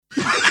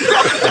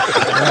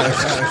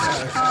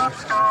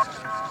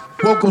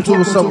Welcome to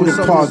What's Up With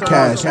It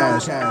podcast.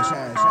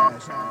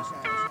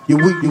 Your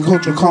weekly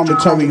culture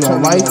commentary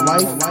on life.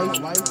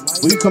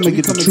 We come and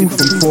get the truth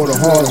from for the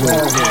hard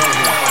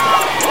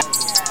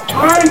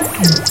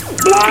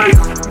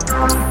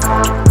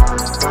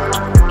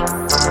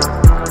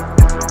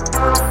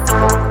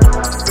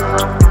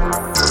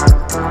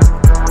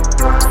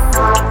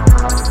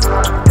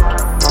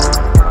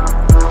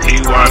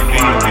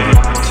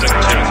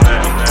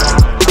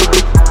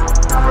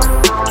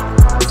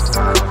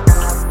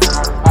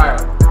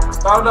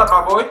Start up,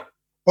 my boy.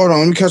 Hold on,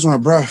 let me catch my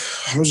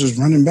breath. I was just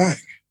running back.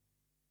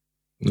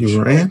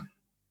 You ran?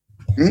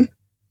 Hmm?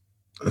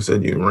 I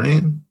said you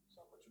ran?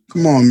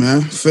 Come on,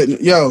 man.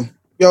 Yo,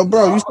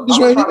 bro, you see this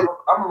right here?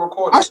 I'm a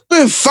recorder. I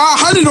spent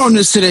 $500 on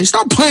this today.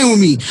 Stop playing with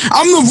me.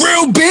 I'm the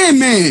real band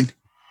man.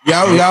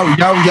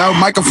 Yo,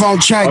 microphone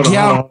check, Hold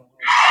on.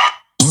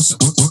 What's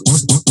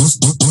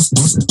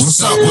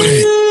up with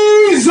it?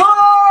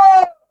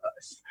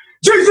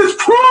 Jesus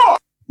Christ!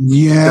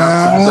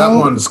 Yeah. That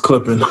one's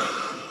clipping.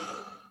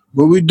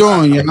 What we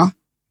doing, you know?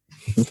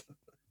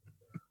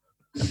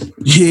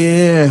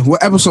 Yeah.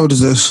 What episode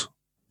is this?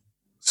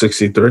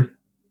 63.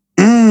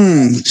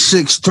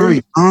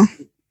 6-3, huh?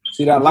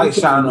 See that light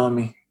shining on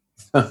me.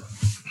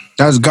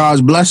 That's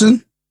God's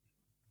blessing.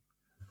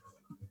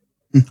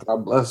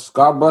 God bless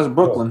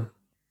Brooklyn.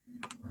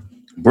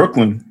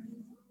 Brooklyn.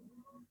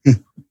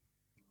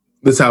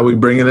 This how we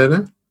bringing it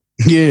in?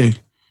 Yeah.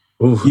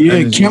 Ooh,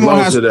 Yeah, Kimmel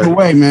has to go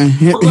away, man.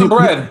 Brooklyn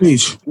bread.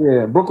 Page.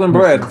 Yeah, Brooklyn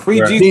bread.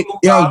 Free G.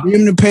 Yo,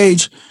 DM the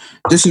page.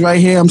 This is right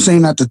here. I'm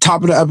saying at the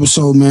top of the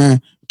episode, man.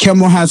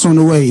 Kimmel has on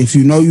the way. If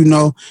you know, you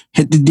know.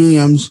 Hit the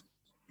DMs.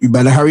 You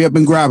better hurry up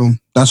and grab them.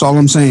 That's all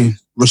I'm saying.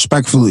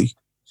 Respectfully.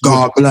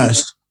 God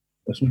bless.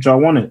 That's what y'all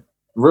wanted.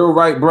 Real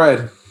right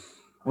bread.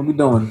 What we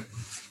doing?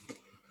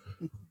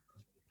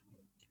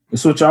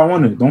 That's what y'all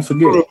wanted. Don't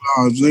forget.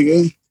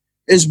 Nigga.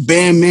 It's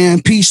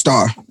Bandman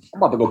P-Star.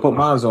 I'm about to go put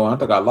mine on. I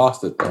think I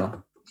lost it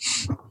though.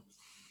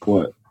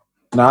 What?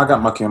 Nah, I got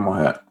my Kimmel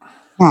hat.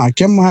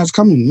 Kimmel has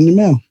coming in the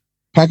mail.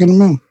 Pack in the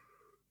mail.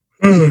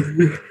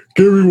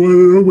 Give me one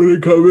of them when they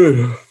come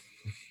in.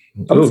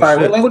 I'm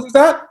sorry, what language is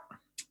that?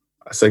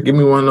 I said, give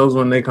me one of those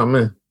when they come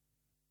in.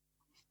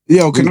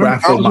 Yo, can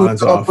raffle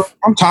lines off.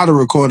 I'm tired of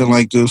recording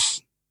like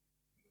this.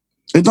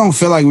 It don't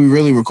feel like we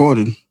really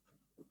recorded.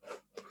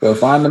 Feel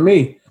fine to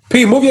me.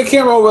 P, move your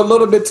camera over a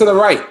little bit to the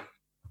right.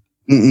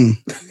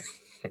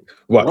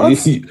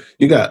 What?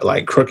 You got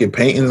like crooked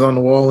paintings on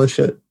the wall and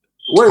shit?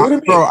 Wait, what do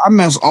you mean? Bro, I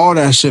messed all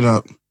that shit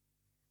up.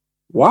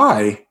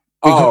 Why?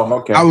 Oh,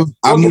 okay.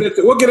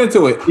 We'll get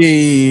into it.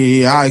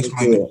 Yeah, I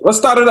explain it. Let's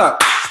start it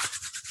up.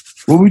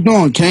 What we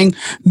doing, King?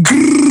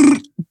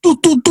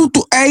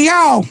 Hey,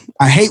 yo.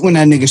 I hate when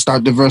that nigga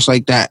start the verse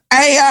like that.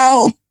 Hey,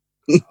 yo.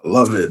 I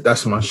love it.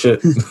 That's my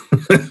shit.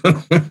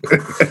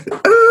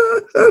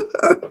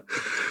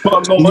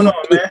 What's going on,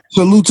 man?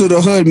 Salute to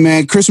the hood,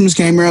 man. Christmas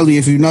came early.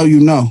 If you know, you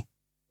know.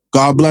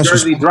 God bless you.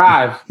 Jersey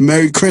Drive.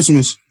 Merry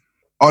Christmas.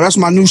 Oh, that's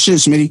my new shit,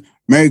 Smitty.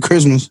 Merry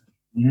Christmas.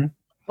 Mm-hmm.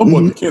 I'm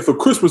about to cancel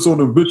Christmas on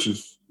them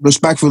bitches.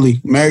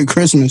 Respectfully, Merry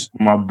Christmas.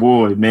 My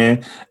boy,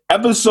 man.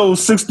 Episode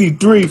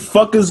 63.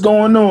 Fuck is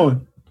going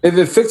on? Is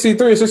it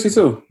 63 or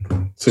 62?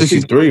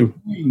 63.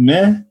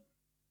 Man.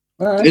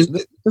 All right.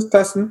 Just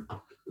testing.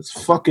 It's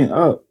fucking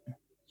up.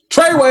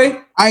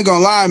 Treyway. I ain't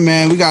gonna lie,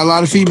 man. We got a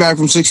lot of feedback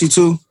from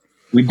 62.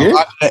 We did?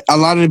 A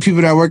lot of the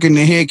people that work in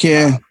the hair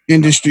care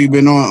industry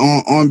been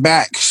on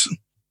backs.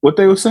 What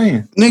they were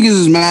saying? Niggas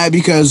is mad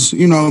because,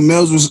 you know,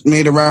 Mills was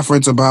made a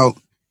reference about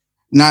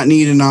not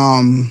needing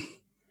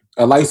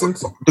a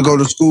license to go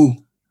to school.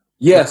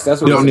 Yes,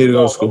 that's what you don't need to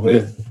go to school.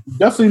 Yeah.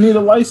 Definitely need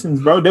a license,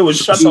 bro. They would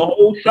shut the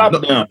whole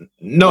shop down.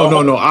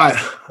 No. I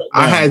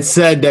had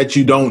said that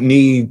you don't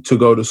need to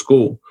go to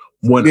school.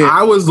 When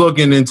I was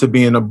looking into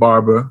being a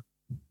barber,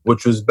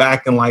 which was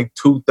back in like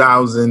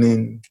 2000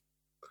 and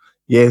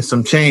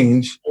some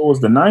change. It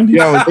was the 90s?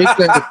 Yo, they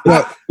said,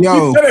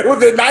 you said it was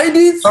the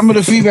 90s? Some of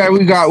the feedback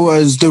we got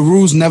was the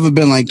rules never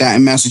been like that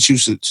in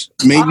Massachusetts.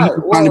 Maybe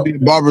you're trying to be a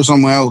barber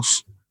somewhere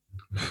else.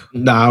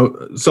 Nah,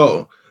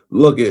 so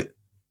look it.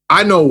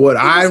 I know what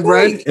I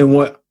read and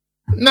what.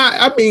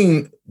 I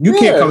mean, you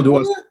can't come to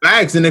us for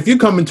facts, and if you're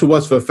coming to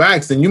us for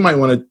facts, then you might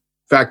want to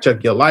fact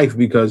check your life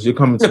because you're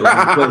coming to the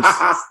wrong place.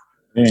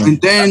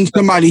 And then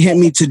somebody hit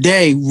me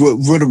today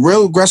with a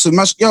real aggressive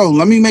message. Yo,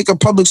 let me make a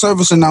public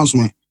service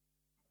announcement.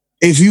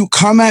 If you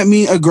come at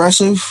me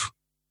aggressive,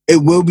 it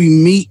will be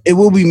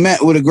met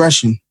with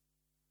aggression.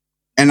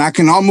 And I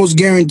can almost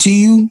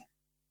guarantee you,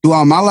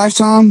 throughout my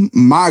lifetime,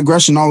 my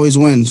aggression always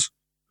wins.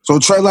 So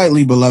tread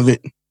lightly, beloved.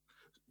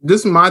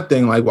 This is my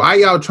thing. Like, why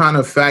y'all trying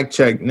to fact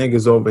check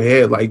niggas over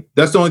here? Like,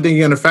 that's the only thing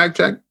you're gonna fact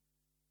check?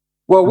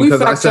 Well, we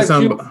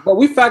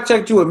fact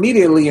checked you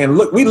immediately, and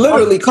look, we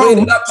literally cleared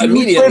it up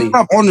immediately. Cleared it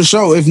up on the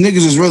show if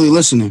niggas is really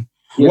listening.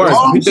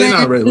 Worse, they're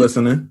not really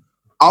listening.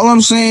 All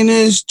I'm saying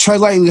is tread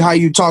lightly how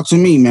you talk to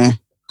me, man.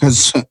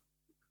 Because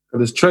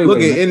it's Trey. Look,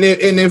 and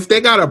if they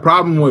got a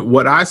problem with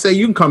what I say,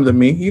 you can come to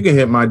me. You can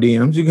hit my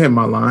DMs. You can hit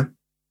my line.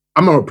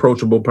 I'm an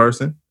approachable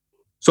person.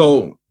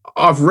 So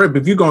off rip,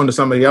 if you going to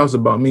somebody else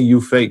about me,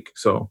 you fake.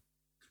 So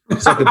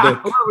suck a dick.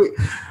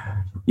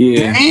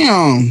 Yeah.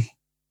 Damn.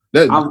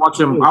 I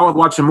was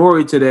watching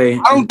Maury today.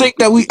 I don't think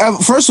that we ever.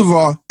 First of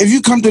all, if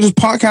you come to this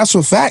podcast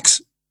for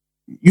facts,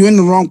 you're in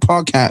the wrong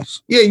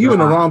podcast. Yeah, you in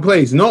the wrong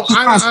place. No,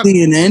 I'm not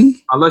CNN.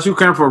 Unless you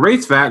come for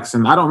race facts,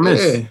 and I don't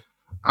miss. Yeah,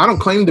 I don't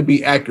claim to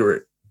be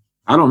accurate.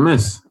 I don't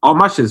miss. All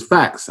my shit's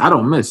facts. I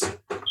don't miss.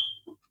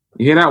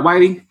 You hear that,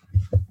 Whitey?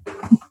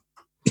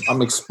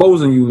 I'm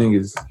exposing you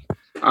niggas.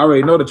 I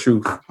already know the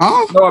truth. Huh?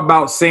 I know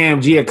about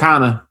Sam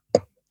Giancana.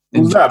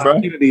 Who's that,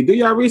 bro? Kennedy. Do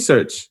y'all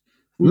research.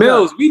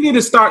 Mills, we need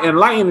to start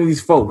enlightening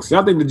these folks.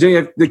 Y'all think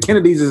the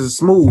Kennedys is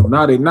smooth?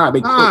 No, they're not.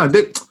 They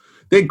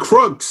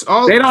crooks.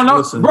 They don't know.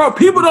 Listen. Bro,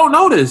 people don't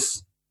know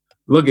this.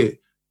 Look at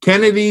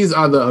Kennedys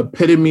are the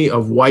epitome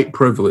of white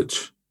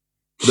privilege.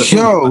 That's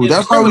how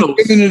we're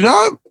picking it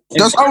up.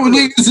 That's how we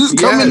niggas is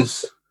coming.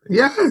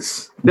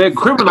 Yes. They're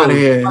criminals.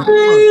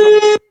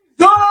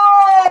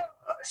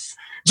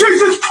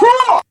 Jesus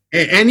Christ!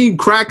 And any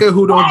cracker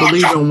who don't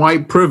believe in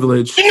white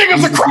privilege, you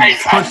niggas are crazy.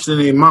 Punched in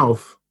their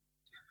mouth.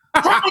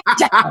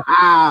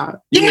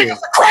 You niggas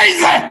are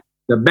crazy.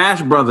 The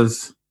Bash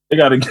Brothers. They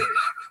gotta get.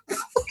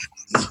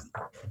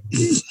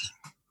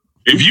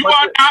 If you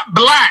are not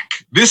black,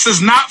 this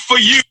is not for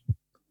you.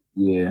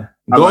 Yeah.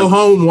 Go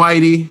home,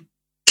 Whitey.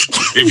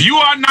 If you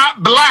are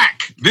not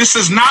black, this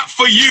is not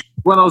for you.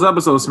 One of those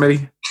episodes,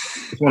 Smitty.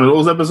 It's one of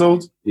those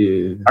episodes?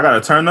 Yeah. I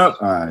gotta turn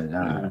up? All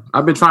right.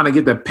 I've been trying to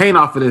get the paint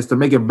off of this to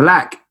make it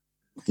black.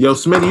 Yo,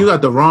 Smitty, you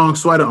got the wrong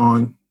sweater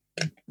on.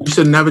 You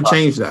should never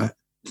change that.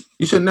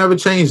 You should never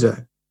change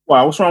that.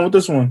 Wow, what's wrong with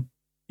this one?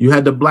 You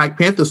had the Black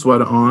Panther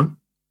sweater on.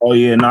 Oh,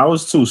 yeah, no, I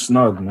was too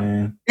snug,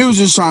 man. He was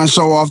just trying to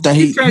show off that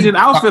he's changing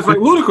outfits like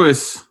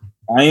Ludacris.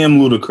 I am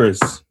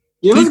Ludacris.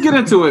 Yeah, let's get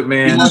into it,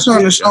 man. He's just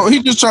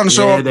trying to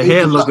show off. The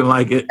hair looking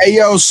like it. Hey,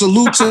 yo,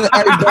 salute to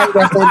everybody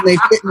that's on their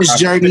fitness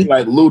journey.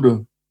 Like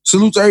Luda.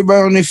 Salute to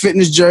everybody on their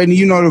fitness journey.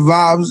 You know the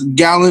vibes.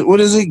 Gallon, what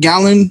is it?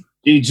 Gallon?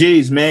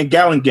 GG's, man.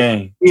 Gallon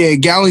Gang. Yeah,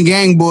 Gallon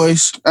Gang,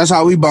 boys. That's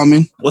how we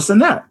bumming. What's in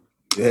that?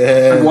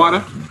 Yeah.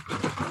 Water.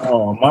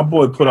 Oh, my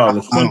boy put out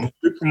a swing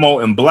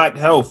promoting black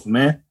health,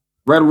 man.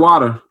 Red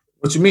water.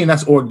 What you mean?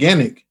 That's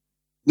organic.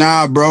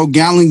 Nah, bro.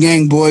 Gallon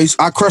Gang, boys.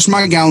 I crushed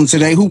my gallon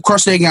today. Who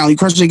crushed their gallon? You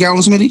crushed your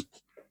gallon, Smitty?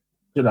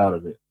 Get out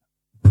of it.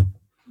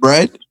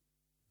 Bread?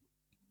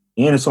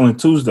 And it's only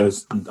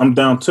Tuesdays. I'm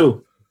down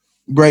too.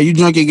 Bread, you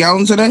drank your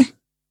gallon today?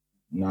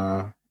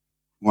 Nah.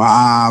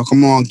 Wow.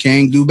 Come on,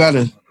 King. Do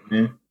better.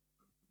 Yeah.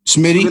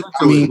 Smitty?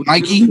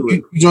 Mikey,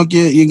 you drank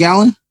your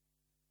gallon?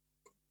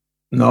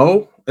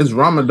 No. It's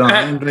Ramadan.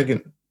 I ain't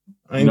drinking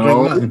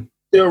nothing.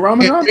 Still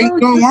Ramadan?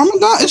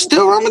 It's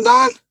still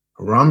Ramadan?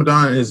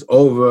 Ramadan is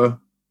over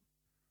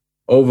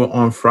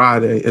on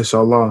Friday,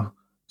 inshallah.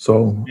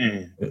 So,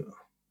 man.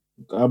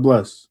 God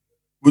bless.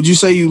 Would you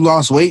say you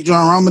lost weight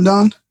during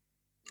Ramadan?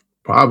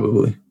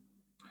 Probably.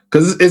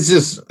 Because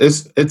it's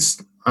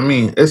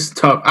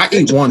tough. I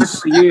eat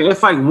once. Yeah,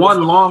 it's like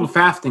one long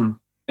fasting.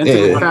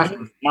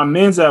 My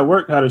man's at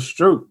work had a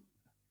stroke.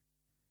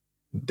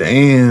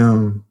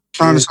 Damn.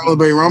 Trying to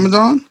celebrate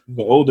Ramadan?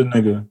 The older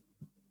nigga.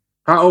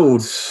 How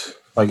old?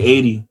 Like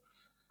 80.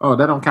 Oh,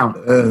 that don't count.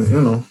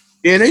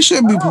 Yeah, they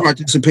should be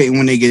participating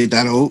when they get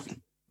that old.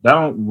 That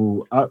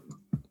don't.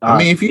 I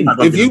mean,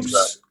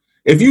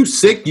 if you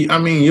sick, you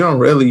don't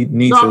really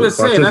need to. I'm just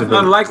saying that's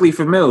unlikely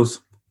for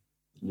Mills.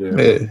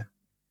 Yeah.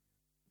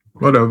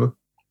 Whatever.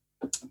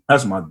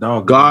 That's my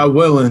dog. God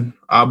willing,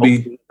 I'll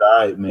be.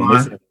 Died,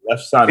 man.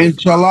 Left side.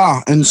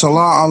 Inshallah,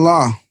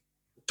 Allah.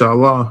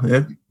 Inshallah,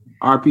 yeah.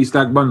 RP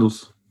stack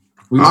bundles.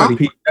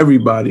 RP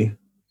everybody.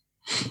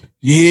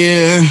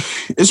 Yeah,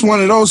 it's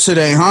one of those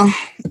today, huh?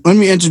 Let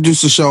me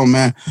introduce the show,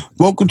 man.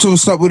 Welcome to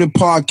What's Up With It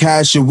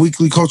podcast, your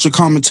weekly culture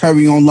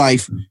commentary on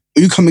life.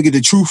 You come and get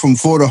the truth from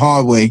For the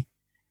Hard Way.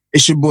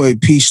 It's your boy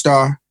P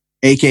Star,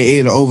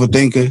 aka the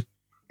Overthinker,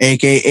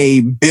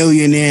 aka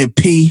Billionaire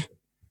P,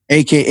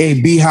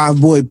 aka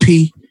Beehive Boy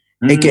P,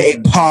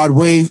 aka Pod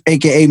Wave,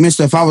 aka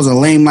Mr. If I was a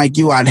lame like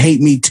you, I'd hate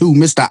me too,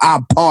 Mr.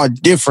 I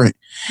Pod Different,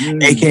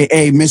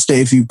 aka Mr.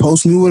 If you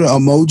post me with an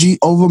emoji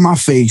over my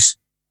face,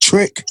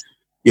 trick,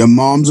 your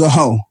mom's a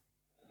hoe.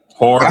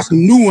 Got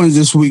some new ones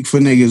this week for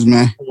niggas,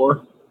 man.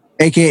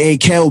 AKA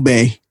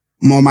Kelbay.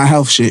 I'm on my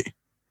health shit.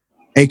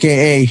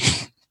 AKA.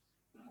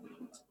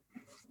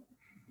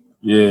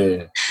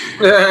 Yeah.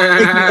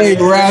 AKA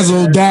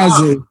Razzle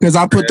Dazzle. Because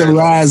I put the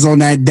Raz on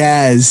that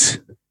Daz.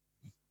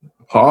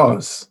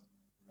 Pause.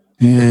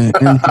 Yeah.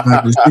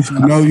 If you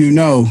know, you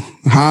know.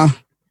 Huh?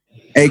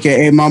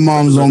 AKA my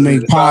mom's don't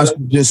make pause for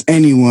just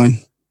anyone.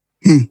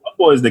 My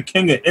boy is the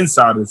king of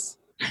insiders.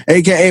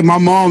 AKA my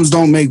moms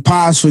don't make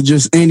pies for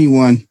just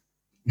anyone.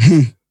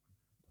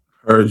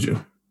 Heard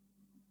you.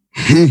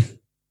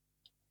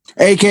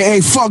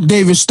 AKA fuck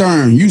David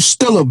Stern. You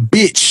still a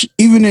bitch,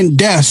 even in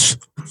death.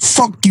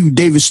 Fuck you,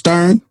 David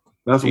Stern.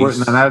 That's what.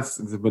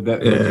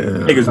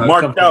 Niggas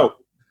marked out.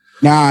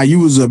 Nah, you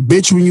was a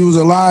bitch when you was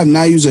alive.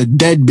 Now you's a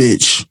dead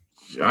bitch.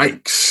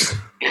 Yikes.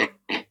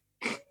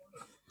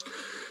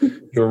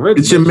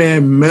 It's your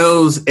man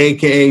Mills,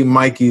 aka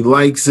Mikey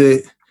Likes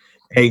It,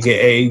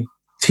 aka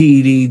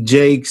TD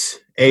Jakes,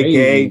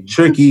 aka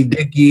Tricky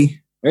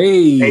Dicky,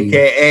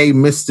 aka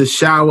Mr.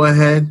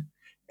 Showerhead,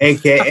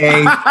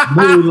 aka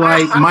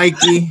Moonlight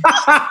Mikey,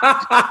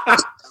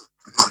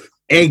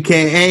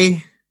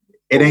 aka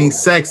it ain't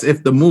sex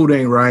if the mood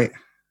ain't right.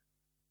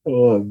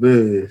 Oh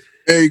man.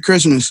 Merry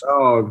Christmas.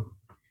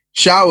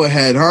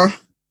 Showerhead, huh?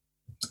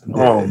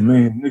 Oh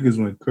man,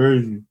 niggas went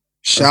crazy.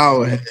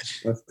 Showerhead.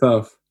 That's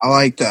tough. I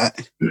like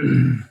that.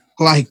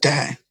 I like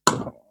that.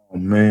 Oh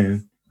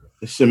man.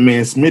 It's your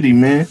man Smitty,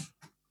 man.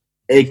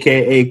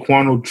 AKA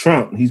Quano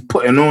Trump. He's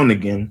putting on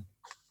again.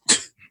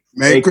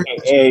 Merry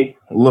Christmas. AKA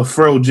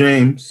LaFro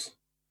James.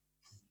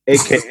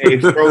 AKA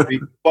Froby.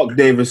 Fuck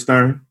David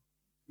Stern.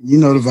 You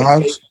know the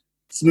vibes.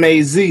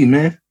 Smay Z,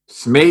 man.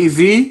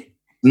 Smazy.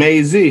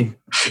 Smay Z.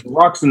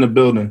 Rocks in the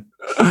building.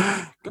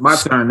 My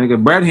turn,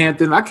 nigga. Brett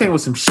Hampton. I came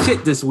with some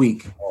shit this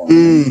week.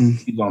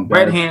 He's on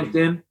Brett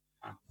Hampton.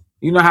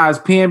 You know how it's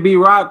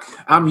PNB Rock?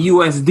 I'm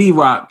USD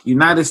Rock.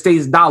 United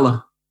States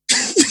Dollar.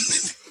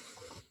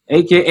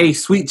 AKA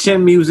Sweet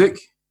Chin Music.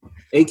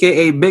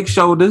 AKA Big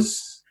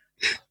Shoulders.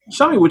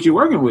 Show me what you're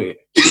working with.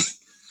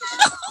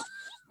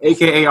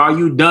 AKA Are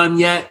You Done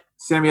Yet?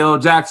 Samuel L.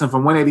 Jackson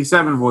from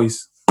 187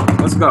 voice.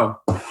 Let's go.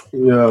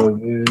 Yo,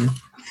 man.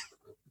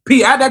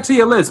 P, add that to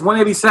your list.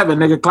 187,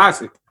 nigga,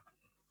 classic.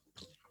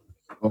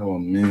 Oh,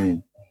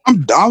 man.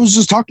 I was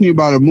just talking to you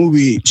about a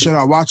movie. Should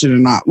I watch it or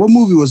not? What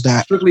movie was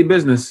that? Strictly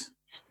Business.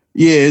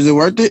 Yeah, is it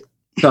worth it?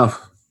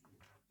 Tough.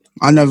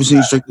 I never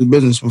seen Strictly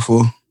Business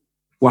before.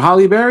 With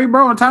Halle Berry,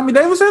 bro, and Tommy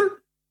Davidson?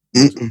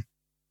 Mm-mm.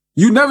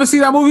 You never see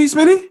that movie,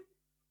 Smitty?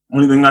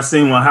 Only thing I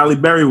seen with Halle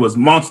Berry was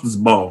Monsters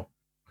Ball.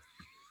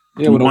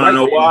 Yeah, You with a want to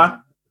know white why?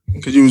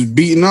 Because you was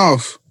beating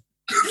off.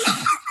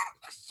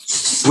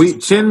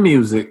 Sweet Chin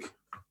Music.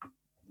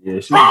 Yeah,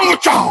 she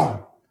with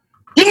y'all?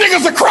 You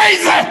niggas are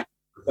crazy. Shout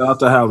out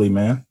to Halle,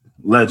 man.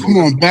 Legend. Come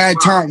on, bad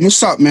time.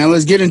 What's up, man?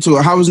 Let's get into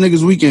it. How was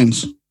niggas'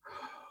 weekends?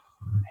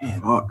 Man,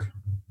 fuck.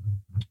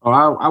 Oh,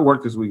 I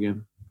worked this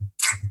weekend.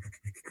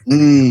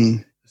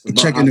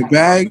 Checking the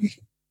bag.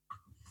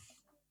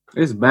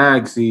 It's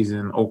bag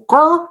season.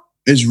 Okay.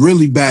 It's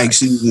really bag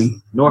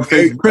season. North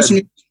Merry Face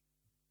Christmas.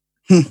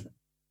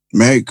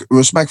 Merry,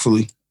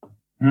 respectfully.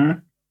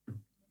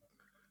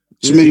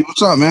 Smitty,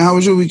 what's up, man? How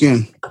was your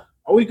weekend?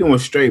 My weekend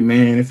was straight,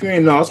 man. If you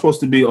ain't know, I was supposed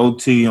to be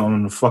OT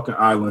on the fucking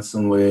island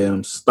somewhere. And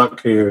I'm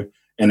stuck here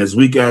in this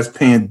weak ass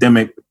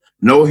pandemic.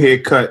 No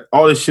haircut.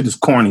 All this shit is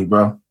corny,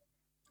 bro.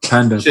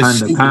 Panda. It's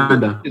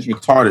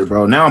retarded,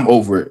 bro. Now I'm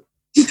over it.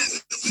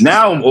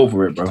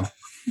 Bro.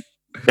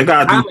 They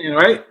gotta do, Island,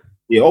 right?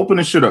 yeah, open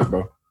the shit up,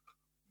 bro.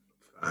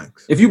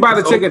 Thanks. If you buy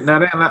the ticket now,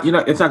 they're not,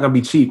 it's not gonna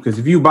be cheap because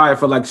if you buy it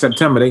for like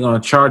September, they're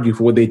gonna charge you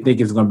for what they think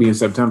it's gonna be in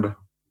September.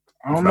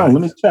 I don't know.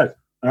 Let me check.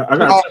 I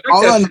got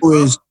All I know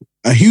is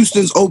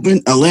Houston's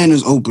open,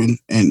 Atlanta's open,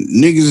 and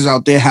niggas is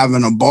out there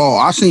having a ball.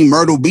 I seen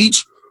Myrtle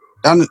Beach.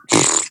 I'm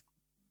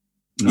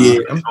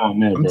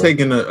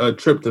taking a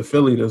trip to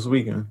Philly this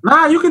weekend.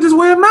 Nah, you can just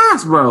wear a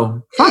mask,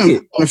 bro. Fuck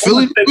it.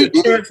 Philly,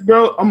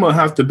 bro. I'm gonna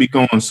have to be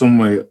going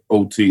somewhere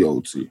OT.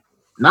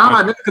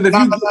 Nah, nigga, because if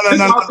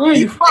no.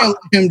 You can't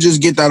let him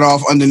just get that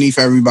off underneath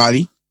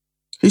everybody.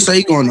 He said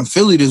he going to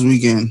Philly this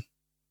weekend.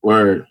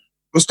 Word.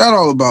 What's that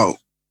all about?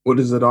 What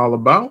is it all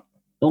about?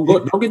 Don't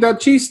get that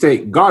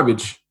cheesesteak.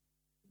 Garbage.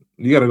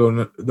 You gotta go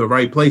to the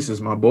right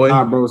places, my boy.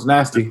 Nah, bro, it's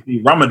nasty.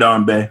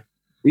 Ramadan Bay.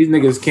 These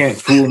niggas can't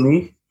fool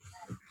me.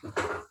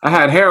 I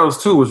had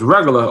Harold's too. It's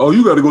regular. Oh,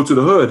 you gotta go to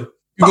the hood.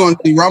 You going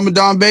to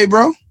Ramadan Bay,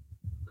 bro?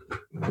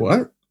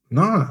 What?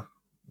 Nah.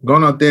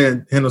 Going out there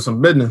and handle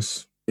some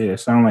business. Yeah,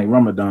 sound like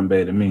Ramadan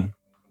Bay to me.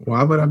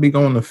 Why would I be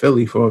going to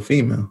Philly for a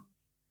female?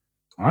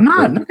 Why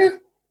not, nigga?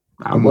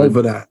 I'm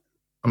over that.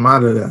 I'm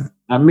out of that.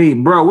 I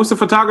mean, bro, what's the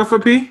photographer,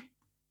 P?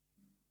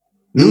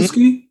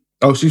 Newski?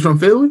 Oh, she's from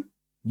Philly?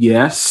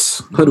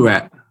 Yes. Hood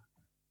rat.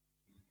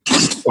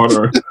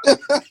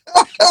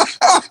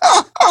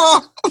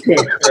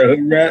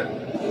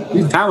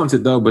 She's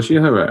talented though, but she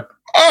a hood rat.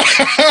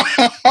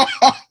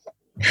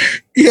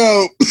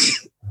 Yo,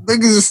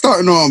 niggas is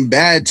starting on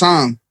bad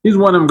time. She's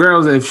one of them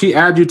girls that if she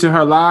add you to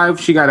her live,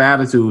 she got an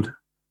attitude.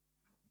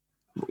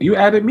 You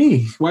added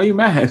me. Why are you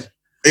mad?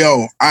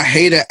 Yo, I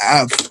hate an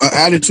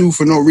attitude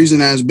for no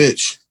reason ass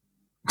bitch.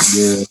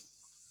 Yeah.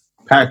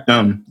 Pack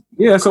them.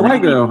 Yeah, it's a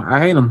white girl. I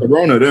hate them.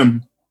 Corona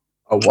them.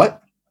 A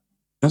what?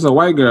 That's a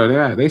white girl.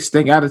 Yeah, they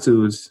stink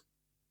attitudes.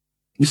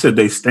 You said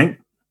they stink?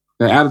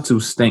 Their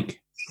attitudes stink.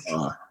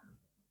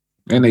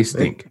 And they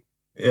stink.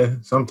 Yeah,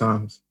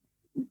 sometimes.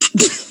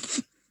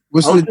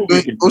 What's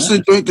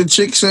the joint the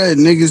chick said?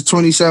 Niggas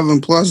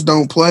 27 plus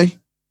don't play.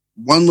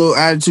 One little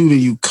attitude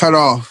and you cut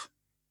off.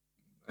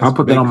 I'll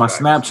put that on my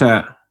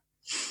Snapchat.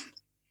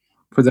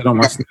 Put that on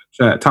my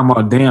Snapchat. Talking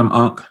about damn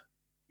unk.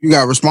 You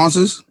got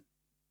responses?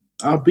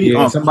 I'll be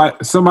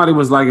somebody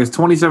was like, "Is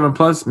 27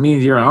 plus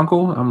means you're an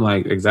uncle?" I'm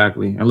like,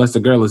 exactly. Unless the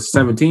girl is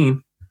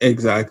 17.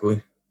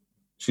 Exactly.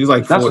 She's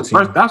like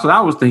 14. That's what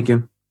I was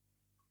thinking.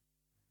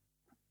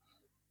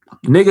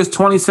 Niggas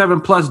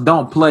 27 plus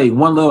don't play.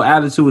 One little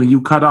attitude and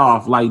you cut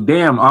off. Like,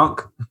 damn,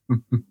 Unc.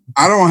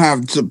 I don't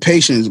have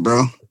patience,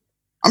 bro.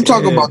 I'm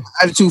talking about the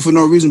attitude for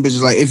no reason,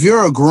 bitches. Like, if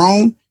you're a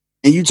grown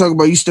and you talk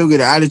about you still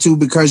get an attitude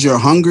because you're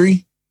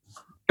hungry,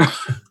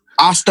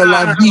 hasta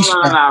la vista.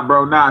 Nah,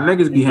 bro. Nah,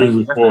 niggas be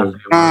hangry.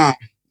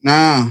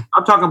 Nah.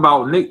 I'm talking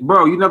about Nick,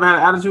 bro. You never had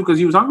an attitude because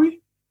you was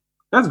hungry?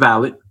 That's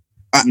valid.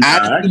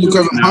 Attitude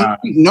because I'm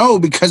hungry? No,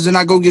 because then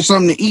I go get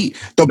something to eat.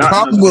 The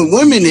problem with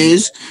women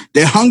is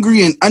they're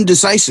hungry and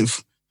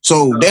undecisive.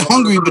 So they're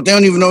hungry, but they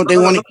don't even know what they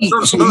want to eat.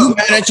 So you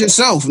mad at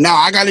yourself. Now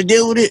I got to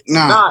deal with it?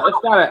 Nah, it's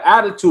not an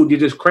attitude. You're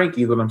just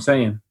cranky is what I'm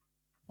saying.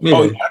 Yeah.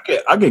 Oh,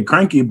 I get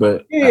cranky,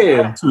 but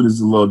attitude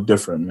is a little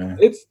different, man.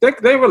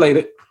 They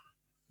related.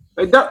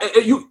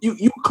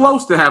 You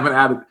close to having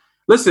attitude.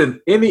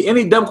 Listen,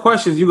 any dumb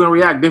questions, you're going to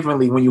react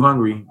differently when you're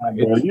hungry.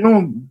 You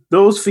know,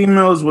 those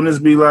females, when it's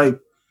be like,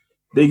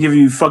 they give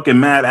you fucking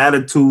mad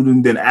attitude,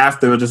 and then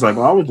after, it's just like,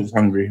 I was just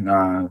hungry.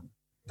 Nah,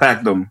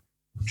 pack them.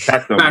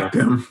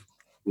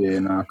 Yeah,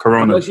 nah,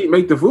 Corona. Unless she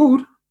make the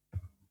food.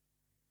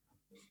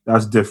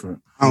 That's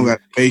different. I don't got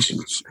the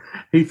patience.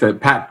 He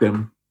said, pack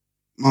them.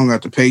 I don't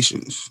got the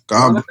patience.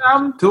 One of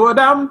them, two of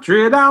them,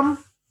 three of them.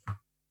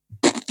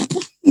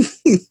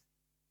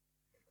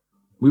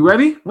 We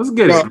ready? Let's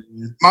get it.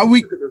 My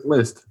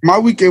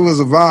weekend was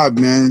a vibe,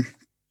 man.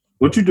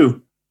 What you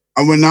do?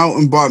 I went out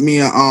and bought me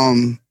a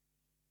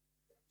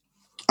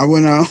I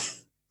went out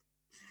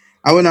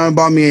and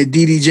bought me a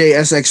DDJ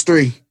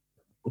SX3.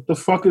 What the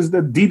fuck is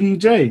the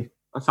DDJ?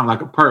 That sounds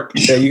like a perk.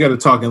 Yeah, you got to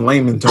talk in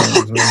layman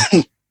terms,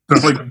 man.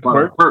 Like a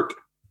perk.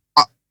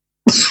 I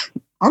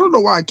don't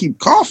know why I keep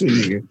coughing,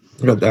 nigga.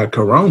 You got that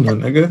Corona,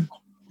 nigga.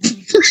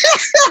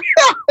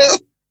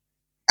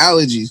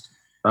 Allergies.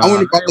 I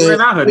went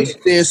about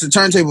it's a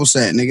turntable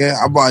set, nigga.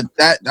 I bought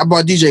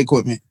DJ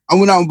equipment. I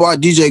went out and bought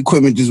DJ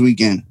equipment this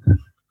weekend.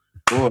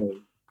 Boy,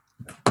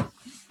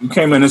 you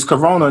came in this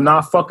Corona,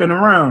 not fucking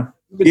around.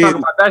 We've been talking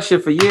about that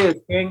shit for years,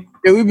 King.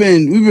 Yeah, we've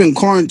been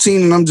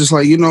quarantining. I'm just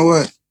like, you know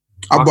what?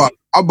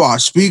 I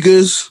bought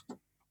speakers,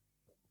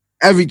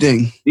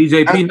 everything.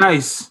 DJ P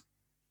Nice.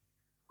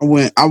 I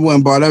went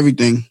and bought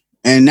everything,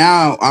 and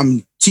now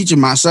I'm teaching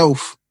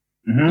myself.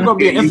 Mm-hmm. You gonna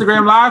be an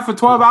Instagram live for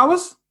 12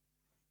 hours?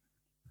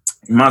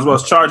 You might as well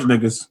charge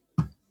niggas.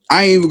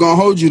 I ain't even gonna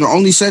hold you. The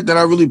only set that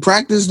I really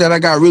practiced that I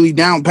got really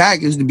down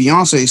packed is the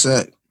Beyonce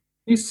set.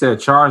 He said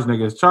charge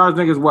niggas. Charge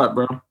niggas what,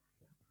 bro?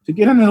 To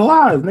get in the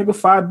live, nigga,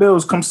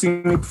 $5, come see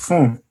me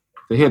perform.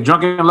 They hear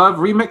Drunk in Love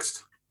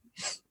remixed?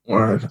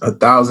 Or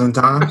 1,000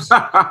 times. They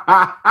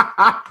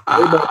about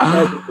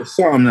to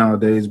song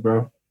nowadays,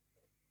 bro.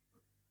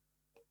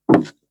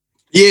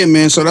 Yeah,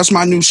 man. So that's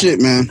my new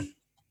shit, man.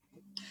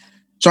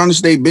 Trying to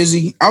stay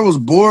busy. I was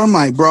bored. I'm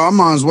like, bro, I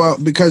might as well,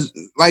 because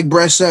like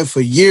Brett said,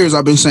 for years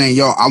I've been saying,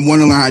 yo, I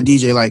want to learn how to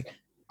DJ. Like,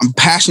 I'm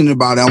passionate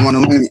about it. I want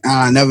to learn it, and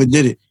I never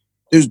did it.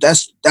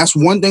 That's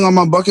one thing on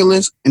my bucket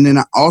list, and then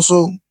I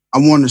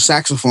wanted a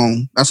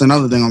saxophone. That's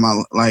another thing on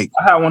my I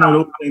had one of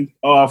those in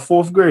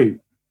fourth grade.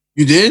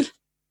 You did?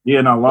 Yeah,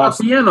 and I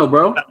lost piano,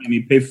 bro. I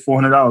mean, paid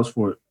 $400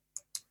 for it.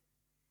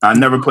 I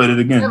never played it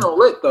again. Piano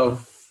lit though.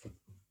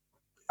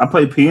 I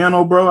played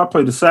piano, bro. I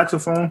played the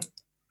saxophone.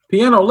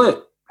 Piano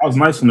lit. I was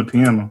nice on the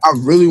piano. I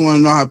really want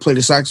to know how to play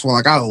the saxophone.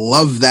 Like, I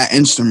love that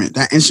instrument.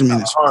 That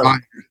instrument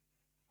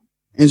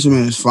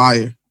is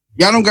fire.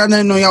 Y'all don't got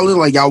nothing on y'all look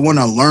like y'all want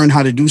to learn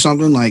how to do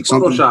something like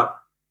something. Photoshop.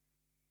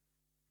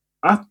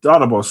 I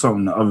thought about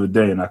something the other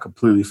day and I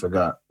completely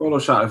forgot.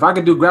 Photoshop. If I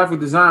could do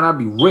graphic design, I'd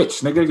be rich,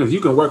 nigga, because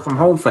you can work from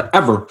home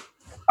forever.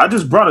 I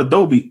just brought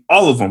Adobe,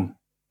 all of them.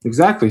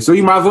 Exactly. So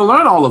you might as well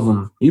learn all of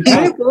them. You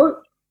pay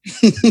for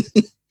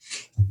it.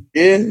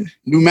 Yeah.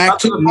 New Mac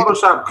too.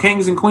 Photoshop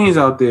kings and queens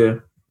out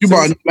there. You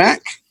bought a new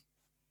Mac?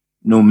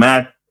 New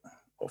Mac,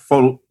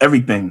 photo,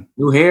 everything.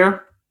 New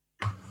hair.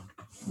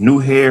 You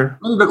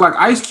look like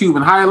Ice Cube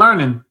in Higher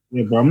Learning.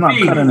 Yeah, bro. I'm not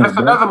cutting that's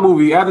another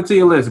movie. Add it to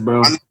your list,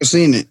 bro. I've never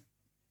seen it.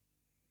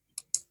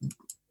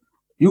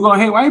 You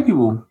gonna hate white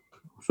people,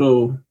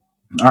 so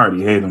I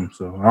already hate them,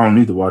 so I don't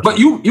need to watch. But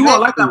you gonna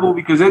like that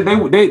movie because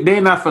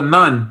they're not for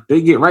none.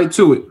 They get right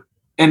to it,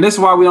 and this is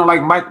why we don't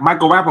like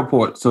Michael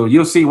Rappaport. So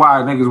you'll see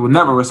why niggas would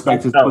never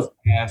respect his pussy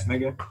ass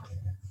nigga.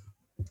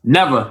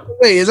 Never.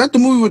 Wait, is that the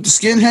movie with the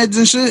skinheads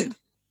and shit?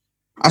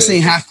 I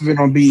seen half of it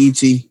on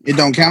BET. It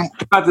don't count?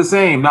 It's not the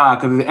same, nah,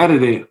 because it's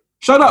edited.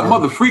 Shut up,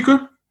 mother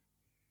freaker.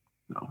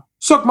 No.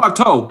 Suck my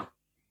toe.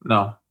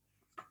 No.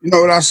 You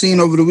know what I seen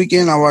over the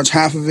weekend? I watched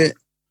half of it,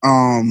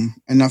 and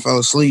I fell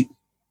asleep.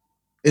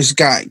 It's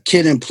got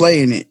Kid and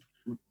Play in it.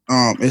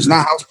 It's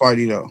not House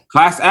Party though.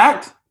 Class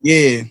Act?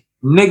 Yeah.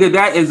 Nigga,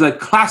 that is a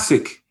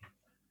classic.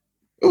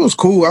 It was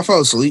cool. I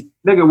fell asleep.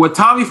 Nigga, with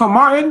Tommy from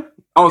Martin?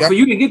 Oh, yep. So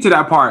you didn't get to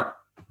that part.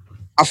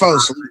 I fell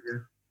asleep.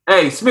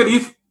 Hey, Smitty, you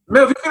seen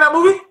that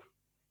movie?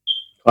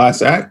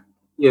 Class Act?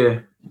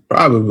 Yeah.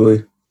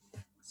 Probably.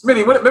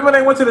 Smitty, remember when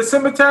they went to the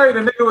cemetery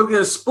and the nigga was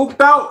getting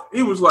spooked out?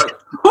 He was like,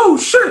 oh,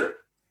 shit.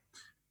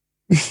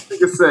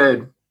 Nigga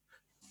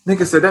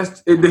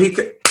said, he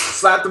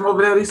slapped him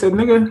over there. He said,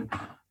 nigga,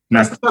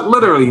 That's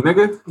literally,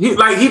 nigga. He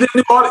didn't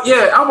do all that.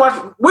 Yeah, I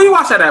watched. Where you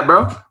watch that at,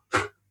 bro?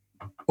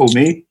 Who,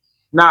 me?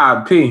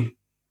 Nah, P.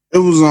 It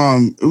was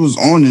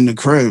on in the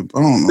crib.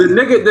 I don't know. The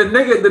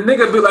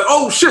nigga be like,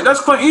 oh shit, that's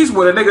Clint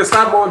Eastwood. The nigga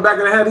slapped him back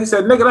in the head. He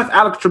said, nigga, that's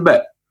Alex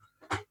Trebek.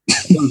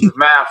 It was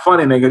mad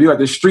funny, nigga. You got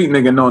the street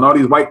nigga knowing all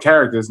these white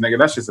characters, nigga.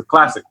 That's just a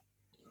classic.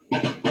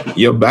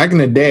 Yo, back in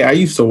the day, I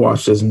used to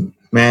watch this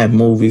mad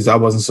movies I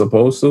wasn't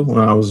supposed to when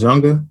I was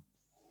younger.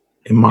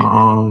 In my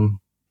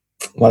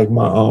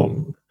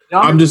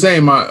I'm just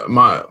saying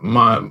my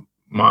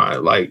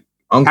like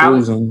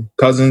uncles and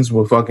cousins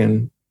would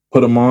fucking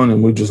put them on,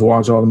 and we just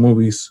watch all the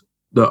movies.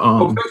 The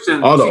all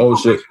the old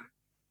shit.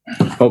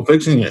 Pulp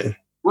Fiction, yeah.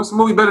 What's the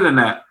movie better than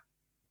that?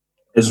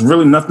 It's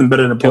really nothing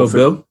better than Kill Pulp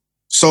Fiction. Bill.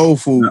 Soul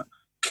Food. No.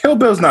 Kill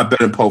Bill's not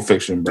better than Pulp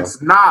Fiction, bro.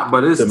 It's not,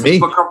 but it's for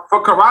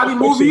karate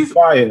movies.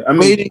 Quiet. I mean,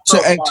 Waiting to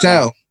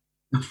Exhale.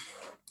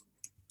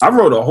 I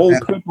wrote a whole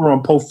paper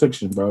on Pulp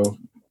Fiction, bro.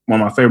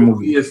 One of my favorite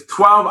movies. It's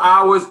 12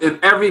 hours, and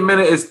every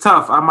minute is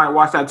tough. I might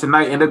watch that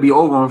tonight, and it'll be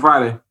over on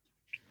Friday.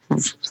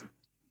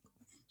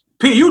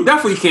 P, you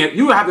definitely can't.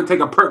 You have to take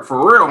a perk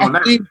for real on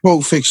that. I think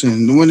Pulp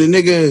Fiction. When the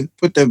nigga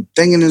put the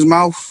thing in his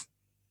mouth.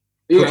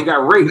 Yeah, and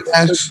got raped.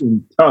 That's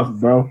tough,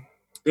 bro.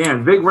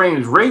 Damn, Vig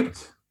Rhames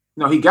raped.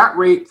 No, he got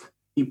raped.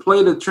 He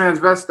played a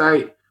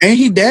transvestite. Ain't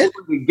he dead?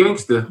 He was a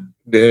gangster.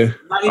 Yeah.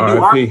 Now he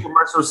do art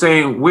commercial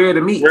saying where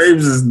to meet.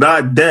 Graves is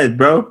not dead,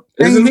 bro.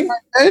 Isn't he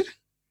dead?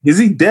 Is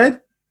he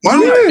dead? Why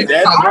Yeah,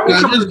 dead?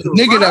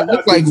 Nigga that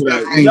look like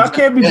y'all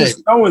can't be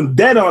just throwing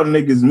dead on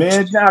niggas,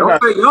 man.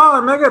 Don't say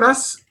y'all, nigga.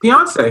 That's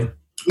Beyonce.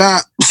 Nah.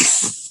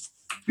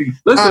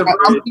 Listen, bro.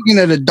 I'm thinking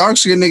of the dark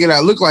skinned nigga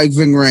that look like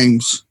Ving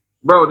Rhames.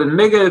 Bro, the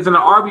nigga is in the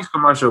Arby's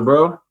commercial,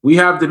 bro. We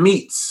have the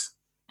meats.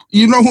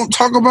 You know who I'm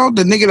talking about?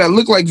 The nigga that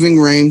look like Ving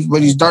Rhames,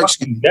 but he's dark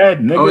skinned. Dead,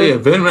 nigga. Oh yeah,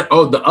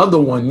 the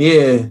other one,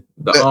 yeah.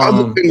 The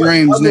other Ving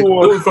Rhames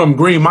nigga. Dude from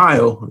Green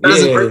Mile.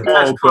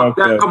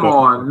 Come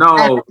on,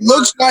 no.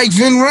 Looks like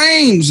Ving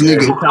Rhames,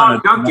 nigga.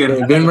 Clark Duncan.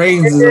 Yeah, Vin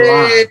Rhames is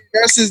alive.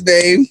 That's his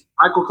name.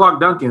 Michael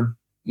Clark Duncan.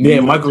 Yeah,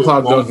 Michael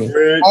Clark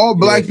Duncan. All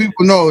black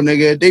people know,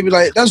 nigga. They be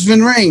like, that's Vin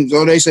Rhames.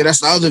 Or they say,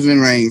 that's the other Vin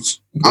Rhames.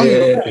 I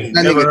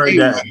never heard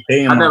that.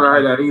 I never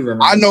heard that either.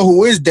 I know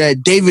who is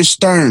that. David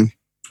Stern.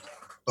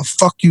 The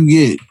fuck you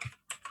get?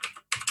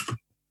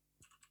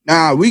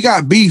 Nah, we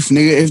got beef,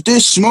 nigga. If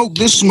this smoke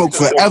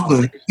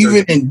forever,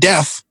 even in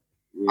death.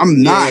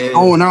 I'm not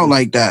going out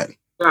like that.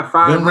 Vin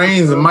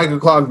Rhames and Michael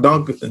Clark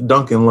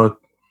Duncan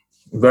look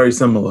very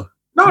similar.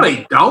 No,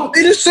 they don't.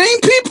 They the same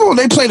people.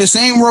 They play the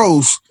same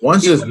roles.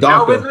 One's just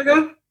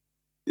darker.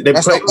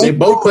 They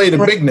both play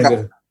the big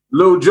nigga.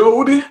 Little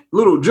Jody.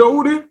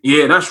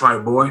 Yeah, that's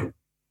right, boy.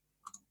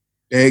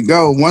 There you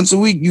go. Once a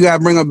week, you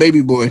gotta bring a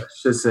baby boy.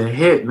 It's just a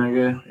hit,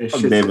 nigga. It's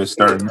David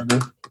Stern,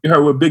 nigga. You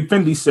heard what Big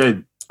Fendi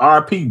said?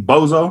 R.P.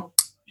 Bozo.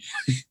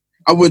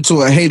 I went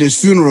to a hater's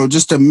funeral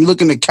just to look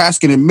in the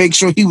casket and make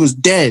sure he was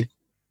dead.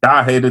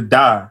 Die, hater,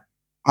 die.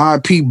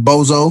 R.P.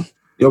 Bozo.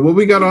 Yo, what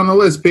we got on the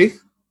list, P?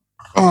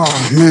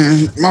 Oh,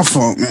 man. My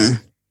fault,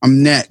 man.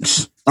 I'm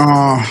next.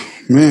 Oh,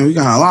 man. We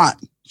got a lot.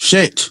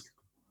 Shit.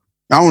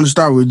 I want to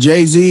start with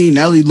Jay-Z,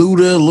 Nelly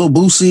Luda, Lil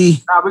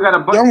Boosie. Nah, we got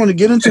a Y'all want to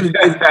get into the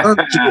David Stern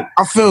shit?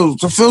 I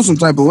feel some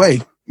type of way.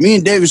 Me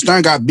and David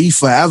Stern got beef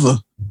forever.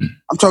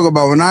 I'm talking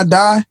about when I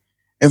die,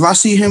 if I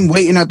see him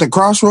waiting at the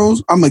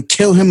crossroads, I'm going to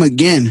kill him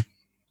again.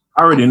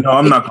 I already know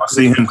I'm not going to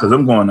see him because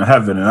I'm going to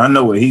heaven and I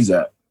know where he's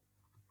at.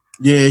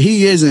 Yeah,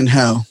 he is in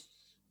hell.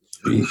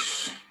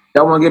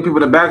 Y'all want to give people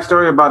the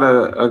backstory about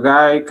a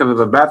guy because of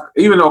the back?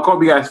 Even though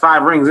Kobe has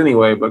 5 rings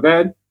anyway, but go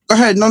ahead. Go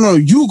ahead. No,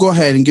 you go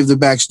ahead and give the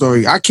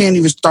backstory. I can't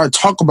even start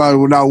talking about it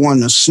without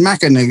wanting to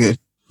smack a nigga.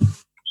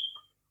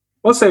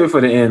 We'll save it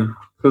for the end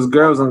because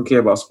girls don't care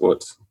about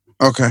sports.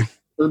 Okay.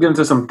 Let's get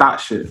into some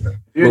thought shit. If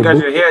you ain't got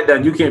your hair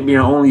done, you can't be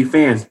on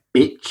OnlyFans,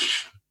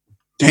 bitch.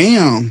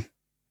 Damn.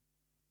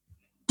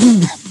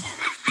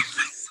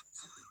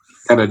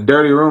 Got a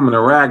dirty room and a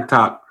rag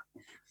top.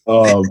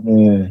 Oh,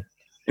 man.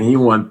 And you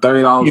want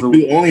 $30 You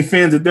do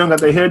OnlyFans that don't got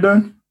their hair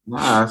done?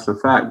 Nah, that's a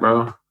fact,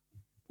 bro.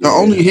 The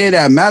only hair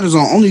that matters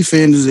on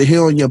OnlyFans is the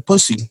hair on your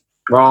pussy.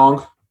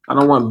 Wrong. I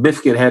don't want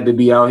Biscuit Head to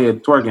be out here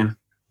twerking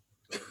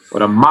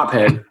with a mop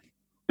head.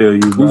 Feel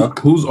you, bro.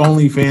 Whose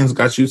OnlyFans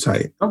got you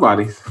tight?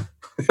 Nobody's.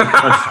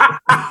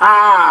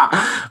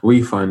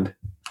 We fund.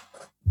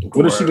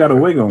 What if she got a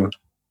wig on?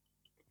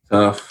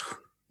 Tough.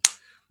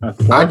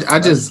 I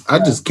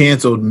just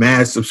canceled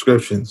mad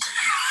subscriptions.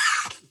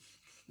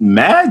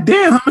 Mad?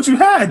 Damn, how much you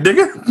had,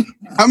 nigga?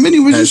 How many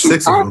was you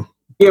 6 of them.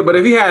 Yeah, but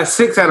if he had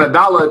 6 at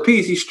 $1 a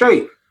piece, he's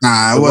straight.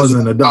 Nah, it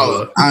wasn't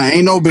 $1. I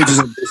ain't no bitches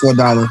for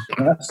 $1.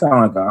 That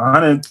sound like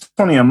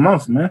 $120 a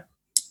month, man.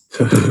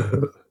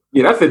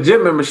 Yeah, that's a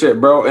gym membership,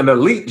 bro. An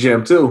elite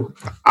gym, too.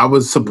 I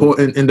was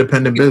supporting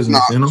independent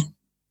business, you know?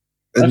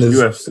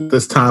 In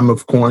this time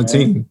of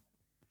quarantine.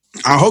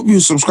 I hope you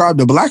subscribe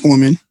to Black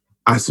Women.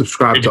 I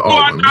subscribe If to you all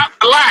are women. not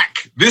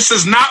black, this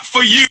is not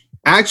for you.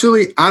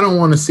 Actually, I don't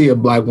want to see a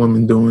black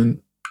woman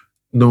doing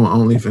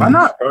OnlyFans. Why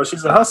not, bro?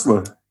 She's a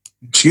hustler.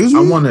 Excuse me?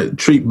 I want to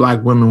treat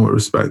black women with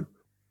respect.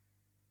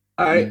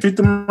 All right. Treat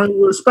them with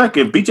respect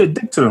and beat your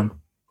dick to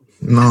them.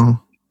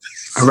 No,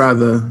 I'd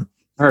rather.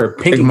 Her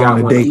Take Pinky him got on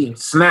a one date. eating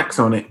snacks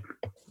on it.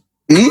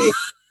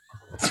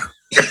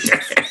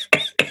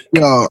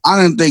 Yo,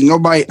 I didn't think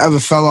nobody ever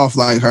fell off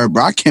like her,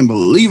 bro. I can't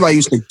believe I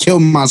used to kill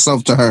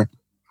myself to her.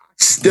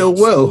 Still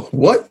will.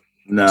 What?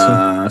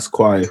 Nah, that's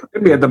quiet.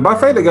 They be at the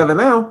buffet together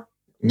now.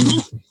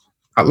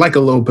 I like a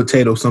little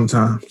potato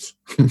sometimes.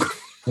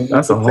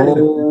 That's a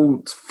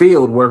whole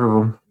field worth of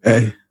them.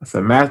 Hey,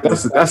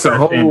 That's a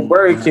whole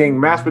Burger King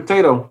mashed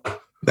potato.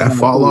 that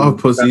fall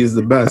off pussy is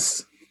the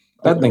best.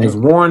 That thing is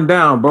worn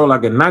down, bro,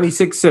 like a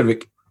 96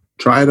 Civic.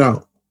 Try it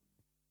out.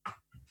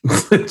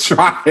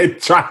 Try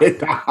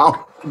it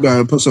out. You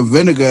gotta put some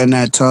vinegar in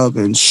that tub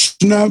and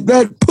snap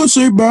that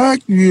pussy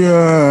back.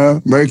 Yeah.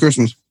 Merry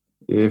Christmas.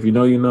 Yeah, if you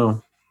know, you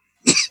know.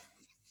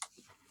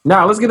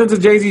 Now, let's get into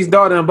Jay-Z's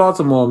daughter in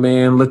Baltimore,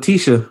 man,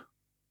 Letitia.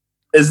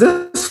 Is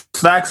this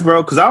facts,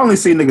 bro? Because I only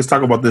see niggas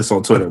talk about this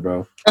on Twitter,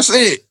 bro. That's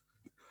it.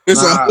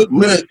 It's Nah,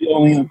 literally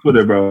only on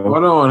Twitter, bro.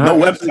 Hold on. No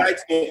websites,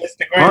 no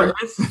Instagram.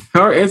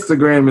 Her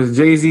Instagram is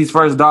Jay-Z's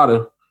first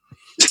daughter.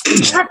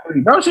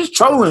 Exactly, bro. She's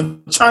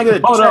trolling, trying to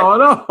get a check.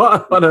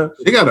 Hold on.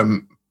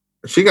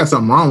 She got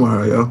something wrong with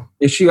her, yo.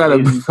 And she got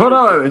hold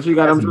on. And she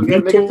got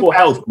mental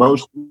health, bro. Let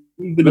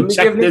me give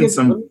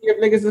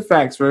niggas the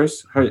facts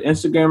first. Her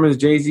Instagram is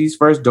Jay-Z's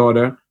first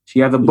daughter. She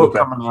has a book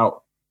coming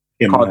out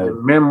called The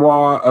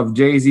Memoir of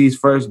Jay-Z's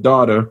First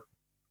Daughter,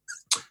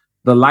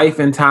 The Life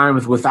and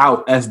Times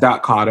Without S.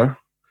 Carter.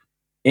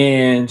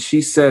 And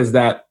she says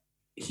that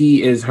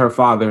he is her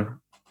father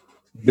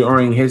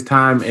during his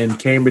time in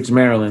Cambridge,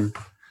 Maryland.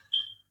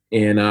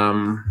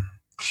 And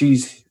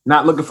she's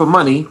not looking for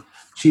money.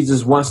 She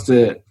just wants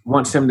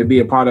him to be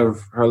a part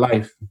of her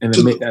life and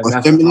admit that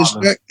that's her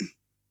father.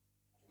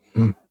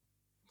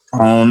 I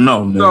don't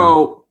know, man.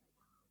 So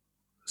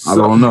I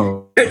don't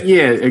know.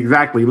 Yeah,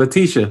 exactly.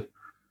 Letitia.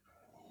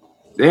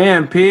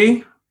 Damn,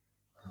 P.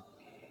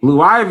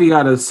 Blue Ivy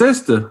got a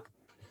sister.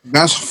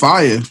 That's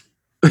fire.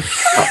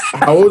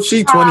 How old is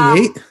she?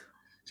 28?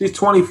 She's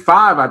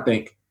 25, I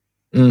think.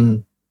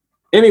 Mm-hmm.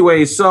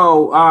 Anyway,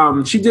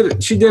 so she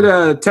did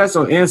a test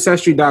on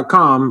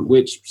Ancestry.com,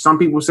 which some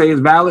people say is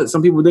valid,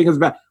 some people think it's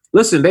bad.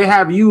 Listen, they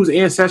have used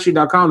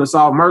Ancestry.com to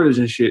solve murders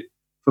and shit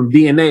from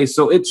DNA,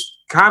 so it's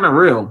kind of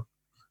real.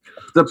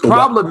 The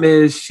problem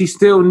is she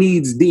still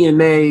needs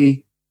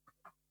DNA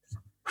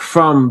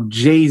from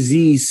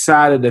Jay-Z's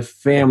side of the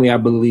family, I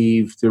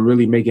believe, to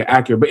really make it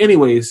accurate. But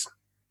anyways,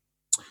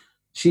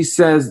 she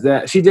says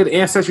that she did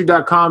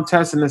Ancestry.com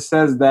test, and it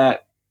says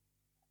that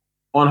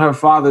on her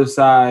father's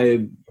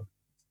side,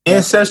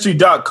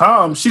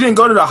 Ancestry.com. She didn't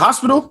go to the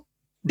hospital?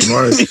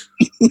 Right.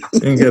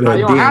 Didn't get a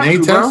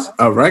DNA test?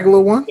 A regular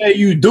one? Yeah,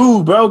 you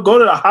do, bro. Go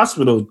to the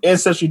hospital.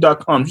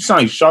 Ancestry.com. You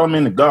sound like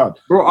Charlamagne the God.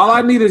 Bro, all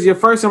I need is your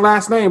first and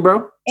last name,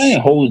 bro. I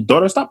ain't hold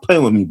daughter. Stop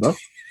playing with me, bro.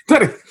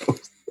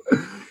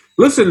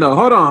 Listen, though.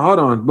 Hold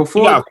on.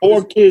 Before she got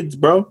 4 kids,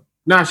 bro.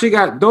 Nah,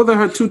 those are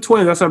her 2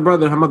 twins. That's her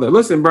brother and her mother.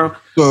 Listen, bro.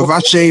 So if I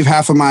shave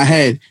half of my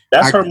head,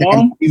 that's her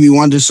mom? Stevie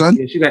Wonder's son?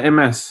 Yeah, she got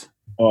MS.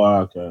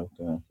 Oh, okay.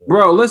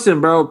 Bro,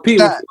 listen, bro.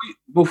 Pete,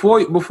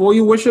 before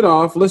you wish it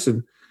off,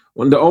 listen.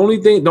 The only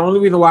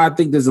reason why I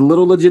think there's a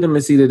little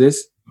legitimacy to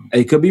this,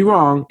 it could be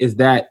wrong, is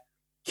that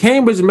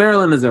Cambridge,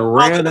 Maryland is a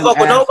random ass.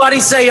 Nobody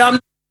say I'm.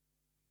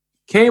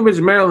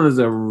 Cambridge, Maryland is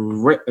a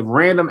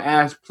random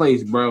ass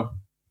place, bro.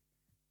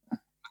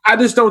 I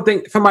just don't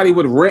think somebody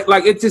would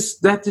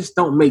that just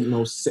don't make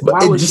no sense.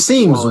 But it just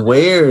seems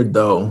weird,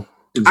 though.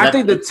 I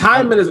think the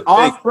timing is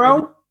off,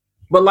 bro.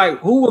 But like,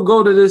 who would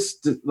go to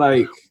this?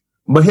 Like,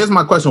 but here's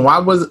my question: why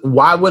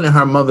wouldn't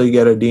her mother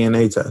get a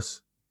DNA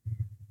test?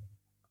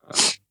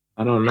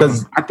 I don't know.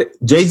 Because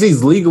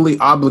Jay-Z's legally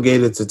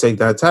obligated to take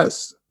that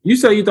test. You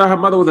said you thought her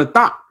mother was a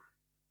thought.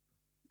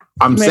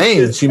 I'm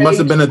saying she must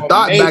have been a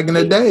thought back in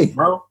the day,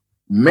 bro.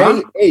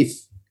 May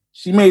 8th.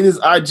 She made this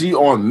IG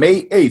on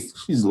May 8th.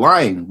 She's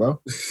lying,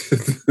 bro.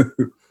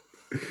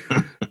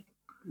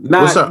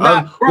 What's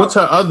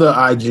her other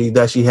IG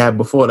that she had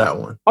before that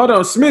one? Hold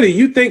on, Smitty.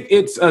 You think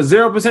it's a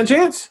 0%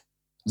 chance?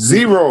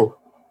 0.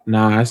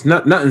 Nah, it's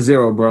nothing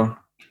 0, bro.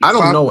 I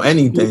don't know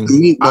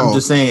anything. I'm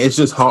just saying it's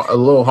just a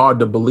little hard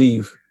to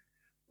believe.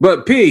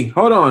 But P,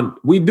 hold on.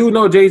 We do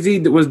know Jay-Z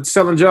was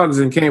selling drugs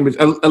in Cambridge.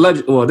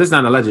 Allegedly. Well, this is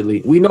not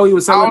allegedly. We know he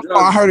was selling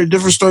drugs. I heard a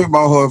different story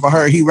about her. If I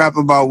heard he rap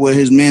about what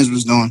his mans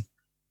was doing.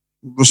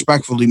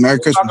 Respectfully, Merry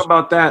Christmas. Talk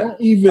about that.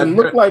 Don't even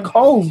look like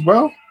Hov,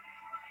 bro.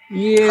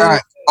 Yeah.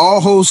 Right. All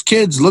Hov's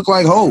kids look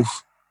like Hov.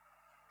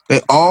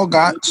 They all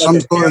got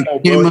some sort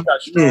of camo.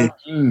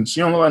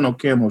 She don't look like no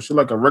camo. She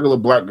like a regular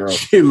black girl.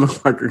 She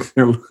look like a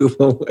camo.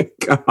 Oh my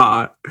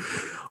God.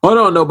 Hold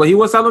on, no, but he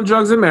was selling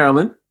drugs in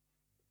Maryland.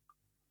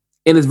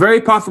 And it's very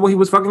possible he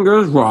was fucking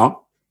girls raw.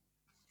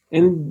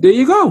 And there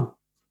you go.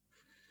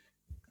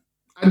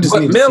 I just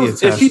need to see a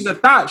test. If she's a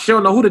thought, she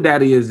don't know who the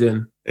daddy is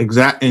then.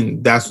 Exactly.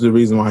 And that's the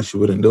reason why she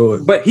wouldn't do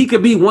it. But he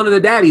could be one of the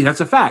daddies. That's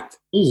a fact.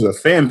 This is a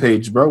fan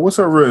page, bro. What's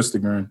her real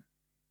Instagram?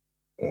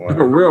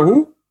 Her real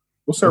who?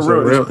 What's her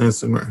real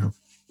Instagram?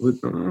 I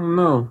don't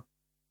know.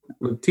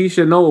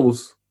 Letitia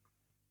Knowles.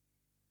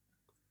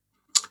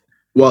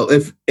 Well,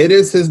 if it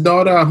is his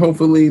daughter,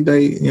 hopefully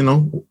they,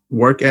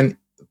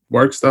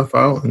 work stuff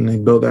out and they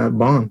build that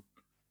bond.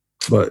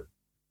 But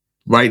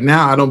right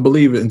now, I don't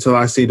believe it until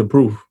I see the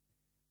proof.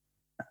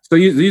 So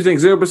you think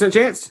 0%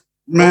 chance?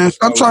 Man,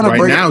 I'm trying to right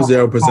break now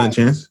 0%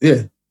 chance.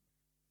 Yeah.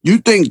 You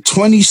think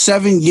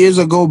 27 years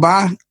will go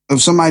by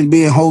of somebody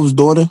being Hove's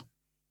daughter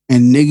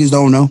and niggas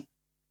don't know?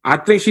 I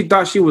think she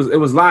thought it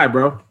was live,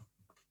 bro.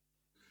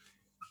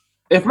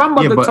 If my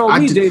mother told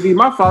me JV,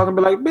 my father would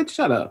be like, bitch,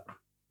 shut up.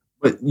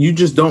 But you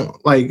just don't,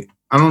 I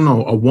don't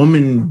know, a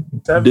woman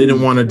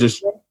didn't want to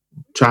just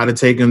try to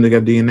take him to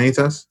get DNA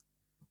test?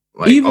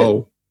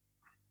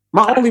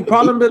 My only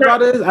problem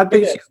about it is I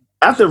think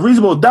after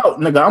reasonable doubt,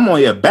 nigga, I'm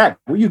on your back.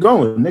 Where you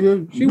going,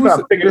 nigga? You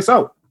gotta figure this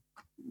out.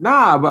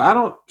 Nah,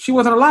 but she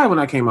wasn't alive when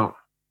I came out.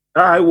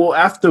 All right, well,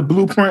 after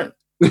Blueprint.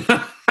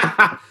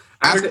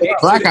 After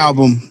Black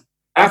Album.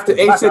 After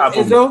A$AP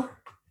Izzo?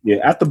 Yeah,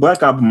 after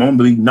Black Album, I'm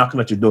gonna be knocking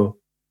at your door.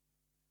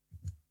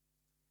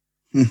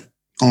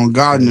 On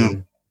God,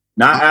 no.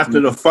 Not after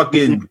the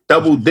fucking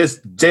double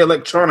disc J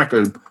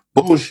Electronica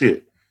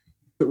bullshit.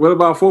 What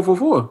about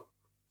 444?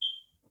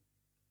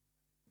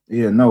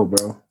 Yeah, no,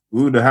 bro.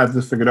 We would have had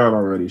this figured out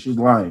already. She's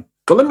lying.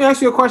 But let me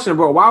ask you a question,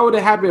 bro. Why would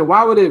it happen?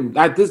 Why would it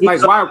like this?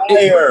 Like why?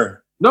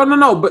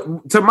 No.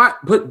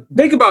 But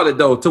think about it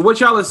though. To what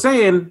y'all are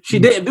saying, she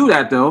didn't do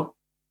that though.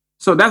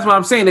 So that's what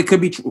I'm saying. It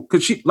could be true.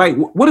 Cause she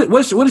what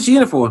is she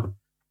in it for?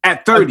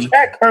 At 30,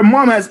 her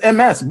mom has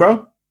MS,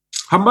 bro.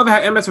 Her mother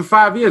had MS for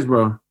 5 years,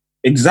 bro.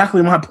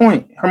 Exactly my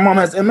point. Her mom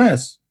has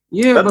MS.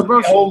 Yeah, but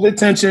bro, hold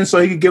attention so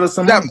he could give us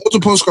some. That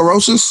multiple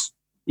sclerosis.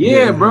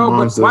 Yeah, bro.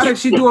 But why did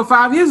she do it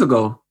 5 years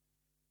ago?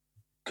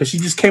 Because she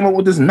just came up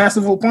with this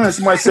massive plan.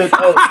 Somebody said,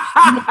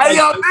 "Hey,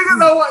 yo, niggas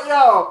know what,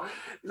 yo."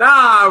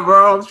 Nah,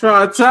 bro. I'm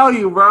trying to tell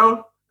you,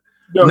 bro.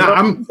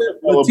 I'm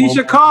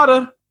Letitia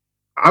Carter.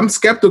 I'm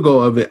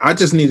skeptical of it. I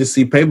just need to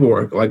see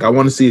paperwork. I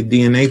want to see a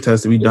DNA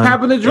test to be done. What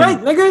happened to Drake,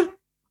 nigga?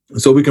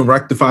 So we can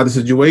rectify the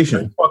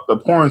situation. Fuck the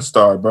porn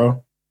star,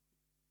 bro.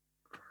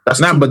 That's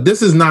not. But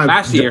this is not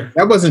last year.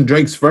 That wasn't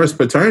Drake's first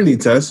paternity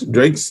test.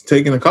 Drake's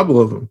taken a couple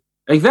of them.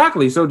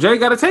 Exactly. So Jay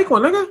got to take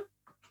one, nigga.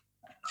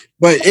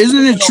 But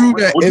isn't it true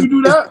that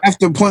if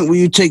after the point where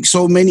you take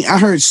so many? I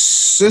heard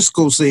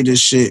Cisco say this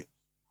shit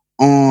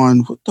on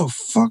what the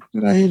fuck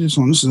did I hear this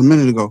on? This is a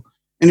minute ago.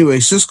 Anyway,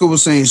 Cisco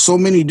was saying so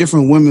many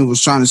different women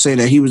was trying to say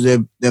that he was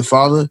their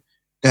father,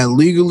 that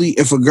legally,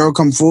 if a girl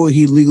come forward,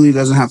 he legally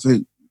doesn't have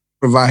to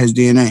provide his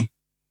DNA.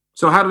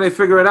 So how do they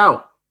figure it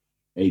out?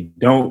 They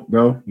don't,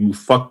 bro. You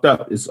fucked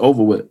up. It's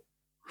over with.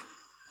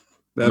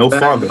 No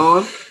father.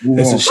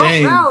 It's a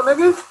shame. Now,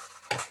 nigga.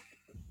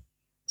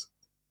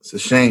 It's a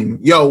shame.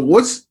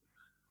 Yo,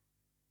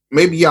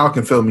 maybe y'all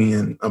can fill me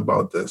in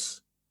about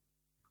this.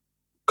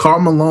 Karl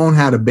Malone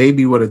had a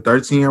baby with a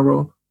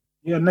 13-year-old.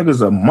 Yeah,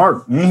 nigga's a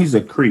mark, man. He's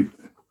a creep.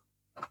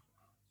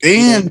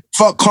 And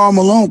fuck Karl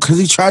Malone because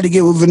he tried to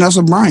get with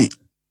Vanessa Bryant.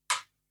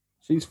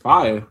 She's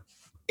fire.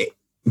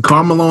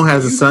 Karl Malone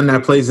has a son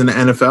that plays in the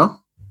NFL.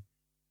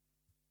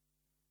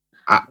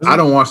 I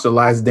don't watch The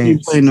Last Dance.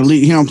 He played in the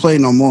league. He don't play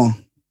no more.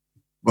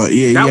 But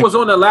yeah, that was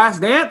on The Last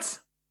Dance.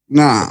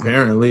 Nah,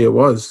 apparently it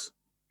was.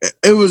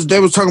 It was. They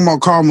was talking about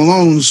Karl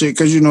Malone and shit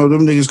because them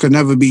niggas could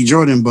never beat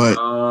Jordan. But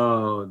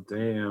oh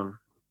damn.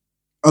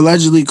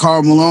 Allegedly,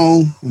 Karl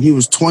Malone, when he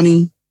was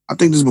 20, I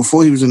think this is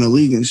before he was in the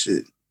league and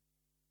shit.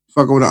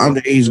 Fucking with an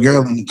underage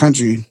girl in the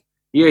country.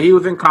 Yeah, he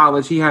was in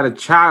college. He had a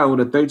child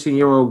with a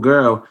 13-year-old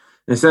girl.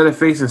 Instead of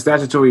facing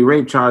statutory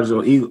rape charges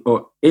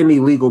or any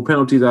legal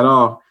penalties at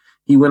all,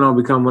 he went on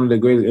to become one of the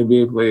greatest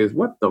NBA players.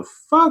 What the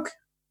fuck?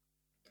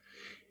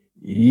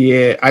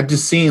 Yeah, I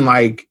just seen oh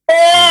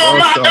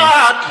my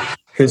God!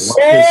 His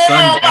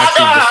son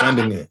actually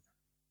defending it.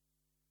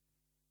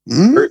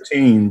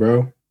 13,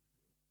 bro.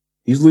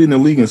 He's leading the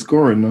league in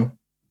scoring, though.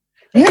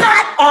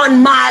 Not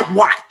on my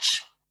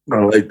watch. I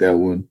don't like that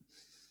one.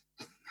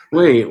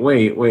 Wait.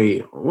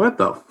 What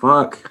the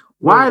fuck?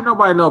 Why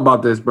nobody know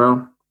about this,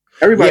 bro?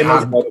 Everybody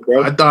knows about it,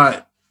 bro. I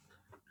thought.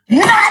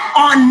 Not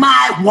on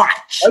my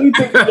watch. How do you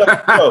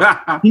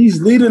think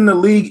he's leading the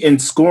league in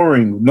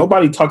scoring?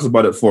 Nobody talks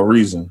about it for a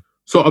reason.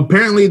 So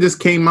apparently this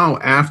came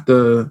out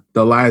after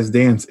The Last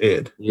Dance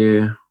aired.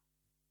 Yeah.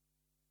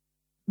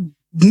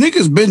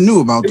 Niggas been knew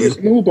about this.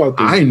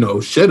 I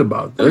know shit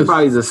about this.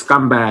 Everybody's a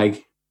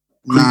scumbag.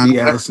 Creepy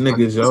ass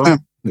niggas, yo.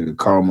 Nigga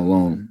Karl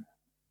Malone.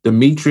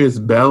 Demetrius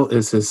Bell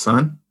is his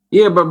son.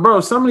 Yeah, but bro,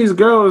 some of these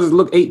girls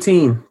look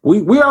 18.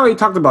 We already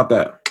talked about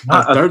that.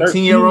 A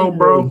 13-year-old,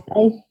 bro.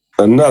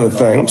 Another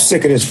thing, I'm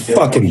sick of this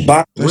fucking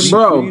box. What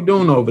are you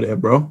doing over there,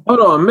 bro? Hold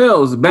on,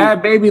 Mills.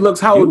 Bad Baby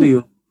looks how old are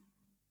you?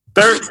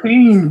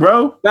 13,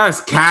 bro.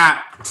 That's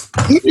cap.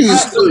 She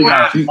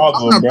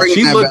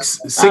looks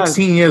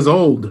 16 years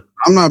old.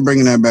 I'm not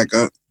bringing that back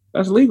up.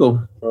 That's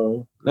legal,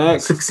 bro.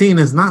 Next. 16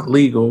 is not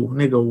legal,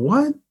 nigga.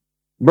 What?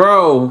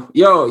 Bro,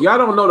 y'all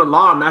don't know the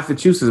law in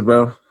Massachusetts,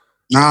 bro.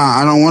 Nah,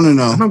 I don't want to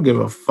know. I don't give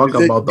a fuck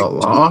about the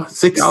law.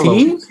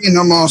 16?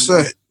 I'm all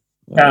set.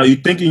 Now you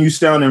thinking you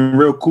sounding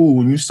real cool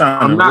when you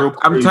sound real crazy.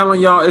 I'm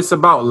telling y'all, it's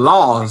about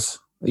laws.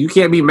 You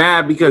can't be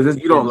mad because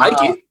you don't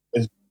like it.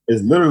 It's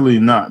It's literally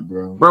not,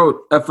 bro. Bro,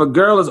 if a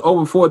girl is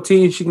over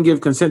 14, she can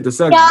give consent to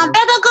sex. Y'all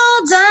better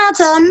go down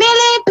to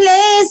Millie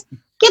Place.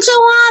 Get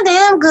you one of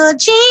them good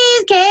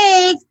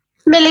cheesecakes.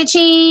 Millie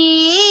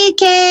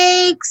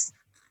cheesecakes.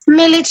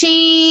 Millie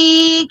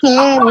cheesecakes.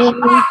 Millie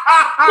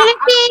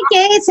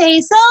cheesecakes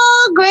taste so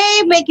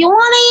great. Make you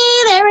want to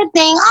eat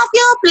everything off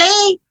your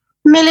plate.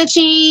 Millie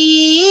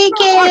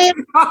cheesecakes.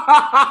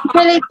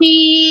 Millie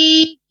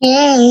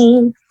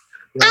cheesecakes.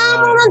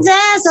 I wanna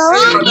dance so I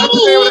That's the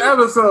name of the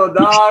episode,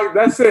 dog.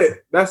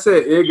 That's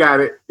it. You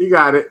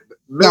got it.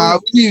 Nah,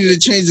 we needed to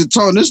change the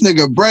tone. This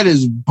nigga Brett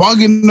is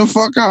bugging the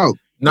fuck out.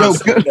 No,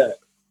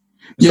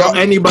 so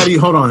anybody,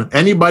 hold on.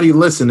 Anybody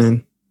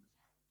listening?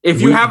 If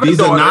you have a these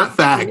daughter, are not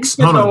facts.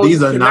 Hold on,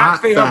 these are not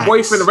say facts. her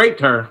boyfriend raped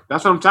her.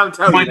 That's what I'm trying to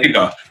tell My you.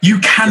 nigga, you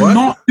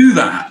cannot do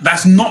that.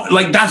 That's not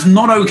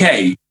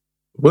okay.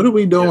 What are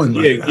we doing?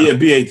 Yeah,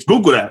 BH.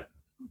 Google that.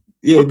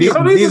 Yeah, these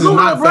are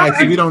not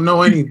facts. We don't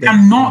know anything. You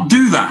cannot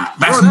do that.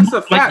 That's Bro, not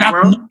a fact, that's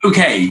bro. not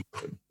okay.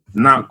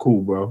 Not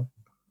cool, bro.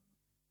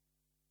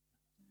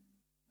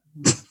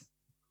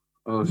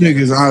 Oh, shit.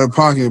 Niggas out of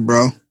pocket,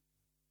 bro.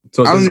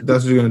 So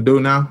that's what you're gonna do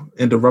now?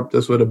 Interrupt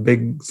us with a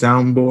big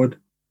soundboard?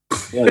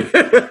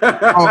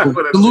 Oh,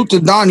 salute to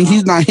Donnie.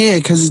 He's not here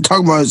because he's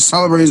talking about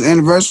celebrating his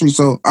anniversary.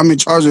 So I'm in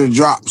charge of the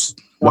drops.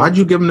 Why'd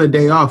you give him the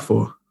day off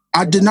for?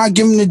 I did not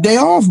give him the day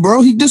off,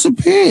 bro. He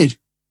disappeared.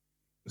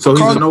 So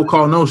he's a no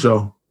call, no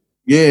show.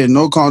 Yeah,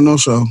 no call, no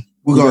show.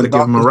 We gotta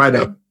give him a write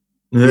up.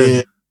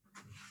 Yeah.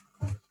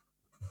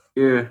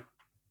 Yeah.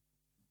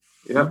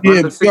 Yep,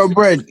 Yeah, yo,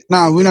 Brett.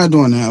 Nah, we're not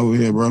doing that over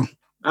here, bro.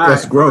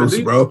 That's gross,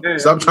 bro. Yeah.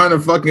 Stop trying to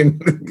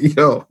fucking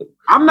yo.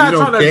 I'm not You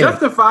don't trying to care.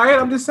 justify it.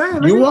 I'm just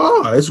saying. You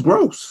nigga. are. It's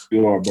gross.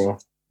 You are, bro.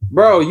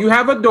 Bro, you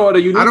have a daughter.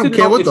 You need I don't to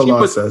care know what if the she law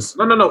was, says.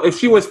 No. If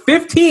she was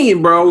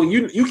 15, bro,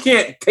 you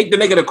can't take the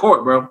nigga to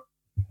court, bro.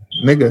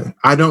 Nigga,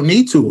 I don't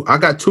need to. I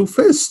got 2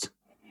 fists.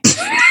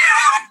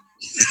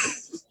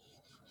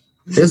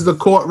 Here's the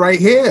court right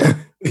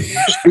here.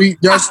 Just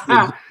exactly.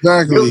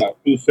 I got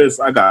 2 fists.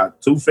 I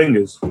got 2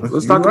 fingers.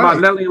 Let's talk about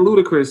Nelly and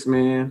Ludacris,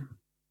 man.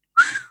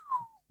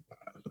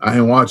 I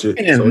didn't watch it.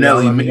 And So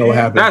Nelly, let me know what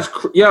happened. That's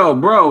yo,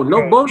 bro.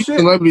 No bullshit.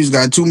 Celebrities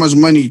got too much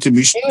money to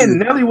be. And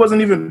Nelly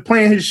wasn't even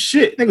playing his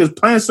shit. Niggas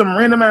playing some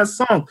random ass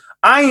song.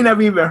 I ain't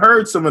never even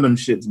heard some of them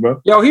shits,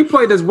 bro. Yo, he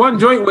played this one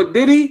joint with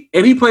Diddy,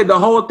 and he played the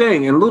whole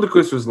thing. And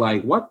Ludacris was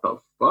like, "What the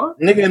fuck?"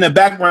 Nigga in the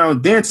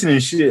background dancing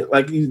and shit.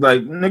 Like he's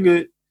like,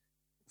 nigga.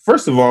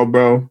 First of all,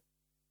 bro.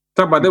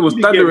 Talk about there was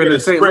thunder in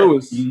St.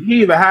 Louis.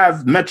 He even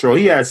has Metro.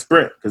 He has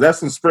Sprint because that's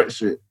some Sprint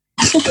shit.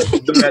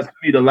 Done that to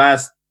me the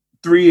last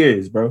 3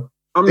 years, bro.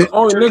 I'm the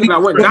only nigga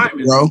that went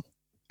diamond. Bro,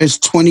 it's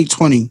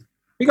 2020.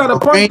 He got a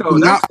point though.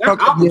 That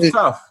album's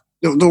tough.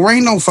 The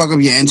rain don't fuck up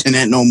your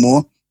internet no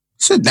more.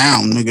 Sit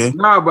down, nigga.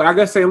 Nah, but I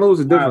guess St. Louis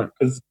is different.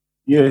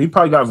 Yeah, he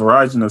probably got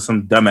Verizon or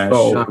some dumbass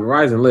shit. Nah,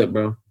 Verizon lit,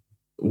 bro.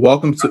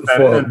 Welcome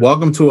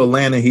to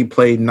Atlanta. He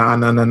played Nah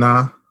Nah Nah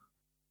Nah.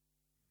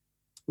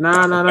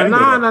 Nah. I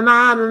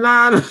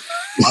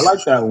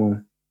like that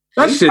one.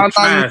 That shit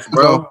trash,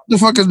 bro. The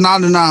fuck is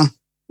nah?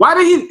 Why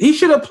did he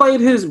should have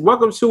played his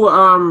Welcome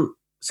to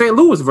St.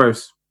 Louis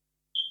verse?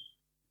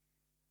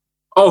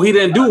 Oh, he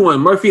didn't do one.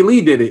 Murphy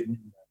Lee did it.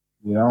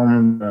 Yeah, I don't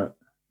remember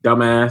that.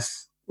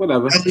 Dumbass.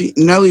 Whatever.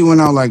 Nelly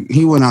went out like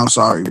he went out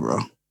sorry, bro.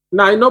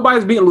 Nah,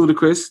 nobody's beating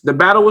Ludacris. The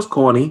battle was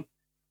corny.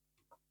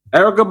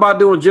 Erykah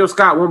Badu and Jill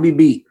Scott won't be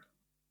beat.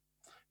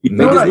 You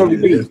know Niggas what won't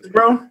be beat.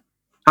 bro?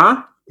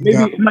 Huh?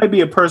 Maybe it might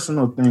be a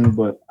personal thing,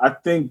 but I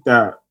think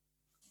that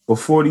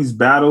before these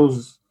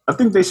battles, I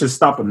think they should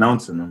stop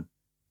announcing them.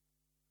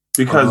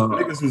 Because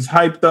niggas was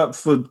hyped up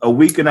for a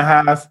week and a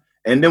half,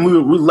 and then we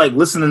like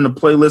listening to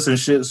playlists and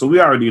shit, so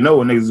we already know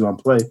what niggas is gonna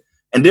play.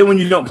 And then when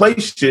you don't play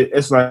shit,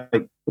 it's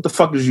like, what the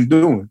fuck is you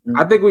doing?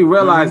 I think we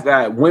realized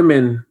that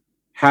women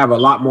have a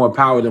lot more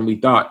power than we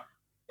thought.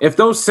 If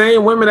those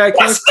same women that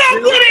can't, What's up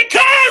with it,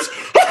 cuz?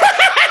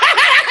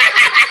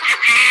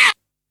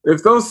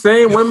 if those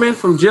same women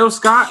from Jill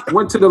Scott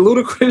went to the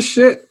Ludacris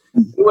shit,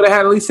 we would have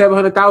had at least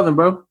 700,000,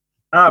 bro.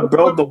 Nah,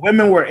 bro, the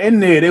women were in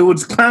there. They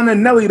was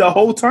clowning Nelly the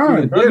whole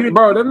time.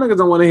 Bro, them niggas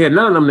don't want to hear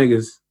none of them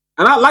niggas.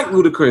 And I like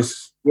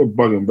Ludacris. You're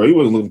bugging, bro. You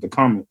wasn't looking at the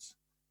comments.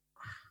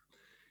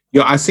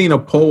 Yo, I seen a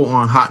poll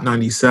on Hot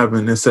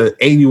 97 that said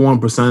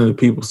 81% of the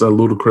people said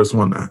Ludacris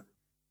won that.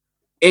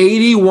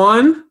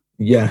 81?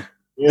 Yeah.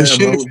 It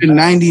should have been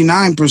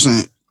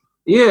 99%.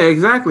 Yeah,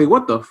 exactly.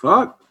 What the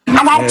fuck? Yeah,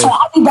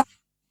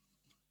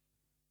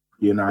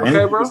 nah.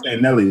 Okay, bro.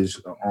 Saying Nelly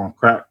is on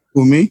crack.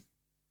 Who, me?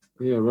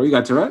 Yeah, bro, you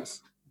got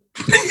Tourette's?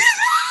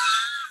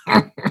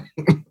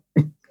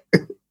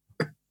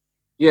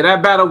 Yeah,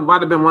 that battle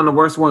might have been one of the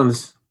worst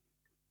ones.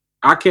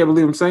 I can't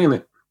believe I'm saying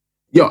it.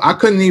 Yo, I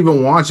couldn't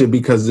even watch it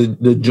because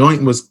the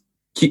joint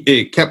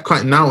it kept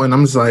cutting out, and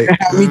I'm just like,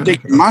 It had me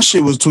thinking my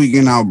shit was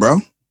tweaking out, bro.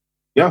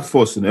 Y'all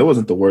forcing it. It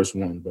wasn't the worst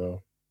one,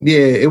 bro. yeah,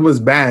 it was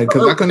bad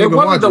because I couldn't even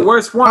watch It wasn't the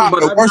worst one, Nah,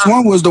 but the worst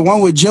one was the one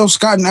with Jill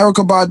Scott and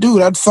Erykah Badu.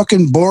 That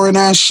fucking boring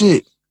ass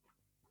shit.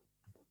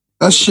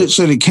 That shit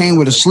should have came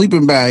with a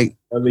sleeping bag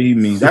Whatever he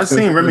means. I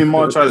seen Remy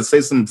Ma try to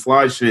say some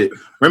fly shit.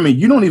 Remy,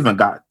 you don't even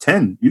got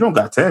 10. You don't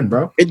got 10,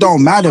 bro. It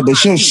don't matter, but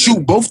she'll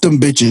shoot both them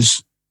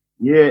bitches.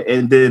 Yeah,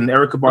 and then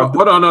Erykah Badu.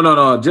 Hold on,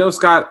 no. Jill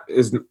Scott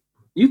is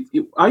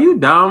you. Are you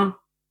dumb?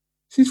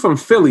 She's from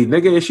Philly,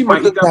 nigga, and she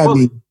might eat that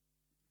pussy.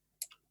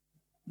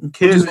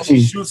 Kids,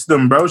 she shoots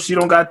them, bro. She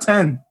don't got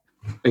 10.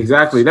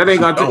 Exactly. That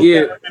ain't got to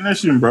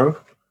recognition, bro.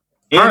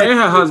 Her and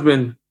her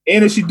husband.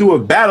 And if she do a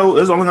battle,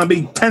 there's only gonna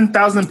be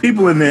 10,000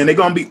 people in there, and they're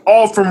gonna be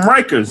all from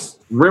Rikers.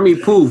 Remy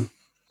Pooh.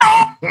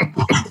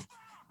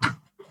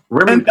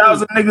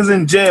 10,000 niggas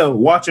in jail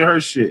watching her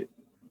shit.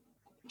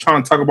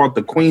 Trying to talk about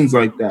the queens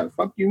like that.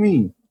 Fuck you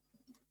mean?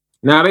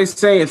 Now they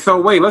say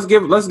so. Wait, let's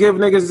give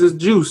niggas this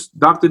juice.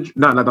 Not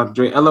Dr.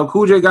 Dre. LL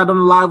Cool J got on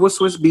the live with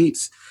Swiss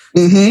Beats.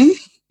 Mm-hmm.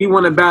 He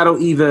want to battle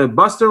either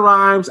Busta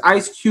Rhymes,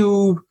 Ice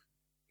Cube.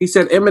 He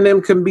said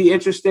Eminem can be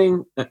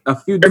interesting. A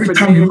few different. Every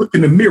time you look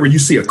in the mirror, you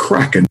see a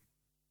kraken.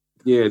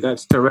 Yeah,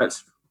 that's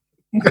Tourette's.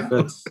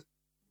 That's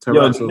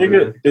Tourette's. Yo,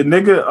 the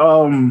nigga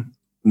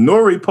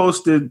Nori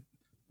posted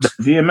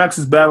DMX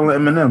is battling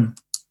Eminem.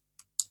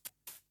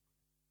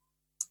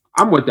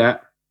 I'm with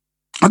that.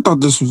 I thought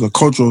this was a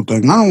cultural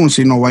thing. I don't want to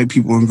see no white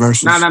people in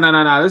verses.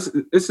 Nah.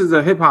 This is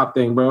a hip hop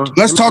thing, bro.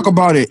 Let's talk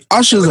about it.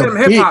 Usher's a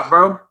hip hop,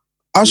 bro.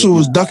 Usher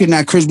was ducking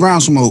that Chris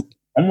Brown smoke.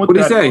 What'd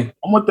he say?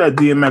 I'm with that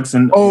DMX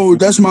and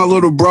that's my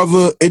little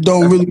brother. It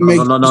don't really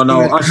make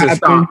no. Usher,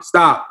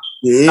 stop.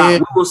 Yeah.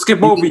 Stop. We'll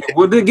skip over you.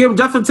 We'll give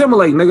Justin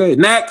Timberlake, nigga.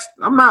 Next.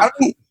 I'm not.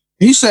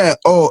 He said,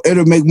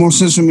 it'll make more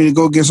sense for me to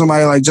go get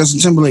somebody like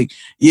Justin Timberlake.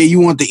 Yeah, you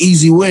want the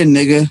easy win,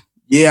 nigga.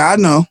 Yeah, I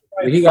know.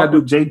 He got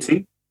to do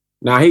JT.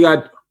 Nah, he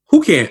got...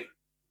 Who can't?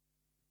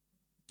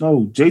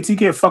 No, JT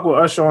can't fuck with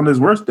Usher on his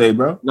worst day,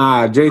 bro.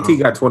 Nah, JT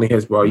got 20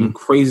 hits, bro. You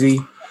crazy?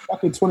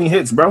 Fucking 20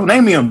 hits, bro.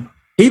 Name him.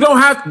 He don't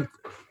have...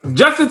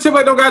 Justin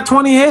Timberlake don't got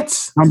 20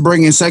 hits? I'm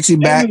bringing Sexy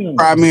back,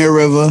 Cry Me a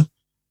River,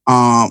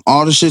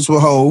 all the shits with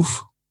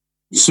Hove,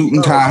 Suit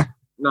and Tie.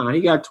 Nah,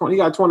 he got 20. He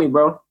got 20,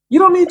 bro. You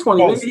don't need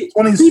 20.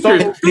 20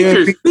 features.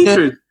 He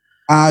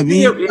got...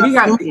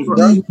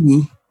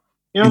 You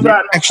don't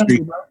got extra.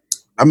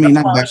 I mean,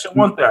 not that. I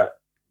want that.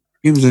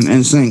 He was in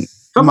NSYNC.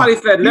 Somebody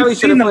said Nelly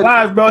should have played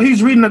live, bro.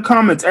 He's reading the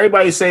comments.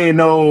 Everybody's saying,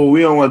 no, we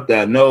don't want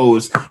that. No,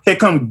 here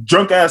come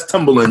drunk ass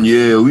Timberland.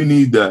 Yeah, we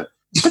need that.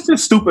 Shut your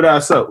stupid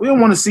ass up. We don't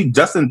want to see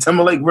Justin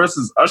Timberlake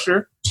versus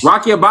Usher.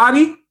 Rock Your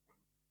Body?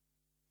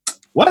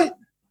 What?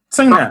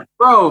 Sing that.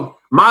 Bro,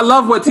 My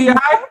Love with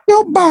T.I.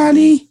 Your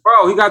body.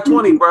 Bro, he got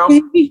 20, bro.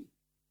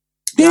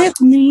 Hit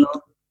me.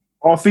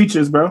 All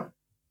features, bro.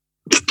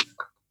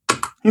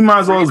 He might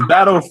as well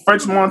battle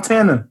French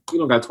Montana. He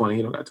don't got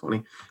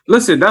 20.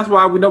 Listen, that's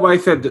why nobody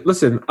said,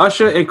 listen,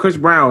 Usher and Chris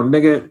Brown,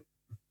 nigga.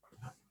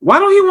 Why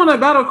don't he want to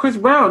battle Chris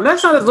Brown?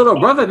 That's not his little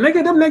brother,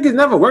 nigga. Them niggas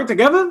never worked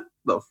together.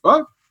 The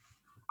fuck?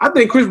 I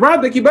think Chris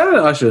Brown think he better than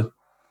Usher.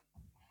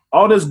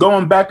 All this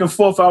going back and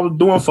forth I was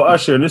doing for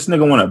Usher, and this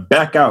nigga want to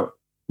back out.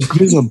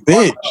 He's a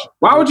bitch.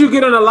 Why would you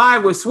get on a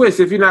live with Swiss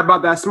if you're not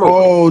about that smoke?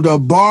 Oh, the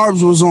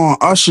barbs was on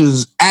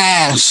Usher's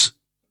ass.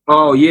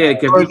 Oh, yeah.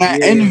 In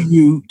that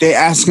interview, they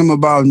asked him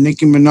about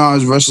Nicki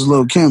Minaj versus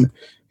Lil' Kim.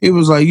 He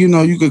was like,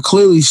 you could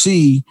clearly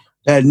see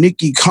that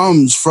Nicki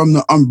comes from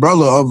the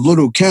umbrella of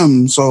Lil'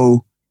 Kim,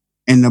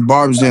 and the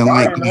barbs didn't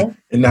like that.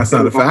 And that's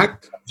not a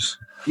fact?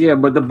 Yeah,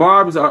 but the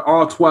barbs are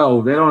all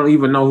 12. They don't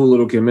even know who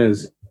Lil' Kim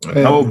is.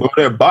 No, bro,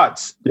 they're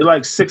bots. They're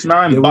like 6'9"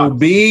 bots. There will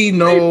be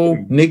no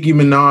Nicki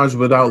Minaj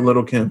without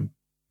Lil' Kim.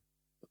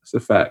 It's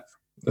a fact.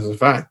 That's a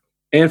fact.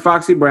 And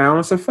Foxy Brown,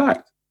 it's a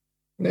fact.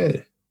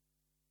 Yeah.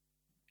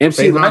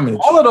 MC,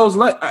 all of those,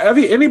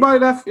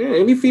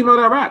 any female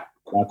that rap.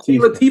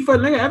 Latifah,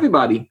 nigga,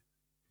 everybody.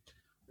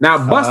 Now,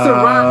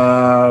 Busta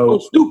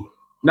Rhymes.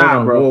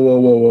 Nah, bro.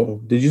 Whoa.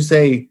 Did you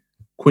say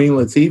Queen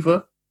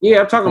Latifah?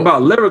 Yeah, I'm talking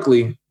about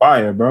lyrically.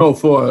 Fire, bro.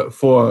 Oh,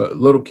 for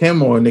Lil'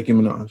 Kim or Nicki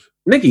Minaj?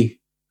 Nicki.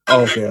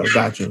 Oh, okay, I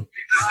got you.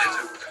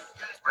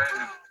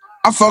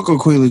 I fuck with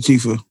Queen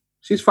Latifah.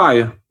 She's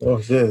fire. Oh,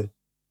 shit.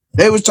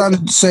 They was trying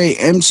to say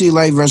MC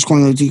Light versus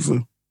Queen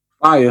Latifah.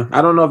 Fire.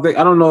 I don't know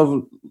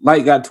if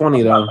Light got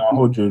 20 though.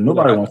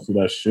 Nobody wants to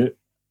do that shit.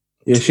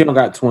 Yeah, she don't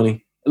got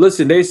 20.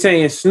 Listen, they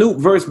saying Snoop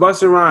versus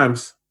Busta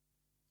Rhymes.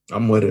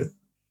 I'm with it.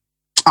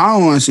 I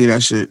don't want to see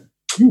that shit.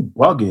 You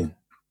bugging.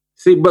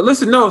 But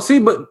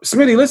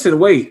Smitty, listen,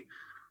 wait.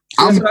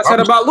 That's what I said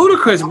about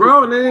Ludacris,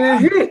 bro, and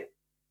then it hit.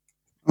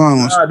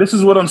 This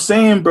is what I'm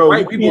saying, bro.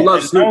 White people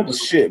love Snoop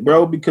shit,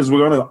 bro, because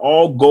we're gonna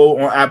all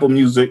go on Apple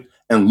Music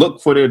and look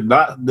for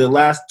the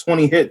last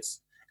 20 hits.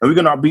 And we're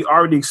gonna be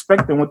already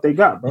expecting what they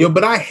got, bro. Yo,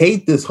 but I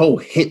hate this whole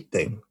hit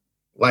thing.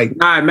 Like,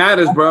 nah, it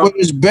matters, bro. What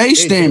it's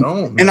based in,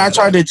 and I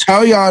tried to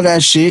tell y'all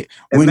that shit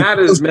when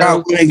matters,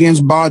 man. Went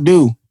against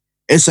Badu.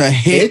 It's a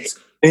hit.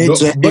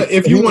 But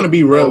if you want to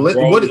be real,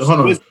 hold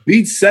on.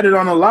 Beats said it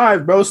on a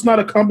live, bro. It's not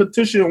a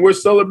competition. We're a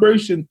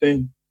celebration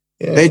thing.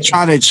 Yeah. They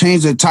try to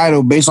change the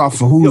title based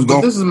off of who's going.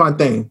 This is my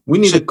thing. We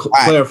need to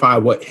clarify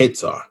what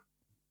hits are.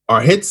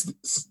 Are hits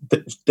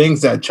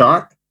things that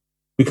chart?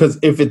 Because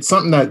if it's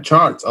something that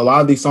charts, a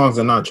lot of these songs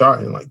are not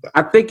charting like that.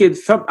 I think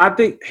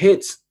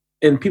hits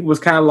in people's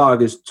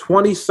catalog is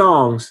 20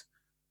 songs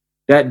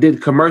that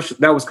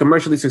was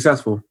commercially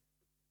successful.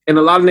 And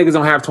a lot of niggas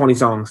don't have 20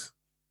 songs.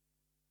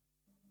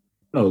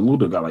 No,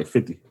 Luda got like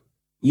 50.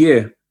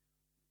 Yeah.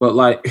 But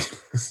like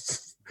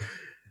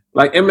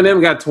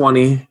Eminem got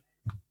 20.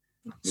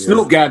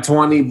 Snoop got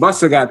 20.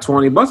 Busta got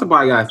 20. Busta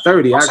probably got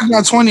 30. Busta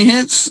got 20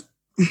 hits.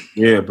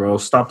 Yeah, bro.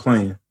 Stop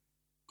playing.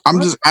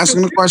 I'm just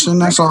asking the question.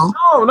 That's all.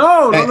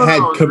 No.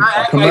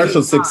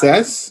 Commercial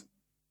success.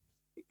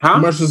 Huh?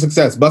 Commercial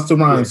success. Busta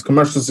Rhymes.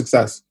 Commercial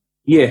success.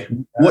 Yeah.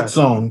 What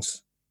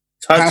songs?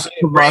 Touch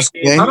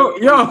it. I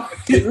don't. Yo,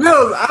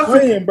 Mills. I'm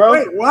playing, bro.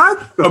 Wait,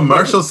 what?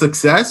 Commercial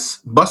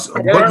success.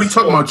 Busta. Yeah. But we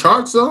talking about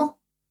charts though.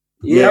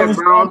 Yeah,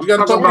 bro. We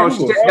gotta talk about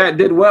about shit that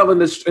did well in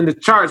the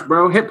charts,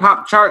 bro. Hip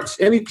hop charts,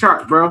 any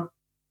chart, bro.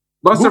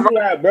 Busta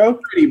Rhymes, bro.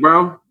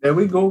 Bro. There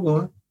we go,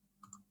 going.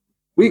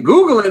 We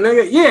Googling,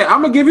 nigga. Yeah,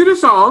 I'm gonna give you the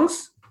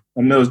songs.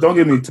 Mills, don't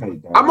get me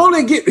tight. I'm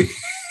only getting.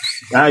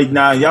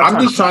 Nah, y'all. I'm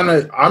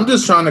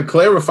just trying to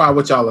clarify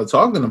what y'all are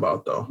talking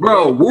about, though.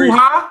 Bro,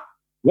 woo-ha?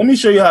 Let me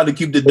show you how to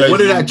keep the. What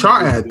did that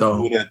chart at,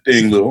 though? That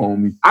thing, little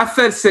homie. I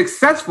said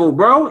successful,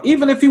 bro.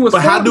 Even if he was.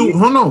 But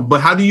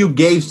how do you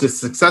gauge the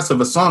success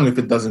of a song if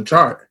it doesn't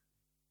chart?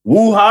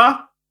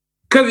 Woo-ha?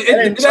 Because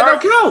that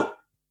don't count.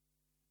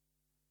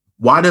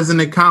 Why doesn't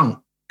it count?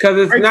 Because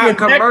it's not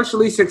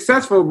commercially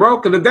successful, bro.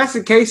 Because if that's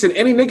the case, and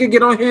any nigga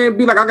get on here and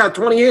be like, I got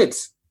 20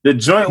 hits. The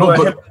joint with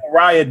him and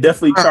Mariah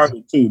definitely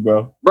charted too,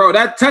 bro. Bro,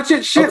 that Touch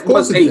It shit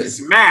was a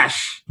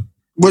smash.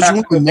 Which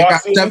one? They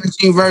got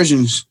 17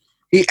 versions.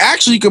 He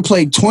actually could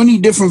play 20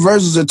 different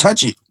versions of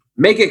Touch It.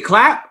 Make It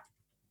Clap?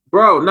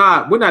 Bro,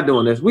 nah, we're not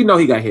doing this. We know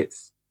he got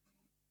hits.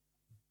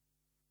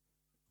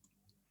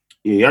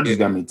 Yeah, y'all just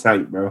got me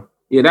tight, bro.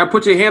 Yeah, that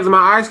Put Your Hands on My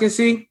Eyes Can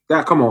See?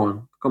 That, come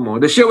on.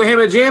 The shit with him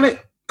and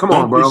Janet? Come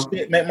on, bro.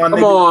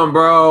 Come on,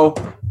 bro.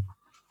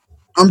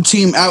 I'm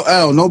Team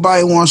LL.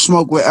 Nobody wants to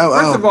smoke with LL.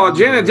 First of all,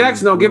 Janet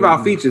Jackson don't give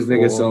out features,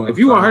 nigga. So if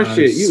you want her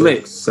shit, you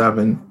lit.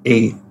 7,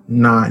 8,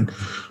 9.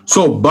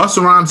 So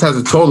Busta Rhymes has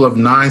a total of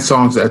 9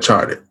 songs that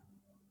charted.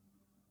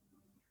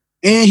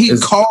 And he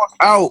called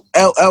out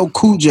LL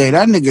Cool J.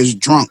 That nigga's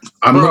drunk.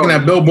 I'm looking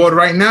at Billboard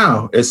right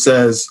now. It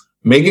says,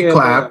 Make It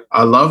Clap, bro.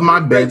 I Love My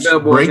Bitch,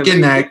 Break Your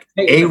Neck,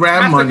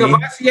 A-Rap Money,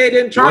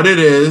 What It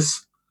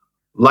Is,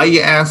 Light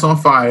Your Ass on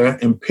Fire,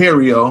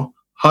 Imperial,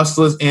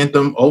 Hustlers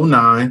Anthem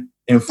 09,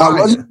 and Fire.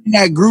 Wasn't in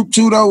that group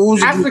too, though?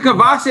 After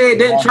Cavassier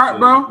didn't chart,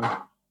 bro?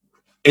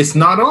 It's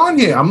not on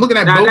here. I'm looking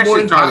at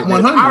Billboard Top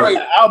 100.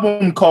 An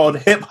album called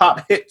Hip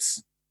Hop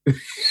Hits.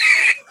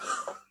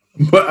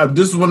 But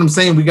this is what I'm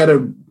saying. We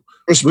gotta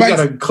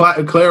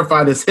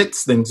clarify this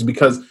hits things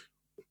because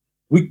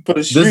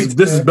this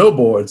is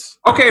Billboards.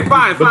 Okay,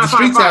 fine. The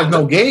streets have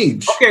no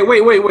gauge. Okay,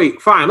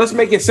 wait. Fine. Let's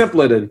make it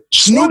simpler then.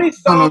 20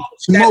 songs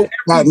smoke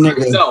that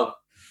nigga. Know.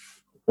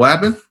 What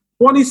happened?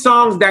 20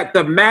 songs that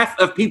the math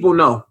of people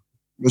know.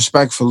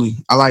 Respectfully,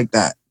 I like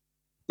that.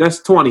 That's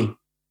 20.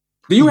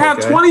 Do you have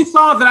 20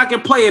 songs that I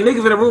can play and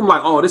niggas in the room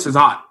like, oh, this is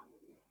hot?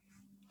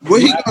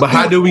 But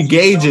how do we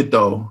gauge it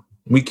though?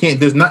 We can't.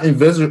 There's nothing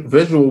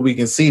visual we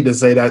can see to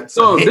say that.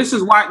 So this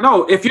is why.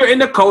 No, if you're in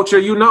the culture,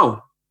 you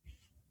know.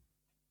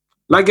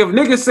 Like if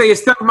niggas say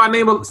 "Step in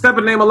Name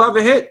of Love"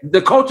 a hit,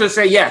 the culture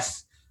say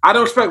yes. I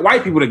don't expect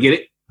white people to get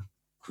it.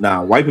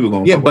 Nah, white people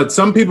gonna. Yeah, but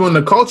some people in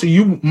the culture,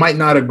 you might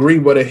not agree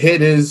what a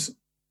hit is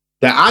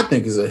that I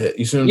think is a hit.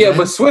 You see what I'm saying?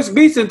 But Swiss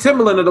Beats and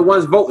Timbaland are the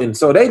ones voting,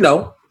 so they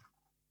know.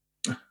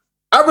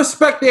 I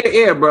respect their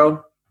ear,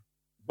 bro.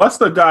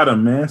 Busta got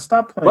him, man.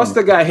 Stop playing.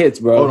 Busta got hits,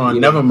 bro. Hold on,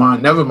 never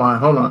mind.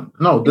 Hold on.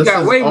 No, this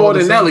got way more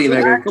than Nelly,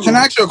 nigga. Can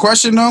I ask you a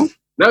question though?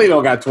 Nelly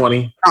don't got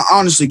 20.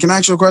 Honestly, can I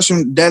ask you a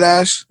question? Dead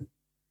ass.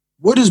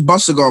 What is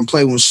Busta gonna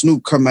play when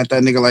Snoop come at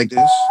that nigga like this?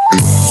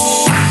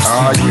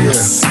 Oh yeah.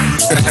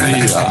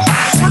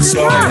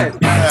 So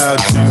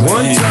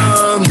one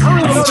time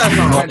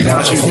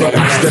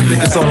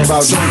it's all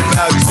about you.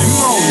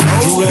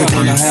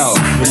 In the house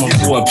with my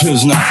boy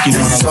Pilsner, you know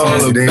what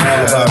I'm saying?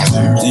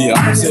 Yeah,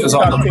 I'm saying it's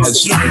all about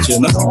you,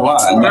 nothing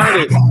lying.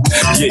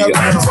 Yeah.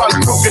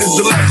 This is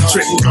the last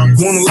trick.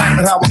 Wanna laugh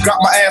at how I got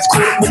my ass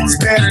caught up with this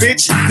bad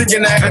bitch?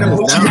 Thinking I had to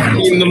put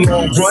you in the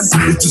long run.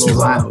 It's just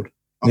loud.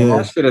 Yeah.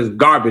 That shit is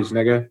garbage,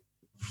 nigga.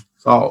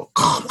 So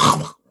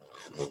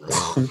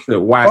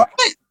whack.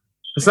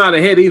 It's not a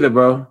hit either,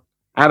 bro.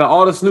 Out of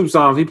all the Snoop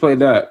songs, he played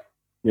that.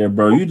 Yeah,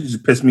 bro, you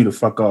just pissed me the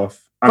fuck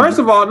off. First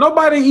of all,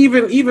 nobody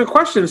even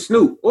questioned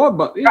Snoop or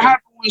but. What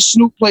happened when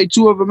Snoop played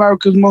 2 of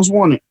America's Most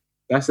Wanted?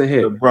 That's a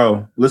hit,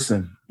 bro.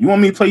 Listen, you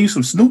want me to play you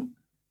some Snoop?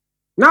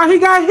 Nah, he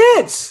got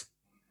hits.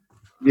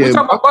 Yeah, we're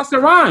talking about Busta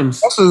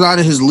Rhymes. Busta's out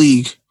of his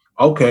league.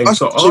 Okay,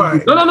 so all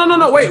right.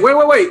 No. Wait.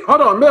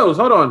 Hold on, Mills.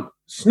 Hold on.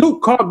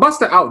 Snoop called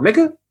Busta out,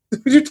 nigga.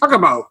 What you talking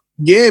about?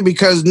 Yeah,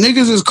 because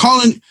niggas is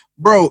calling,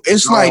 bro.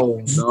 It's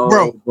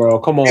bro.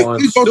 Come on.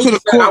 If we go to the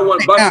court, I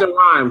want Busta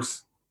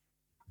Rhymes.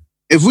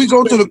 If we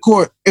go to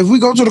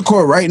the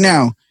court right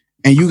now,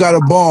 and you got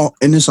a ball,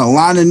 and it's a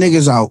line of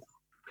niggas out,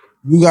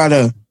 you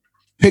gotta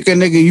pick a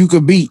nigga you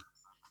could beat.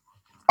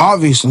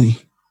 Obviously.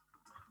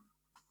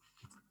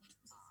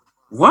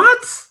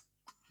 What?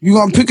 You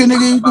gonna pick a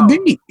nigga you can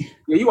beat?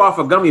 Yeah, you off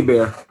a gummy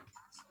bear.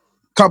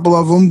 Couple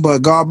of them,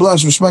 but God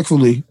bless,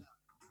 respectfully.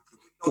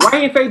 Why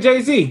ain't say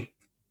Jay-Z?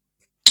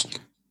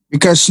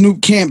 Because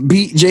Snoop can't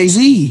beat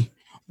Jay-Z.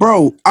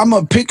 Bro, I'm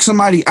gonna pick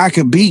somebody I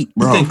could beat,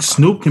 bro. You think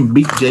Snoop can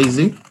beat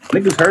Jay-Z?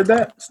 Niggas heard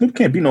that? Snoop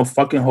can't beat no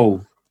fucking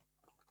Hov.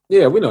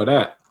 Yeah, we know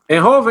that.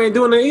 And Hov ain't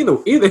doing it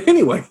either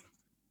anyway.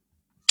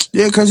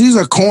 Yeah, because he's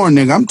a corn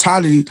nigga. I'm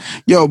tired of you.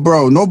 Yo,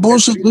 bro, no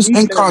bullshit. This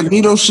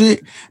incognito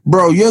shit.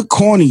 Bro, you're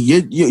corny.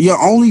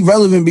 You're only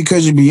relevant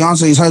because you're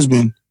Beyonce's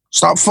husband.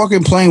 Stop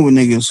fucking playing with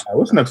niggas. Right,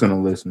 what's next on the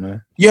list,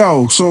 man?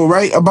 Yo, so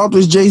right about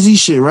this Jay-Z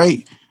shit,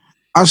 right?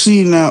 I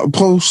seen a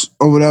post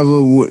or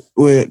whatever with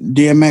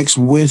DMX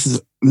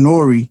with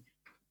Nori,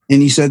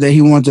 and he said that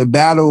he wanted to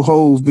battle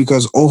Hov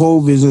because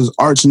Hov is his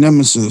arch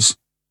nemesis.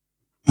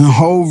 And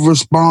Hov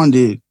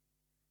responded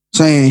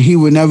saying he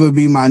would never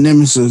be my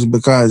nemesis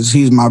because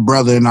he's my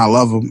brother and I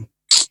love him.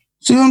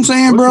 See what I'm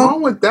saying, bro? What's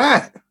wrong with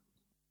that?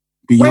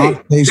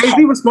 Wait,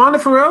 Jay-Z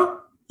responded for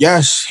real?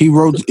 Yes, he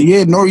wrote.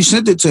 Yeah, Nori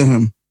sent it to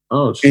him.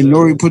 Oh, shit. And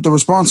Nori put the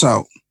response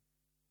out.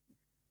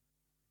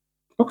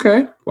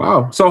 Okay,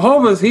 wow. So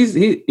Hov is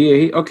he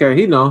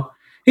know.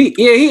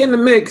 He in the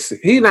mix.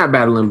 He not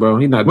battling, bro.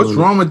 He not. What's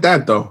wrong with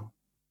that though?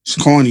 It's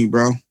corny,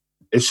 bro.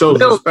 It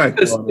shows respect.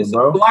 It's a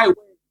polite way of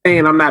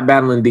saying I'm not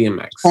battling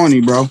DMX.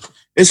 Corny, bro.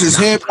 This is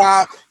hip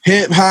hop.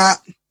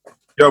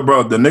 Yo,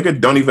 bro, the nigga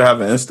don't even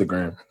have an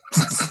Instagram.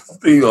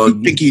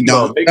 You think he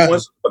don't?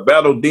 A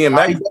battle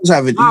DMX. He does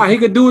have it. Nah, he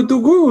could do it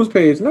through Guru's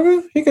page,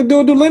 nigga. He could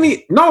do it through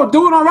Lenny. No,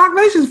 do it on Rock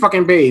Nation's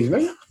fucking page,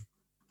 nigga.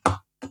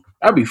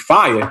 That'd be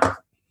fire.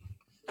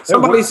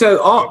 Somebody said,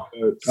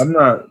 I'm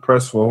not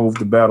pressed for Hov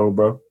to battle,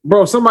 bro.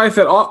 Bro, somebody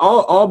said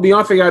all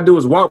Beyonce gotta do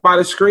is walk by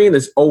the screen,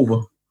 it's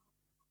over.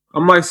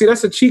 I'm like, see,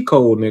 that's a cheat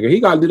code, nigga. He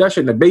gotta do that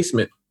shit in the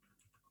basement.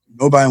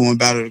 Nobody want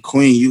to battle the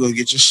Queen. You gonna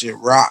get your shit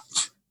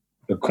rocked.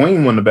 The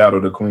Queen want to battle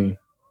the Queen.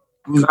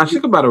 I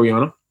should battle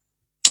Rihanna.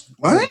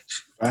 What?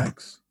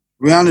 Facts.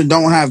 Rihanna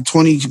don't have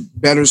 20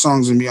 better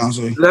songs than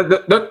Beyonce.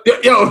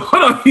 Yo,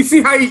 hold on. You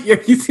see how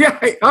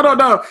hold on,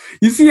 no.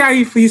 You see how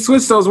he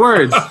switched those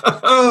words.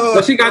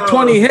 But she got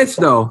 20 hits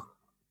though.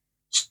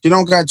 She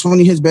don't got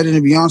 20 hits better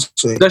than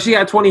Beyonce. Does she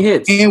got 20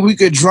 hits? And we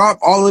could drop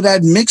all of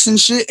that mixing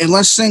shit and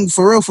let's sing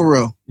for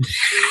real.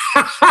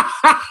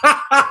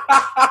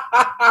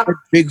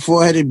 Big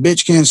four-headed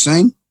bitch can't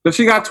sing. Does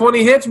she got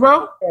 20 hits,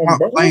 bro? Stop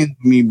playing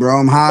with me, bro.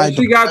 I'm high.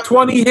 She got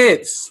 20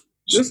 hits.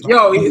 He's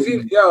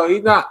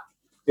not.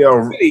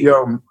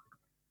 Yo,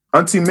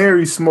 Auntie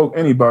Mary smoke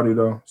anybody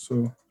though.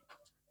 So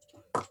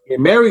yeah,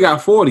 Mary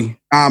got 40.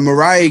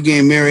 Mariah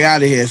getting Mary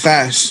out of here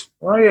fast.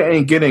 Mariah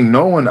ain't getting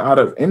no one out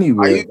of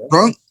anywhere. Are you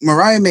drunk?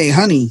 Mariah made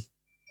Honey.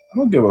 I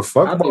don't give a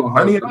fuck about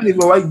Honey. I don't even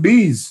like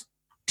bees.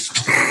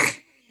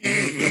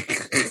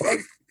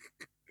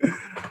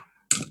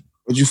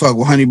 Would you fuck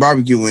with Honey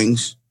barbecue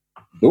wings?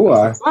 Do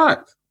I?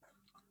 What?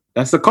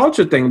 That's a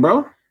culture thing,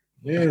 bro.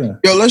 Yeah.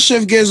 Yo, let's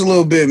shift gears a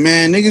little bit,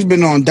 man. Niggas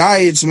been on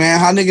diets, man.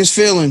 How niggas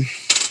feeling?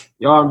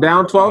 Yo, I'm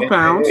down 12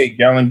 pounds. Hey,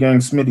 Gallon Gang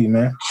Smitty,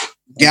 man.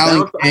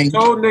 Gallon Gang. I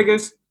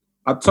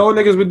told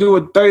niggas we do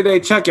a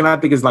 30-day check-in. I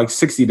think it's like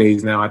 60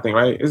 days now, I think,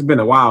 right? It's been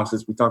a while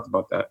since we talked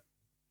about that.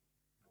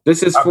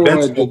 This is for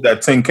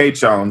that 10K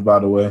challenge, by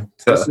the way.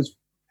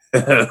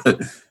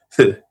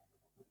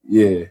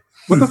 Yeah.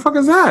 What the fuck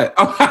is that?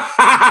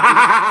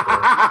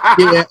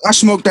 Yeah, I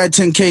smoked that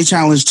 10K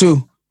challenge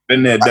too.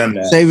 Been there, done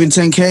that. Saving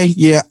 10K?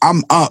 Yeah,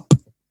 I'm up.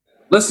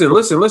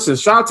 Listen.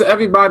 Shout out to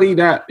everybody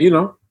that,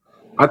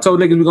 I told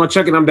niggas we're going to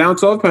check it. I'm down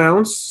 12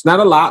 pounds. It's not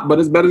a lot, but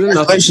it's better than nothing.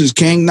 Congratulations,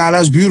 King. Nah,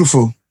 that's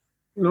beautiful.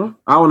 I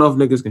don't know if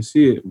niggas can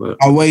see it, but...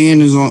 My weigh-in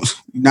is on...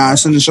 Nah,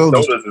 it's in the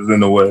shoulders. Shoulders is in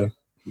the way.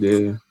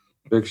 Yeah,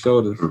 big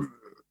shoulders.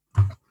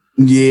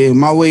 Yeah,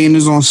 my weigh-in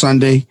is on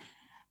Sunday.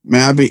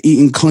 Man, I've been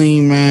eating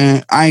clean,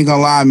 man. I ain't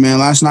gonna lie, man.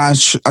 Last night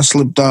I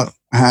slipped up.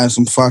 I had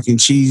some fucking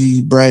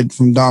cheesy bread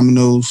from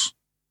Domino's.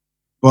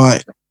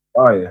 But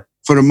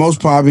for the most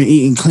part, I've been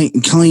eating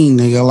clean,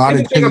 nigga. A lot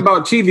of thing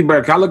about cheesy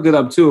bread, I looked it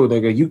up too,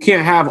 nigga. You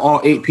can't have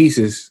all 8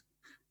 pieces.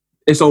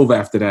 It's over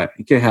after that.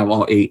 You can't have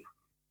all 8.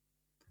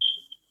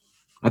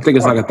 I think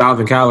it's like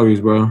 1,000 calories,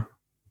 bro.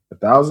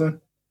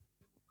 1,000?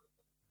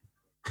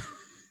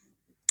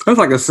 That's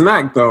like a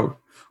snack, though.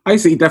 I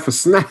used to eat that for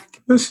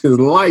snack. This shit is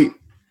light.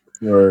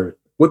 Right.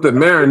 With the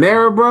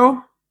marinara,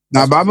 bro.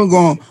 Nah, but I've been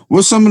going.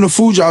 What's some of the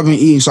food y'all been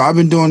eating? So I've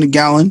been doing the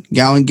Gallon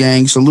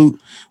Gang. Salute.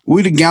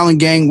 We the Gallon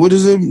Gang. What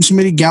is it,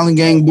 Smitty? Gallon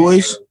Gang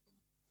boys?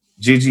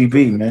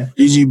 GGB, man.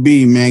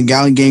 GGB, man.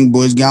 Gallon Gang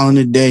boys. Gallon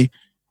a day.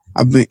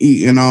 I've been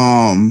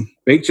eating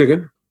baked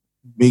chicken.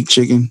 Baked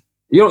chicken.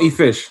 You don't eat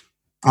fish.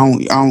 I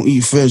don't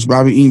eat fish, but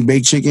I've been eating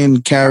baked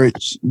chicken,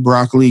 carrots,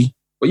 broccoli.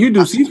 But you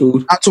do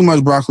seafood. Not too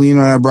much broccoli. You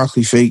know that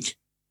broccoli fake.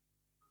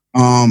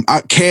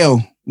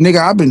 Kale. Nigga,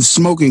 I've been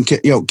smoking.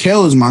 Yo,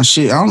 kale is my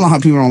shit. I don't know how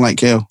people don't like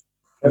kale.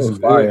 That's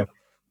fire.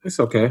 It's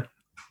okay.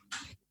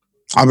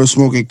 I've been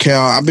smoking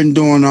kale. I've been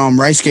doing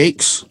rice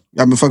cakes.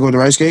 Y'all been fucking with the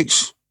rice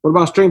cakes? What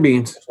about string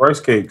beans? Rice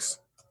cakes.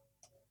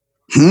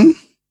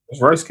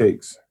 It's rice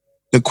cakes.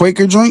 The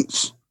Quaker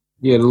drinks?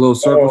 Yeah, the little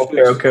circle.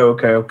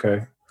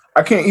 Okay.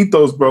 I can't eat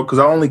those, bro, because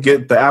I only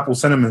get the apple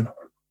cinnamon.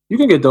 You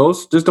can get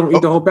those. Just don't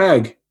eat the whole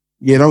bag.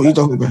 Yeah, don't eat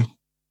the whole bag.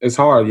 It's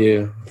hard,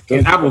 yeah.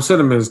 And apple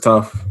cinnamon is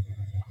tough.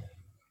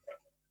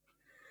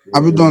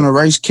 I've been doing a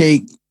rice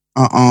cake,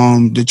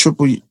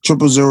 the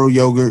triple zero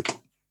yogurt.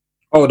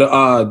 Oh,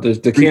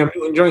 the Cam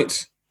Newton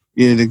joints.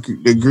 Yeah,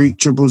 the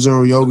Greek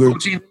 000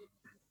 yogurt.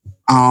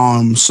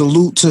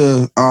 Salute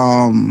to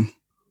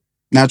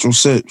Natural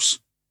Sips.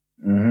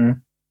 Mm-hmm.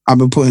 I've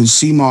been putting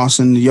sea moss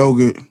in the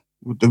yogurt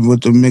with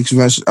the mixed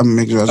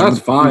vegetables. That's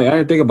fine. I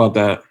didn't think about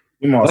that.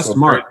 That's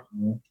smart.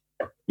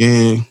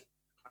 Yeah.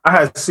 I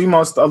had sea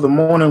moss the other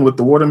morning with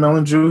the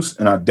watermelon juice,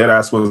 and I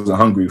deadass wasn't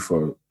hungry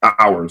for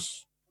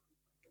hours.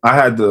 I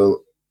had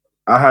to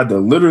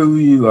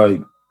literally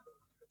like.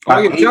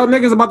 Tell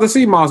niggas about the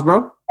sea moss,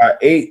 bro. I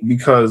ate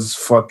because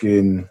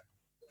fucking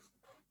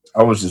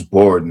I was just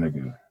bored,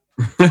 nigga.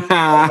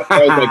 That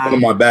was like one of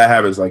my bad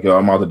habits. Like, yo,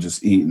 I'm about to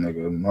just eat,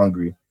 nigga. I'm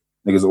hungry.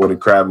 Niggas order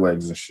crab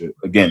legs and shit.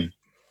 Again.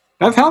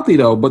 That's healthy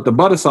though, but the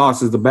butter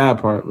sauce is the bad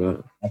part,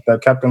 man. Like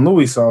that Captain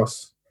Louis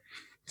sauce.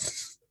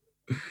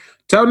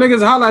 Tell niggas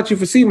to holler at you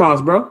for sea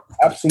moss, bro.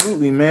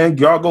 Absolutely, man.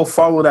 Y'all go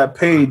follow that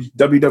page,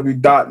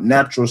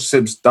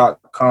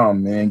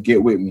 www.naturalsips.com, man.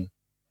 Get with me.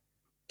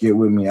 Get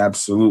with me,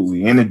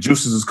 absolutely. And the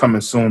juices is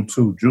coming soon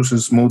too.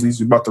 Juices, smoothies,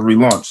 we about to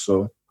relaunch,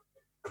 so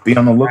be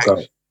on the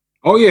lookout.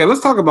 Oh yeah,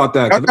 let's talk about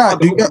that.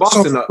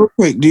 Real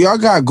quick, do y'all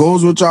got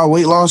goals with y'all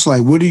weight loss?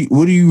 Like, what do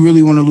you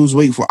really want to lose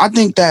weight for? I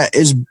think that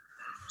is.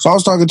 So I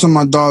was talking to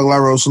my dog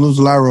Laro, salute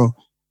to Laro,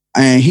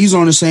 and he's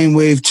on the same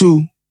wave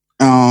too.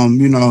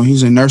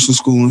 He's in nursing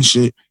school and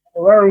shit.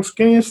 Laro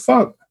skinny as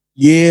fuck.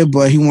 Yeah,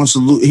 but he wants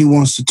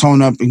to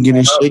tone up and get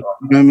in shape. You know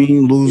what I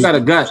mean? Lose. You got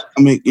a gut.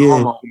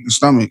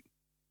 Stomach.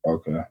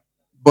 Okay.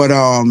 But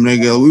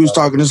nigga, we was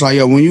talking. It's like,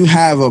 yo, when you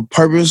have a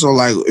purpose, or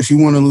like if you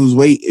want to lose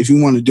weight, if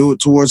you want to do it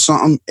towards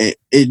something,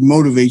 it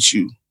motivates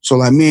you. So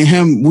like me and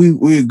him,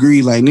 we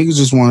agree. Like niggas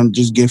just want to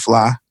just get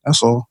fly.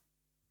 That's all.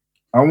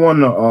 I want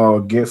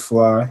to get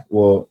fly.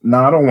 Well,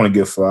 I don't want to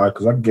get fly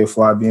because I can get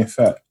fly being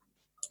fat.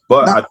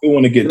 But I do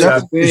want to get fly.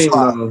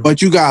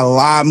 But you got a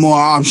lot more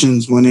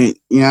options when it.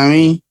 You know what I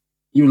mean?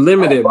 You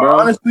limited, bro.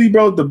 Honestly,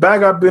 bro, the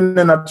bag I've been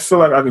in, I feel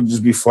like I could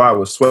just be fly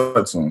with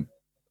sweats on.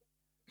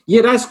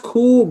 Yeah, that's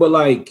cool, but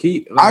like,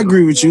 I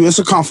agree with you. It's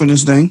a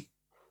confidence thing.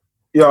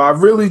 Yo, I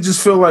really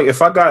just feel like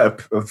if I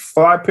got a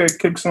fly pair of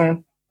kicks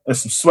on and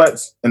some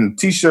sweats and a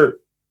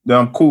t-shirt, then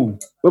I'm cool.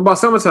 What about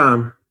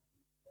summertime?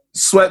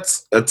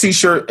 Sweats, a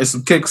t-shirt, and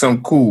some kicks,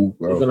 I'm cool,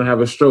 bro. You're gonna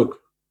have a stroke,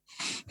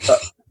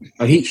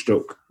 a heat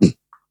stroke,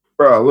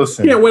 bro.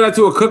 Listen, you can't wear that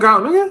to a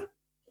cookout, nigga.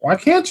 Why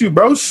can't you,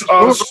 bro?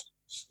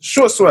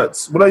 Short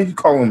sweats. What do you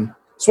call them?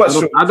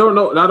 Sweatshirts. I don't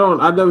know.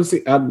 I've never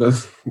seen.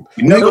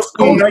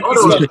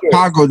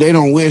 Chicago, they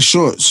don't wear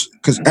shorts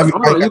because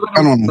everybody got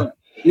on them.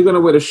 You're gonna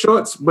wear the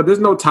shorts, but there's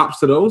no tops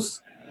to those.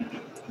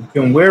 You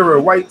can wear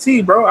a white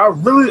tee, bro. I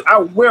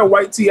wear a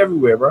white tee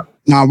everywhere, bro.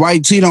 Nah,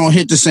 white tee don't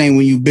hit the same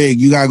when you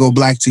big. You gotta go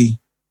black tee.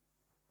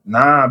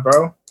 Nah,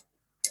 bro.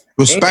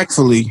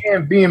 Respectfully,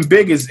 and being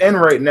big is in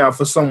right now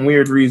for some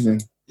weird reason.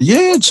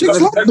 Yeah,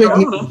 chicks love big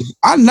niggas.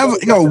 I never,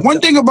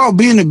 one thing about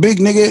being a big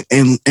nigga,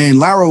 and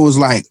Lara was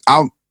like,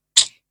 all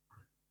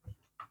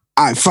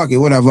right, fuck it,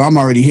 whatever. I'm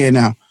already here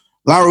now.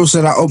 Laro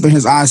said I opened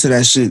his eyes to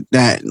that shit.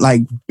 That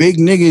like big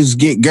niggas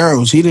get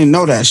girls. He didn't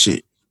know that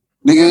shit.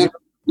 Niggas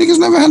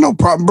never had no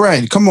problem.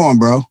 Bread. Come on,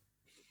 bro.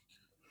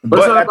 But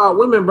it's not about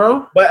women,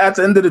 bro. But at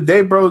the end of the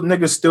day, bro,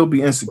 niggas still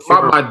be insecure.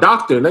 About my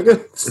doctor,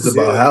 nigga. It's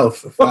about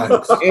health.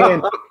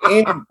 and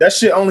that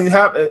shit only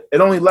happen.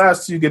 It only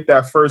lasts till you get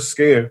that first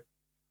scare.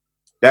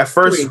 That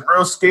first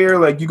real scare,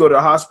 like you go to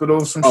the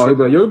hospital or some shit.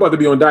 You're about to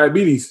be on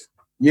diabetes.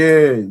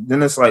 Yeah,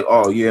 then it's like,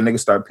 oh yeah,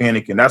 niggas start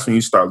panicking. That's when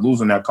you start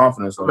losing that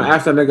confidence. I'm gonna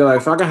ask that nigga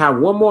like, if I can have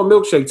one more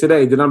milkshake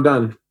today, then I'm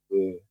done.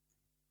 Yeah.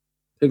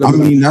 I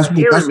mean, that's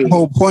the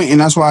whole point,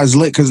 and that's why it's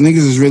lit, because niggas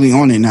is really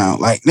on it now.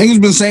 Like,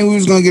 niggas been saying we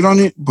was gonna get on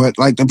it, but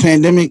like the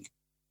pandemic,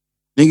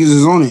 niggas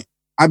is on it.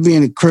 I be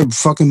in the crib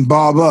fucking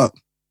bob up.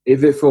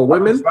 Is it for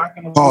women?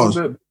 Pause.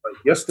 Like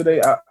yesterday,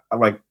 I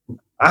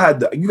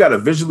had you gotta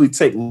visually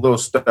take little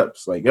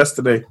steps. Like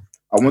yesterday,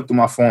 I went through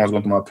my phone, I was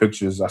going through my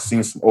pictures, I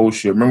seen some old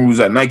shit. Remember we was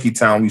at Nike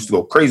Town, we used to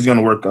go crazy on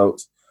the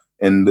workouts,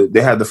 and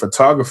they had the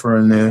photographer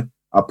in there.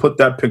 I put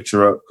that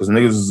picture up because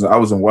niggas, I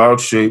was in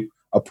wild shape.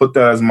 I put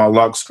that as my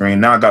lock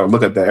screen. Now I gotta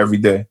look at that every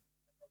day.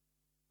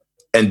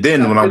 And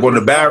then when I go to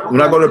the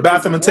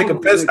bathroom and take a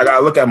piss, I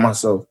gotta look at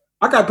myself.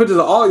 I got pictures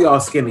of all y'all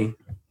skinny.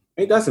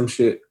 Ain't that some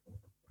shit?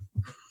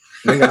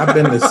 Nigga, I've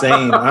been the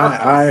same.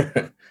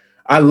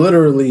 I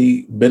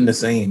literally been the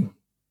same.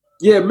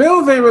 Yeah,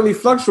 Mills ain't really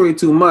fluctuate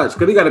too much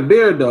because he got a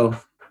beard though.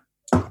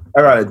 I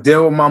gotta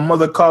deal with my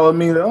mother calling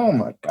me. Oh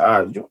my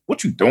God,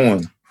 what you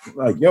doing?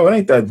 Like, yo, it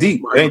ain't that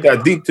deep. It ain't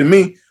that deep to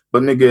me,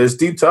 but nigga, it's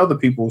deep to other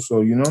people.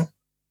 So you know.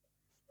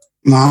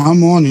 Nah,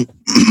 I'm on it.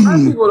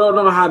 Some people don't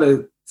know how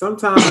to.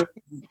 Sometimes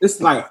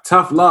it's like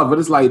tough love, but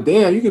it's like,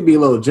 damn, you can be a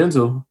little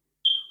gentle.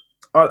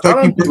 I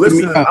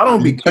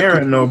don't be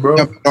caring though, bro.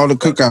 All the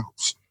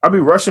cookouts. I be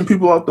rushing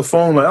people off the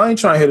phone like I ain't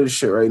trying to hit this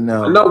shit right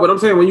now. No, but I'm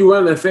saying when you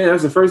run that fan,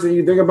 that's the first thing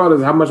you think about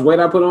is how much weight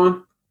I put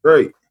on.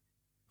 Right.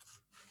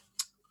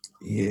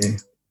 Yeah.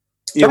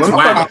 Yeah.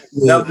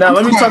 Now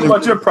let me talk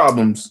about your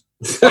problems.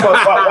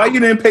 Why you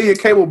didn't pay your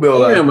cable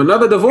bill? Damn,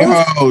 another divorce?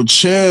 Oh,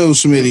 chill,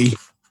 Smitty.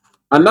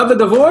 Another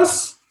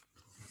divorce?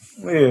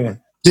 Yeah.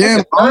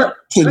 Damn,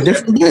 it's a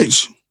different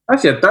bitch.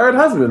 That's your third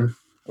husband.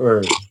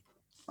 Right.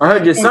 I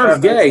heard your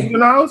son's gay. In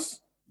the house?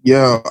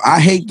 Yo, I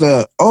hate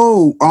the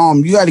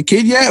you got a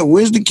kid yet?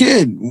 Where's the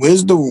kid?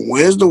 Where's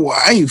the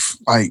wife?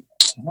 Like,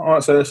 my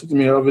aunt said that shit to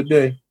me the other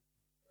day.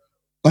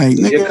 Like,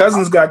 nigga, your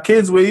cousins got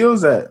kids. Where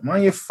yours at?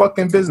 Mind your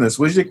fucking business.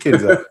 Where's your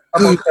kids at?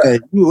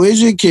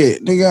 Where's your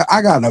kid? Nigga,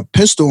 I got a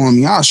pistol on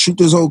me. I'll shoot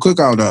this whole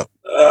cookout up.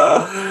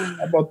 How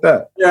about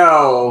that?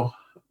 Yo.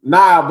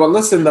 Nah, but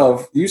listen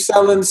though, you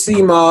selling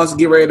CMOS,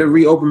 get ready to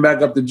reopen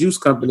back up the juice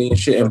company and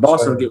shit, and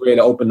Boston get ready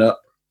to open up.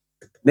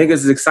 Niggas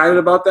is excited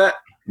about that?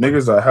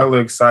 Niggas are hella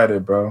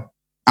excited, bro.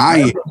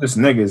 Just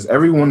niggas.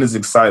 Everyone is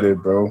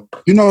excited, bro.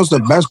 You know what's the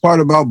best part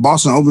about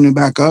Boston opening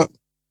back up?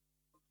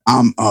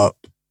 I'm up.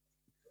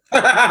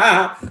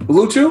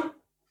 Blue Chew?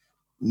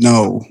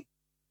 No.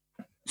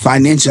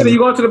 Financially. You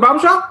going to the barber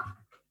shop?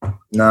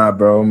 Nah,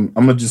 bro. I'm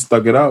gonna just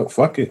thug it out.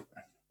 Fuck it.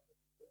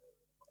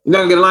 You're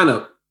not gonna get a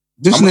lineup.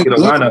 This nigga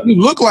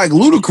look like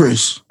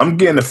Ludacris. I'm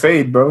getting a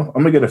fade, bro.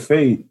 I'm gonna get a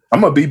fade. I'm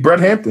gonna beat Brett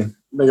Hampton.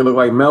 Nigga look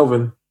like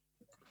Melvin.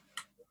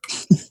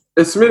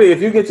 It's Smitty, if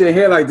you get your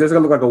hair like this, it's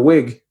gonna look like a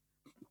wig.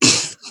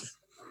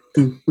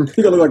 You're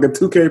gonna look like a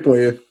 2K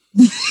player.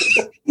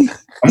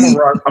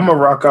 I'm gonna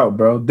rock out,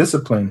 bro.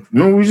 Discipline.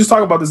 Remember, we just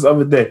talked about this the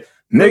other day.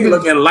 Niggas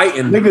look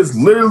enlightened. Niggas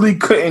literally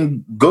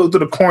couldn't go through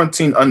the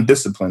quarantine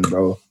undisciplined,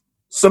 bro.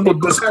 Simple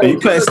discipline. You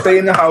couldn't stay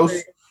in the house.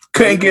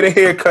 Couldn't get a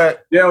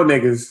haircut. Yo,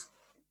 niggas.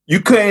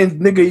 You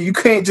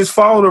can't just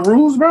follow the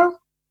rules, bro.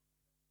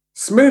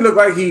 Smitty looked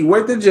like he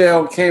went to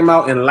jail, came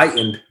out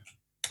enlightened.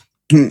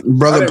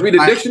 Brother, I didn't read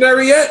the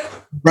dictionary yet?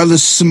 Brother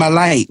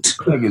Smilite.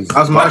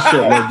 How's my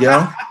shit look,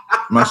 yo?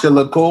 My shit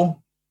look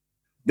cool?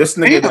 This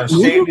nigga got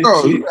shaved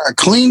you got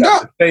cleaned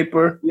up.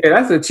 Taper. Yeah,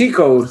 that's a cheat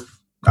code.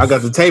 I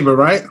got the taper,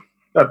 right?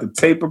 Got the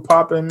taper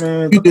popping,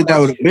 man. You did that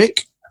with a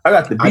Bic?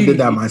 I did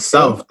that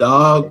myself,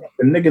 dog.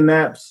 The nigga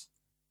naps.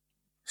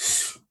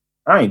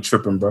 I ain't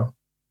tripping, bro.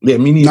 Yeah,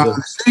 me neither. Nah,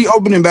 the city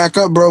opening back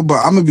up, bro,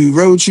 but I'm gonna be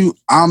real with you.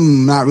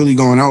 I'm not really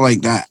going out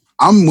like that.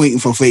 I'm waiting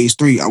for phase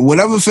 3.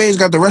 Whatever phase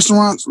got the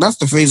restaurants, that's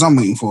the phase I'm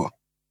waiting for.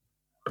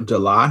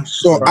 July.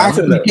 So bro, I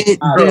can get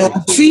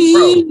the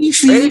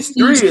phase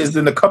 3 is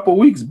in a couple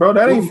weeks, bro.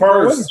 That ain't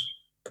far away.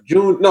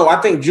 June. No,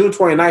 I think June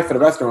 29th for the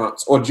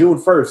restaurants or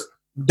June 1st.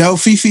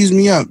 Delphi feeds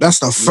me up. That's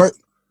the first.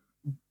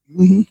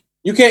 Mm-hmm.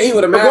 You can't eat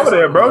with a mask. Go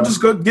there, bro.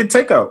 Just go get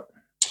takeout.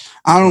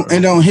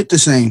 It don't hit the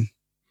same.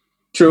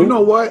 True. You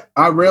know what?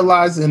 I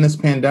realized in this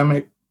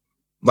pandemic,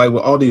 like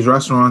with all these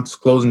restaurants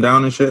closing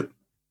down and shit,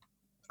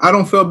 I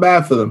don't feel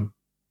bad for them.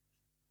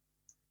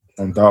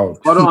 Dog.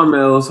 Hold on,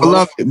 Mills.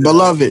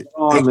 Beloved.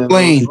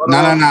 Explain. No.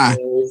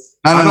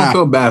 I don't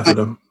feel bad for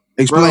them.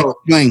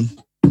 Explain.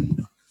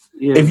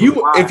 Yeah,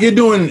 if you're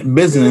doing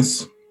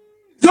business,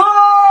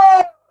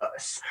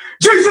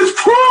 Jesus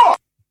Christ!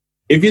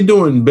 If you're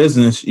doing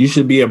business, you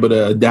should be able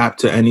to adapt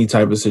to any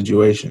type of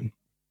situation.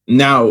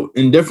 Now,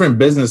 in different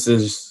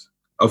businesses,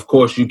 of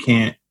course, you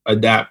can't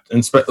adapt, and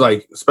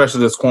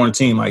especially this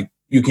quarantine, like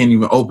you can't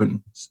even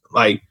open.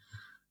 Like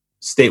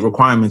state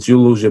requirements,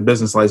 you lose your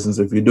business license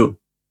if you do.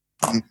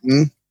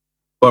 Mm-hmm.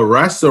 But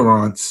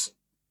restaurants,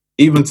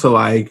 even to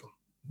like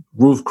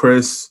Ruth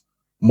Chris,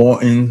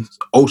 Morton's,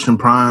 Ocean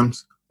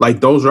Primes,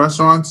 like those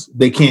restaurants,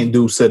 they can't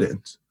do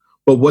sit-ins.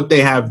 But what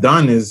they have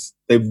done is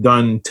they've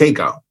done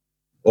takeout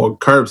or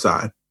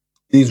curbside.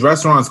 These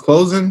restaurants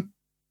closing,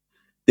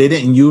 they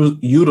didn't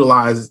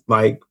utilize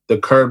like the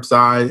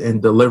curbside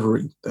and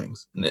delivery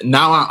things.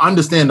 Now I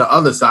understand the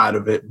other side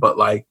of it, but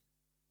like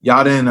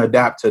y'all didn't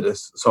adapt to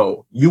this.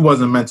 So you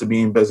wasn't meant to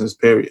be in business,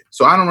 period.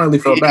 So I don't really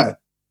feel bad.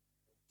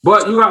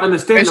 But you gotta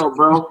understand though,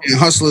 bro.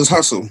 Hustle is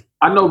hustle.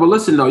 I know, but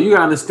listen though, you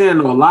gotta understand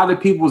though, a lot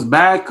of people's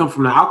bag come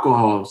from the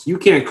alcohols. You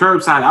can't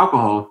curbside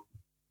alcohol.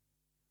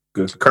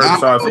 Good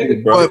curbside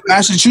food, bro. But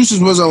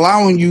Massachusetts was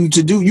allowing you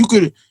to do. You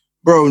could,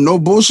 bro. No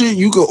bullshit.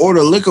 You could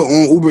order liquor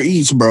on Uber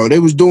Eats, bro. They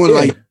was doing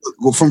like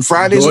from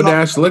Fridays.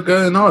 DoorDash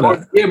liquor and all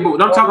that. Yeah,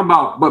 but I'm talking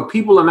about. But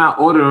people are not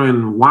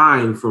ordering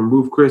wine from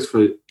Ruth Chris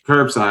for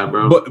curbside,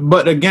 bro.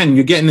 But again,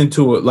 you're getting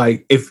into it.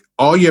 Like if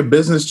all your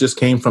business just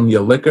came from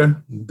your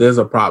liquor, there's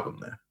a problem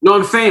there. No,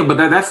 I'm saying, but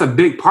that's a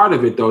big part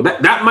of it, though.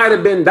 That might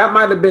have been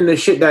the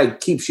shit that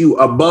keeps you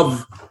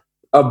above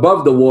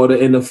the water,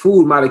 and the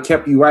food might have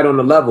kept you right on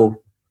the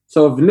level.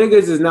 So if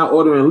niggas is not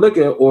ordering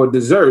liquor or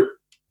dessert,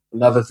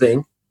 another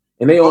thing,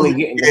 and they only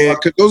getting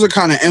because those are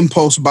kind of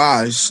impulse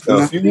buys.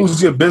 If you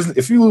lose your business,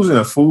 if you losing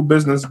a food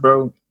business,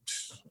 bro,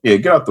 yeah,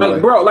 get out the way,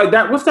 bro. Like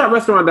that. What's that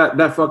restaurant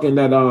that fuck? It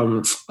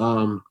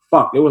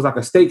was like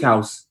a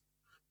steakhouse,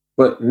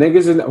 but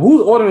niggas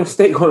who's ordering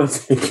steak on a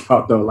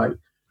takeout though? Like.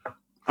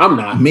 I'm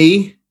not.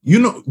 Me? You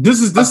know, this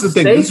is the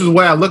thing. This is the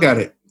way I look at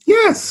it.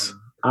 Yes.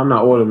 I'm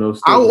not ordering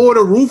those. I'll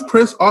order Ruth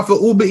Chris off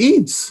of Uber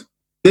Eats.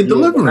 They're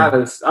delivering.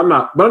 I'm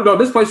not. But no,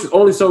 this place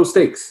only sold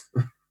steaks.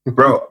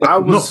 Bro, I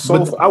was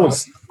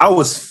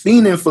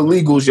fiending for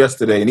Legals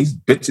yesterday, and these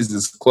bitches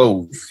is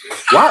closed.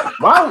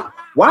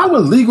 Why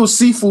would Legal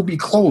Seafood be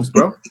closed,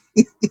 bro?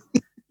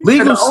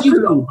 Legal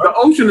Seafood. The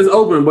ocean is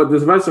open, but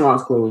this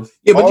restaurant's closed.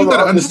 Yeah, but you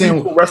gotta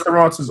understand,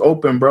 restaurants is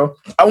open, bro.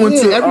 I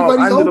ended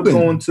up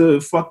going to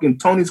fucking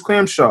Tony's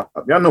Clam Shop.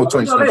 Y'all know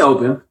Tony's Clam Shop.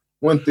 Open.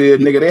 Went there,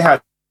 nigga. They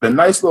had a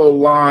nice little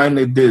line.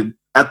 They did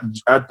at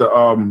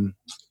the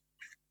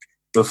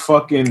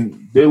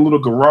fucking their little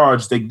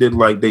garage. They did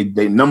like they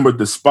numbered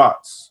the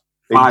spots.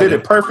 They did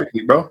it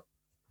perfectly, bro.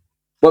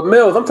 But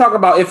Mills, I'm talking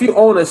about if you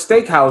own a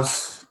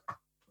steakhouse,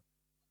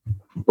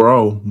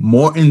 bro.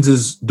 Morton's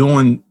is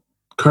doing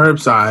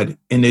curbside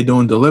and they're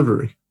doing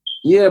delivery.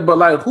 Yeah, but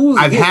like who's?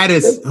 I've had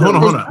it. Hold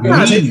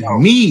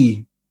on.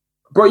 Me,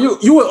 bro.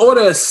 You would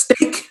order a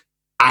steak.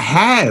 I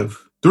have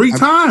 3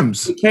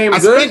 times. I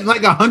spent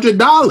like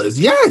 $100.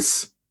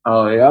 Yes.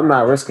 Oh yeah, I'm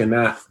not risking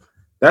that.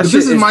 This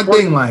is my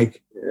thing.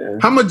 Like,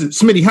 how much,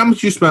 Smitty? How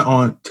much you spent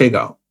on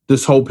takeout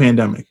this whole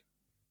pandemic?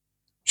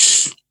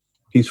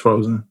 He's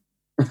frozen.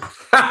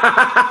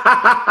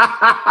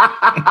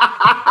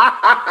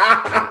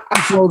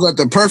 Froze at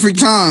the perfect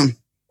time.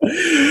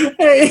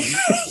 Hey,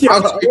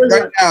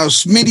 right now,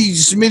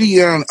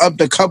 Smitty upped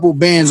a couple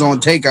bands on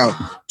takeout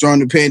during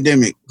the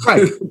pandemic.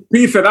 Right,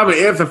 he said I'm an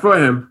answer for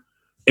him,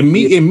 and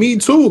me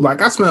too.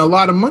 Like I spent a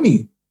lot of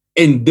money,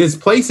 and there's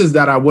places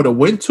that I would have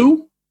went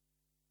to.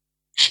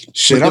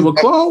 Shit, they were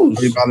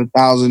closed. About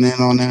 1,000 in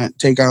on that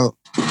takeout.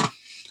 Yeah,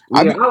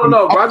 I don't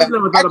know. Bro. I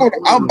go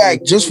to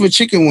Outback just for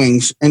chicken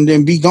wings and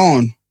then be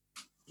gone.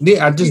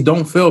 Yeah, I just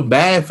don't feel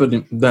bad for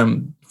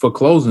them for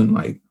closing.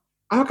 Like.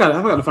 I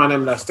gotta find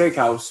them in that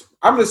steakhouse.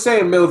 I'm just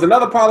saying, Mills.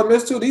 Another problem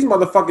is too. These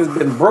motherfuckers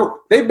been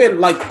broke. They've been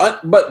like,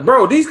 but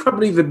bro, these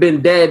companies have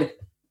been dead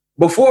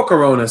before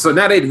Corona, so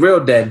now they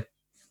real dead.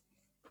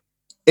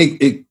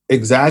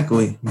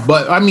 Exactly.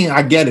 But I mean,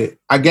 I get it.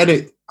 I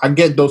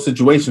get those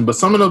situations. But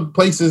some of the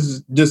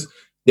places just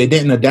they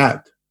didn't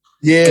adapt.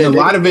 Yeah, and a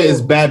lot of it is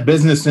bad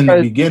business in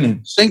the beginning.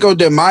 Cinco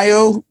de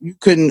Mayo, you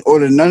couldn't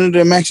order none of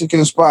the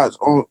Mexican spots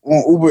on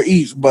Uber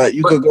Eats, but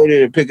you could go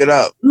there to pick it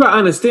up. You gotta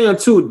understand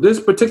too. This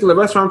particular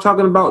restaurant I'm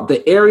talking about,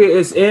 the area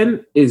it's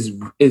in is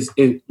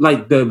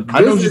like the. I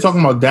know what you're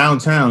talking about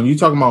downtown. You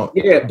talking about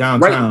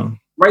downtown,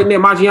 right near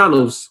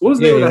Maggiano's. What was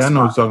the name of that I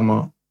know what spot? you're talking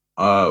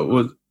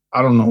about.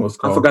 I don't know what's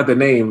called. I forgot the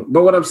name.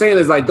 But what I'm saying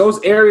is like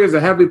those areas are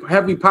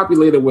heavily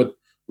populated with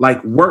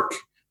like work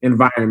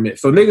environment.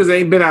 So niggas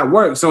ain't been at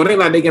work. So it ain't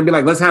like they can be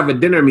like, let's have a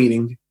dinner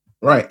meeting.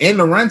 Right. And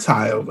the rent's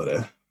high over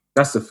there.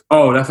 That's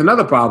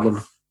another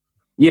problem.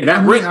 Yeah,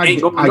 that rent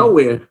ain't going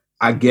nowhere.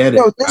 I get it.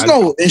 Yo, there's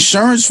no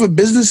insurance for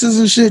businesses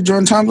and shit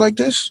during times like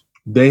this.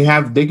 They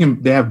have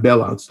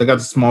bailouts. They got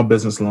the small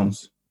business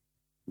loans.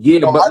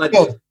 Yeah, but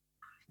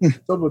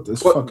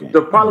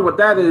the problem with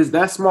that is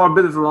that small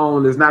business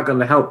loan is not going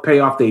to help pay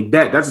off their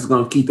debt. That's just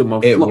going to keep them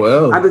afloat. It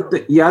will. I just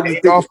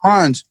think off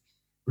fines.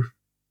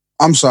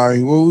 I'm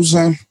sorry. What was you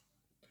saying?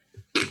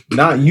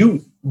 Not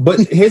you.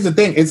 But here's the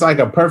thing: it's like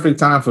a perfect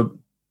time for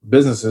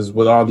businesses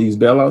with all these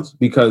bailouts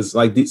because,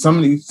 like, some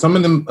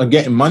of them are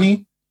getting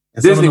money,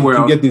 and some of them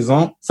can get these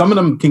loans. Some of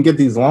them can get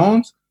these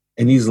loans,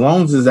 and these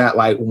loans is at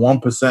like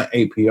 1%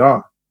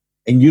 APR,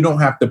 and you don't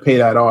have to pay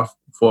that off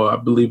for, I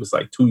believe it's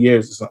like 2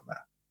 years or something.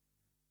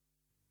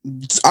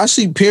 I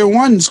see Pier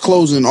 1's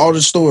closing all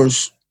the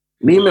stores.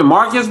 Neiman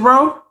Marcus,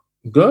 bro.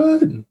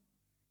 Good.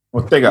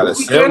 Well, they got a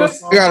sale.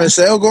 They got a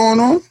sale going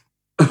on.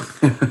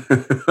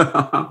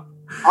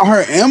 I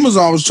heard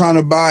Amazon was trying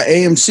to buy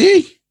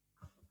AMC.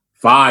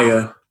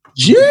 Fire.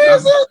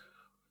 Jesus.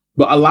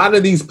 But a lot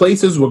of these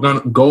places were gonna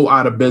go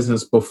out of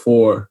business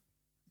before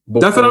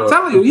that's what I'm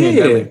telling you.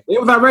 Yeah, they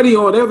was already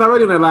on their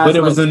last. But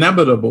it was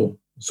inevitable.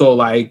 So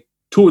like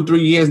 2 or 3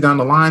 years down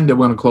the line, they're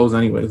gonna close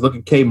anyways. Look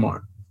at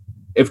Kmart.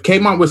 If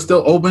Kmart was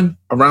still open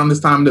around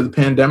this time that the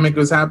pandemic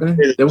was happening,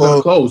 they were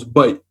gonna close.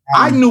 But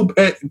I knew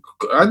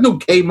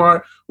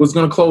Kmart was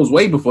gonna close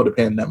way before the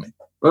pandemic.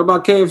 What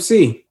about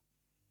KFC?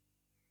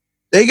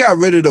 They got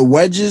rid of the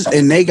wedges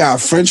and they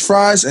got French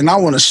fries, and I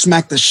want to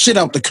smack the shit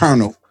out the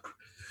Colonel.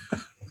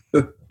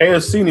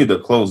 KFC need to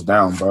close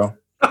down, bro.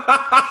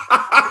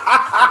 How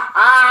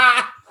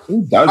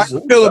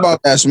you feel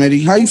about that,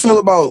 Smitty? How you feel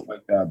about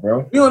like that,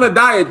 bro? You on a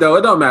diet though?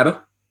 It don't matter.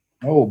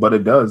 Oh, but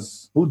it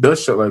does. Who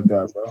does shit like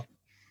that, bro?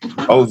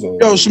 Ozo.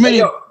 Yo,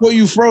 Smitty, before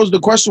you froze, the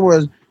question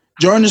was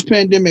during this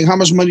pandemic, how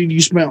much money do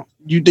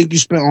you think you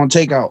spent on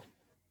takeout?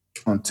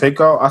 On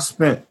takeout, I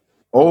spent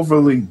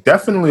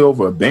definitely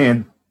over a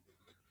band.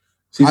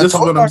 See, this is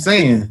what I'm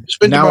saying.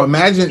 Now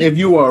imagine if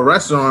you were a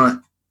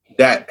restaurant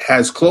that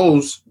has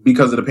closed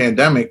because of the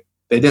pandemic.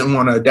 They didn't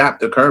want to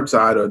adapt to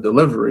curbside or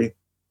delivery.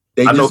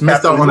 They just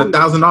missed out on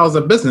 $1,000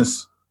 of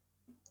business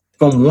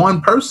from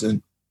one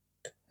person.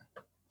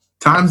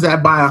 Times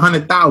that by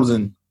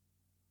 100,000.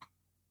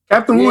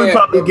 Captain Louis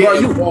probably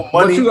getting more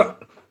money. You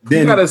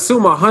gotta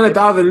assume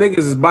 100,000 niggas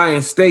is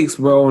buying steaks,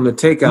 bro, on the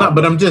takeout. No,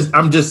 but I'm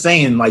just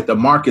saying, like the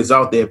market's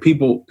out there.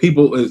 People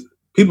is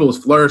people is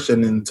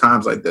flourishing in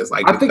times like this.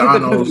 Like I think it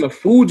depends on the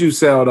food you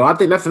sell, though. I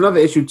think that's another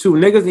issue too.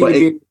 Niggas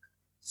need to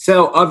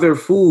sell other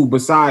food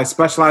besides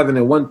specializing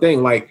in one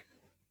thing. Like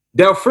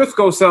Del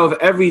Frisco sells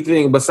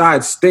everything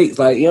besides steaks.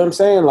 Like, you know what I'm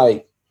saying?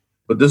 Like,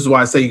 but this is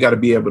why I say you got to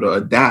be able to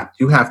adapt.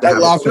 You have to have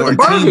a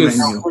quarantine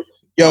menu.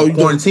 Yo, a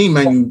quarantine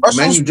menu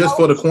just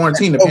for the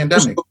quarantine, the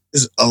pandemic.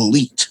 Is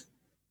elite.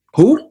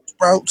 Who?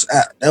 Sprouts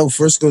at Del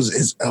Frisco's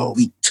is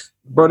elite.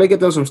 Bro, they get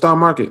those from Star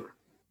Market.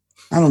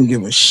 I don't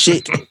give a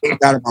shit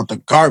about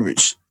the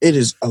garbage. It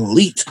is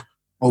elite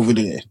over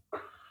there.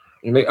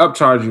 And they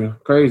upcharge you.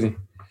 Crazy.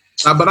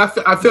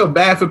 But I feel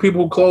bad for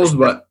people who close,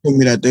 but told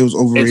me that they was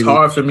overrated. It's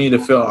hard for me to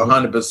feel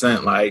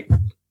 100% like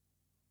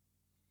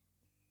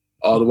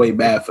all the way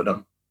bad for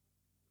them.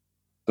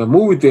 The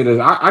movie theaters,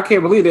 I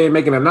can't believe they ain't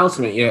making an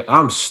announcement yet.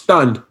 I'm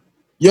stunned.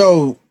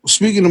 Yo,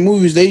 speaking of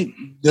movies, they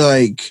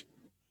like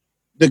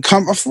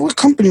what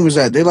company was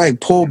that? They like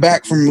pulled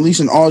back from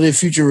releasing all their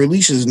future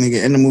releases,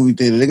 nigga, in the movie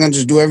theater. They're gonna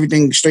just do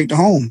everything straight to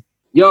home.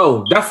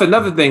 Yo, that's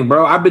another thing,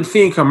 bro. I've been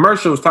seeing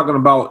commercials talking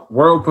about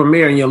world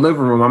premiere in your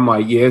living room. I'm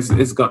like, yeah,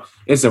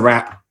 it's a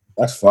wrap.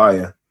 That's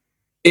fire.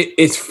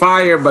 It's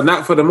fire, but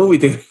not for the movie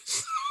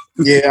theaters.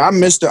 Yeah,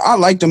 I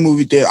like the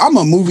movie theater. I'm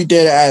a movie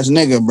theater ass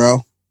nigga,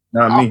 bro.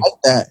 Not me. I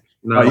like that.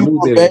 No,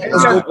 movie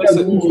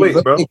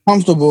theater. Get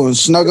comfortable and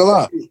snuggle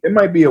up. It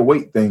might be a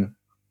weight thing.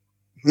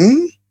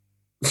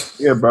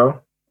 Yeah, bro.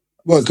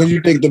 What? Because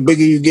you think the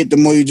bigger you get, the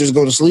more you just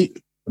go to sleep?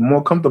 The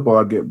more comfortable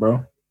I get,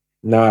 bro.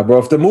 Nah, bro.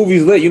 If the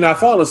movie's lit, you're not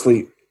falling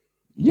asleep.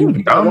 You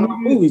dumb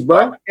movies,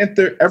 bro.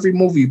 Enter every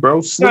movie,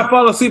 bro. Sleep. Not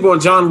falling asleep on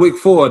John Wick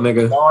 4,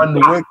 nigga. John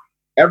Wick,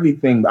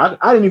 everything. I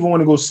didn't even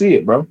want to go see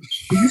it, bro.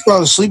 You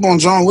fell asleep on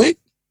John Wick?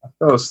 I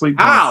fell asleep.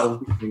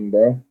 How?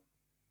 Bro.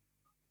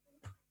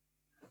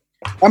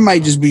 That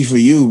might just be for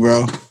you,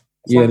 bro.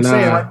 Yeah, nah.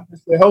 Saying, like,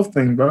 it's a health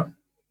thing, bro.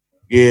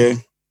 Yeah.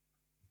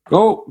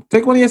 Go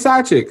take one of your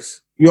side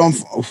chicks. You don't.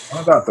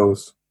 I got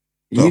those.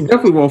 You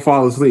definitely won't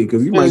fall asleep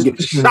because you might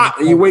get shot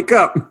and you wake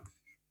up.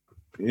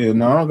 Yeah,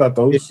 no, I don't got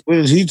those. What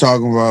is he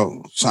talking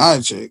about?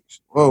 Side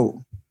chicks.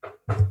 Whoa.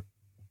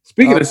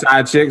 Speaking of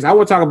side chicks, I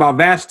want to talk about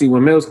Vashti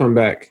when Mills come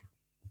back.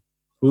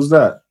 Who's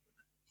that?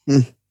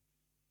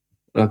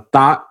 A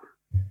thought.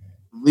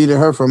 Deleted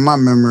her from my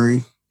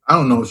memory. I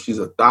don't know if she's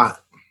a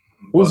thought.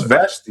 Who's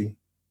Vashti?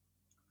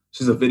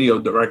 She's a video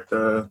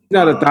director.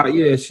 Not a thought.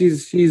 Yeah,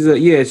 she's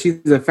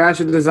a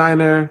fashion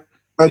designer.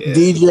 A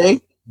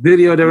DJ.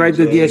 Video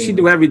director. DJ. Yeah, she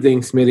do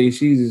everything, Smitty.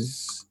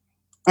 She's.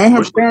 Ain't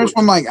her parents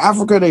from like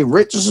Africa? They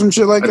rich or some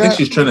shit like that? I think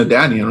she's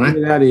Trinidadian, right?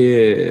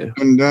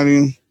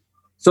 Trinidadian.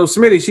 So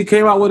Smitty, she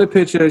came out with a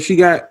picture. She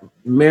got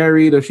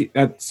married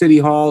at City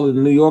Hall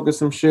in New York or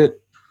some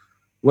shit.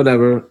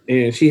 Whatever.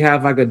 And she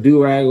had like a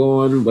do-rag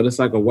on, but it's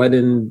like a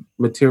wedding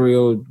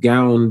material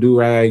gown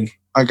do-rag.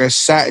 Like a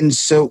satin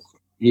silk.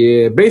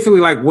 Yeah, basically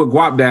like what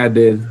Guap Dad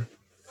did.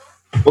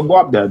 What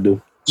Guap Dad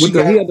do? He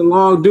had the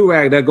long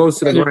do-rag that goes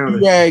to the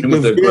ground.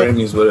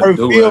 Her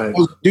field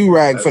was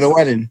do-rag for the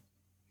wedding.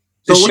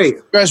 So wait,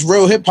 dressed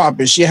real hip hop,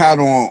 and she had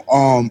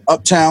on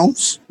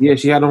Uptowns. Yeah,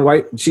 she had on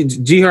white. She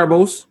G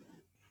Herbos.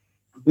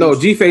 No,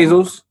 G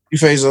Phasals. G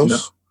Phasals. No.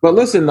 But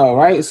listen though,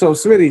 right? So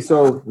Smitty,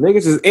 so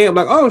niggas is amped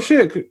like, oh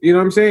shit, you know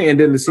what I'm saying? And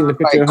then to see the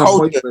picture like of her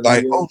culture,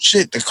 like, oh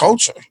shit, the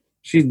culture.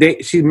 She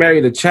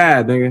married a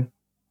Chad, nigga.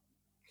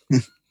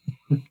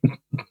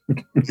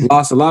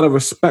 Lost a lot of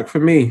respect for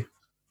me.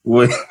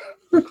 What?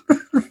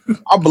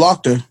 I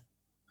blocked her.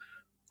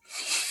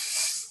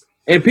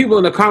 And people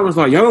in the comments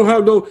like, y'all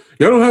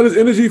don't have this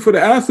energy for the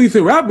athletes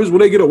and rappers when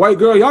they get a white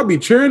girl. Y'all be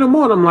cheering them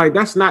on. I'm like,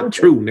 that's not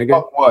true,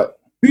 nigga. What?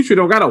 Future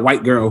don't got a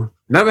white girl.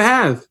 Never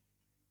has.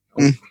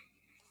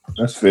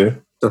 That's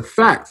fair. It's a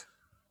fact.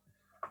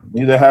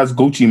 Neither has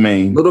Gucci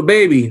Mane. Little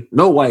Baby,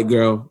 no white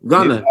girl.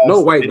 Gunna, no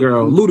white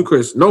girl.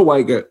 Ludacris, no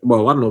white girl.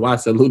 Well, I don't know why I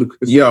said Ludacris.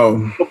 Yo.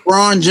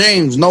 LeBron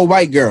James, no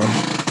white girl.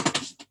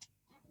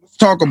 Let's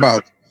talk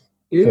about it.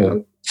 Yeah.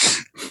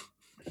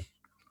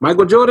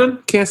 Michael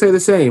Jordan, can't say the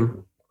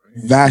same.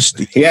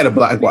 Vashti. He had a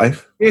black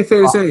wife. Can't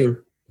say the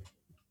same.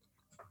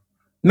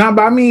 Nah,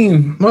 but I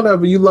mean,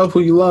 whatever. You love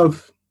who you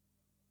love.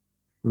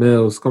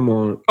 Mills, come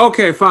on.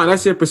 Okay, fine.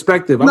 That's your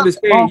perspective. I'm just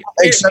saying.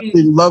 Except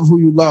you love who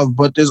you love,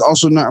 but there's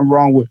also nothing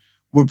wrong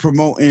with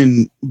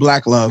promoting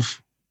black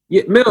love.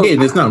 Yeah, Mills. Yeah,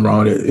 there's nothing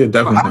wrong with it.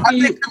 Definitely. I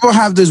think people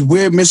have this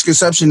weird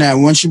misconception that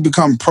once you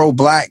become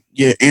pro-black,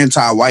 you're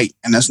anti-white,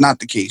 and that's not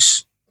the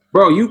case.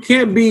 Bro, you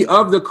can't be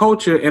of the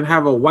culture and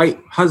have a white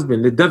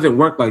husband. It doesn't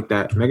work like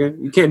that,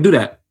 nigga. You can't do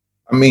that.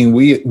 I mean,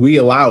 we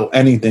allow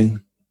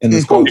anything in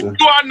this culture.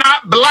 You are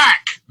not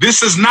black.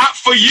 This is not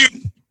for you.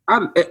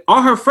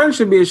 All her friends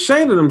should be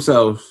ashamed of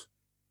themselves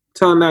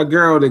telling that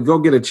girl to go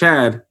get a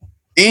Chad.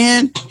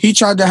 And he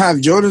tried to have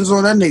Jordans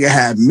on. That nigga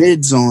had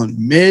mids on.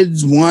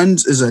 Mids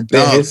ones is a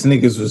dub. His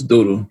niggas was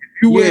doodle.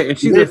 And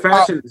she's a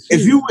fashion.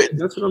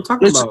 That's what I'm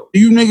talking about.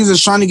 You niggas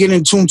is trying to get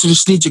in tune to the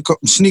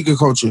sneaker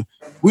culture.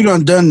 We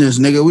done this,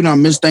 nigga. We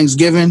done missed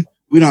Thanksgiving.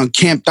 We done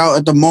camped out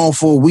at the mall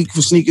for a week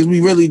for sneakers. We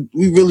really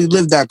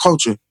lived that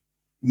culture.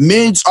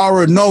 Mids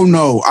are a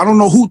no-no. I don't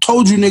know who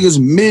told you niggas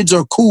mids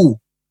are cool.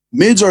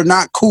 Mids are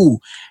not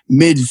cool.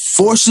 Mid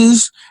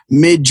forces,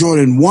 mid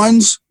Jordan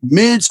 1s,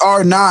 mids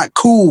are not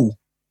cool.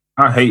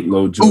 I hate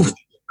low Jordan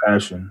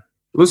fashion.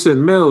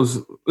 Listen, Mills,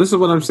 this is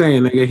what I'm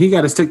saying, nigga. He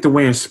got to stick to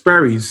wearing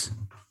Sperry's.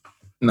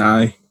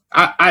 Nah,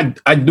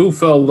 I do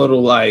feel a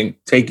little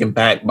like taken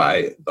back by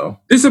it though.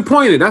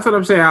 Disappointed. That's what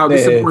I'm saying. How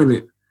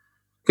disappointed.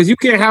 Because you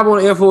can't have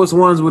on Air Force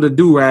Ones with a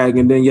do-rag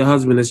and then your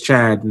husband is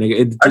Chad,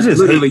 nigga.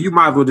 Literally, you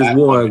might as well just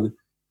wear.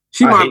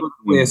 She might as well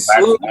wear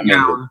slow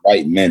down.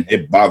 White men,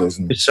 it bothers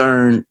me.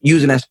 Discern,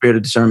 using that spirit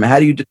of discernment. How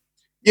do you?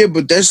 Yeah,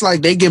 but that's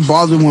like they get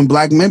bothered when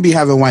black men be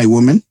having white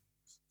women.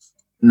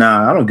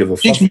 Nah, I don't give a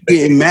fuck. Chicks be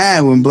getting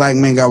mad when black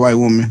men got white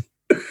women.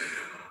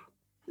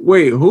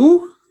 Wait,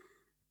 who?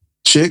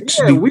 Chicks.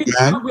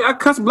 Yeah, I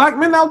cuss black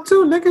men out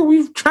too, nigga.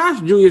 We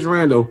trashed Julius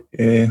Randle.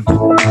 Yeah.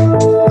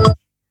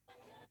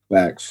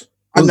 Facts.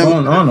 What's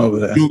going on over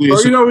there?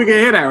 Oh, you know we can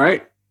hear that,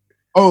 right?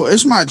 Oh,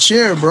 it's my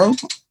chair, bro.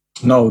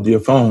 No, your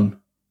phone.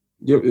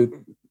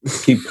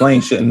 Keep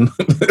playing shit.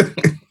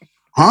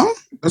 Huh?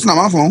 That's not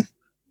my phone.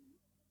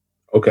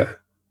 Okay.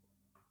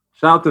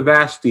 Shout out to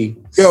Vashti.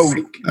 Yo,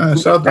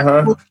 shout out to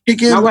her.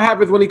 Now what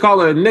happens when he call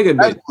her a nigga?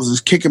 Bitch?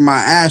 Is kicking my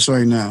ass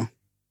right now.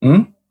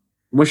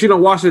 When she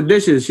don't wash the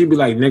dishes, she be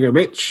like, nigga,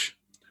 bitch.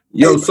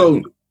 Yo,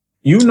 so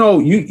you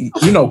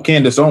know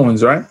Candace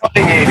Owens, right? What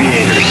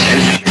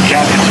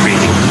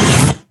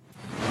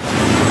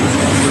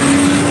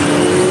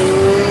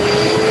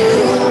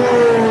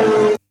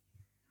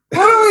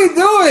are we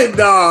doing,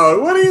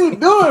 dog? What are you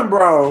doing,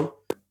 bro?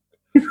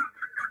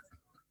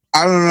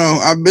 I don't know.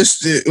 I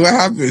missed it. What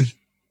happened?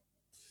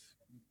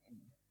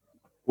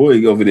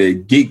 Boy, over there,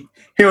 geek.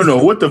 He don't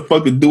know what the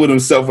fuck to do with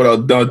himself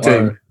without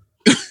Dante.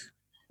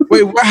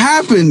 Wait, what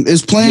happened?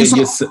 Is playing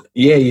something?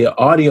 Your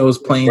audio is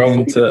playing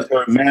into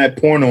mad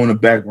porno in the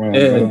background.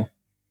 Yeah. Bro.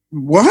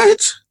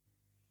 What?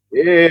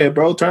 Yeah,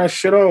 bro, turn that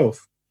shit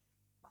off.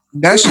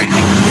 That's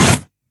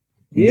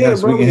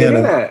yes, bro, we can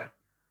hear that.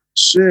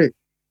 Shit.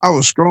 I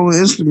was scrolling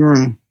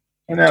Instagram.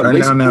 Turn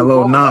down that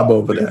little knob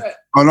over there.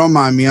 Oh, don't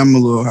mind me. I'm a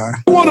little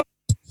high.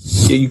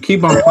 Yeah, you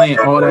keep on playing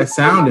all that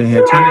sound in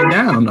here. Turn it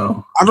down,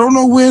 though. I don't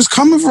know where it's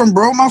coming from,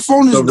 bro. My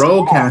phone is the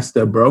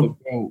Rodecaster, bro.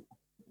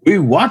 We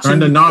watching.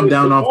 Turn the knob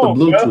down off the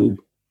Bluetooth.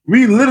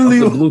 We literally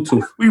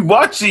Bluetooth. We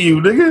watching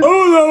you, nigga.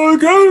 Oh,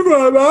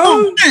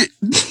 no,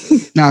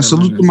 nah,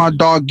 salute to my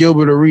dog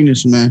Gilbert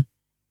Arenas, man.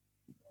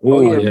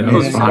 Oh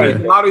yeah,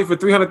 lottery for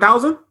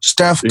 300,000.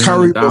 Steph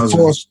Curry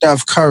before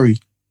Steph Curry.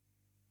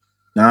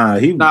 Nah,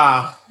 he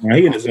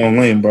in his own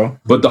lane, bro.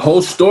 But the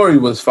whole story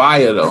was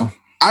fire, though.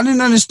 I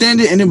didn't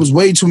understand it, and it was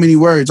way too many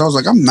words. I was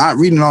like, I'm not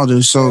reading all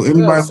this. So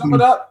everybody, sum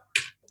it up.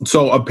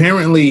 So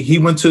apparently he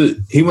went to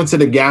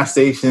the gas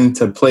station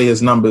to play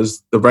his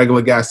numbers, the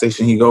regular gas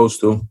station he goes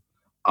to.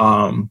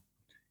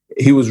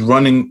 He was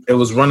running. It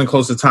was running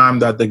close to time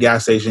that the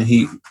gas station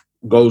he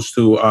goes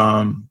to,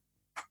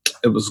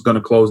 it was going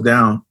to close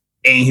down,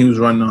 and he was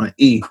running on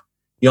E.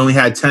 He only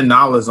had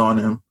 $10 on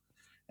him,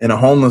 and a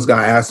homeless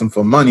guy asked him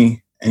for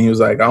money, and he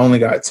was like, "I only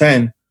got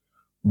 10,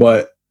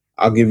 but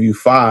I'll give you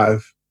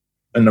 5,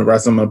 and the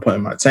rest I'm going to put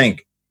in my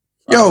tank."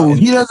 Yo,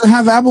 he doesn't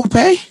have Apple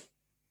Pay?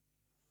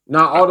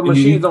 Nah, all the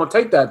machines don't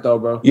take that though,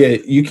 bro. Yeah,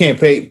 you can't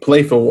play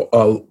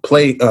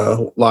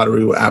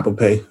lottery with Apple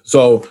Pay.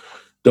 So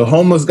the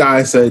homeless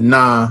guy said,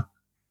 "Nah,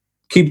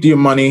 keep your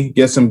money,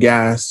 get some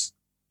gas,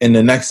 and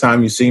the next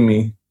time you see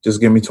me,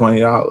 just give me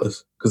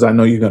 $20 because I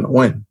know you're gonna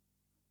win."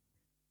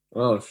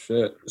 Oh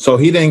shit! So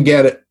he didn't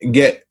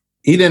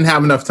he didn't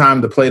have enough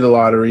time to play the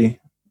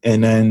lottery,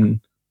 and then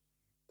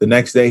the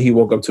next day he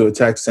woke up to a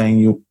text saying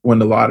you win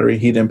the lottery.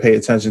 He didn't pay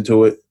attention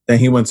to it. Then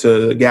he went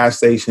to the gas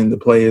station to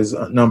play his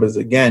numbers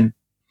again,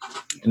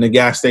 and the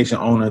gas station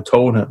owner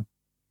told him.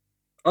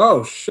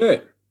 Oh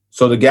shit!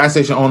 So the gas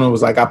station owner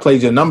was like, "I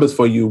played your numbers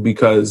for you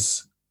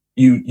because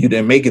you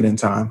didn't make it in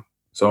time."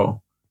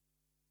 So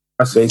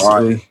that's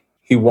basically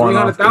he won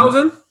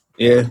 300,000.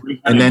 Yeah,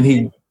 and then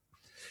he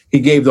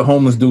gave the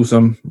homeless dude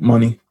some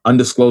money,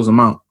 undisclosed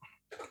amount.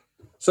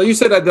 So you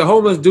said that the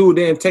homeless dude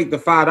didn't take the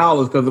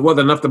 $5 because it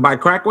wasn't enough to buy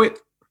crack with?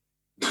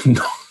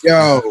 No.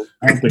 Yo, oh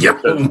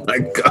my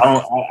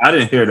God! I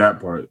didn't hear that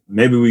part.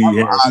 Maybe we I'm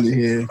out of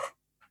here.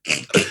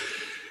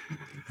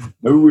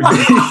 Maybe we. I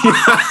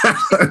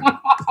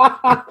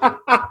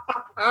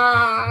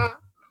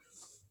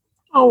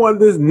don't want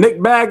this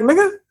Nick bag,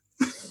 nigga.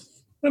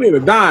 I need a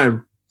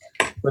dime.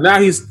 But now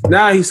he's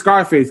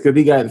Scarface because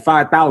he got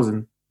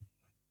 5,000.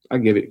 I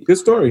get it. Good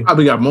story.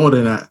 Probably got more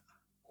than that.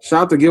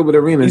 Shout out to Gilbert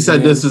Arenas. He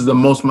said this is the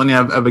most money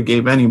I've ever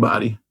gave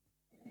anybody.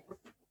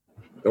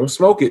 Don't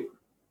smoke it.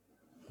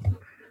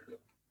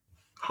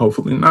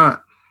 Hopefully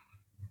not.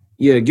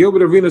 Yeah,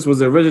 Gilbert Arenas was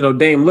the original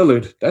Dame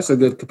Lillard. That's a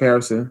good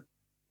comparison.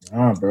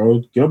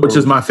 Bro. Gilbert. Which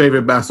is my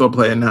favorite basketball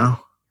player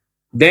now.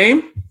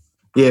 Dame?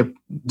 Yeah,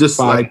 just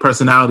Fire. like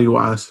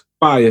personality-wise.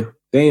 Fire.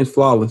 Dame's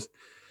flawless.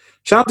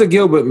 Shout out to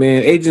Gilbert,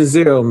 man. Agent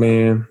Zero,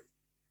 man.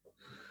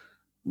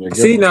 Yeah,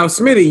 see now,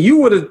 Smitty, you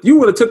would have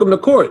took him to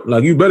court.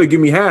 Like, you better give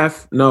me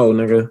half. No,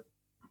 nigga.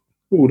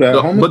 Who that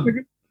homeless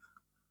nigga?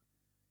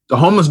 The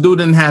homeless dude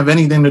didn't have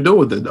anything to do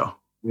with it though.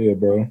 Yeah,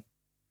 bro.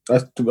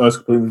 That's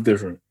completely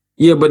different.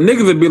 Yeah, but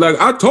niggas would be like,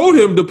 I told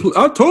him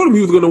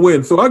he was gonna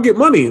win, so I get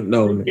money.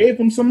 No, gave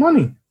him some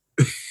money.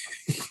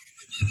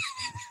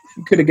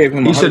 You could have gave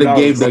him. He should have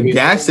gave the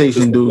gas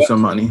station dude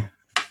some money.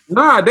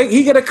 Nah,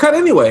 he get a cut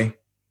anyway.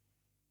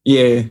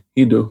 Yeah,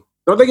 he do.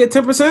 Don't they get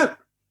 10%?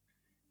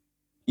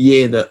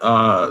 Yeah,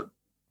 the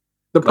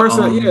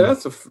person. Yeah,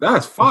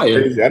 that's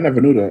fire. Crazy. I never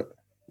knew that.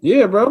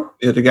 Yeah, bro.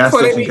 Yeah, the gas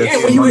station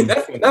gets some money.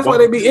 That's why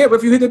they be in.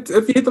 If you hit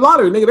the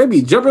lottery, nigga, they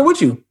be jumping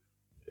with you.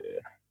 Yeah.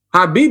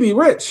 Habibi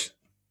rich.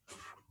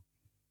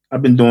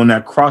 I've been doing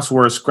that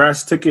crossword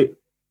scratch ticket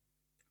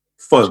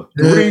for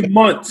 3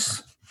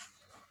 months.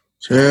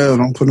 Chill,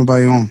 don't put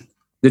nobody on.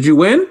 Did you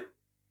win?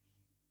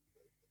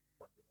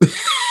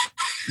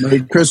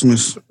 Merry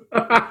Christmas.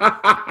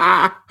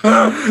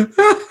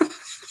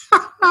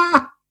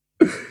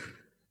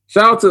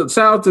 Shout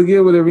out to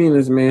Gilbert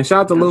Arenas, man.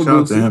 Shout out to Lil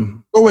Boosie.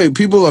 him. Oh wait,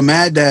 people are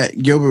mad that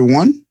Gilbert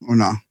won or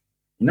no?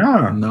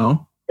 Nah,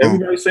 no.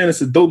 Everybody's saying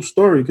it's a dope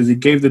story because he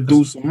gave the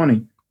dude some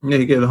money. Yeah,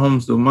 he gave the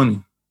homeless dude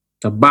money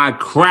to buy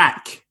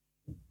crack.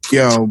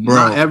 Yo, bro.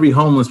 Not every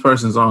homeless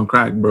person's on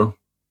crack, bro.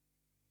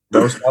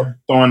 Bro, stop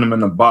throwing them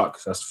in the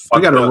box. That's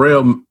we got a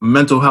real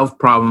mental health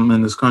problem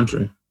in this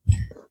country.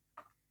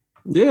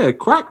 Yeah,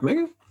 crack,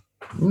 nigga.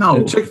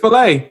 No.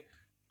 Chick-fil-A.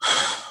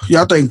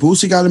 Y'all think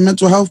Boosie got a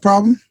mental health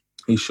problem?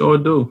 He sure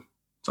do.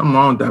 Something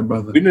wrong with that,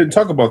 brother. We need to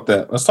talk about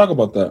that. Let's talk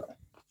about that.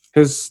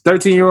 His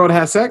 13-year-old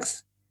had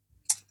sex?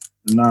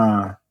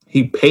 Nah.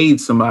 He paid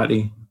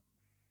somebody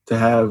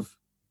to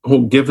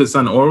who give his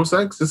son oral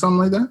sex or something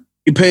like that?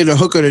 He paid a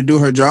hooker to do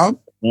her job?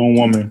 One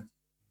woman.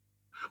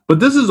 But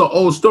this is an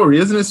old story,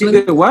 isn't it? He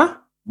did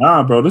what?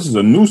 Nah, bro, this is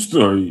a new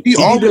story. He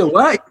did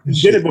what? He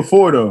did it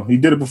before, though. He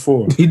did it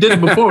before. He did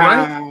it before,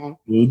 right?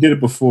 Yeah, he did it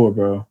before,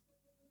 bro.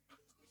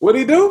 What'd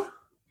he do?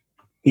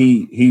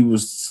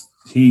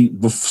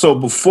 So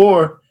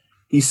before,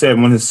 he said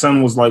when his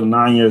son was like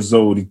 9 years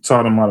old, he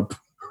taught him how to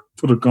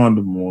put a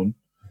condom on.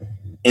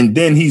 And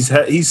then he's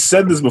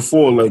said this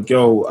before, like,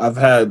 yo, I've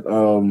had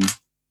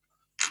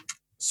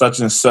such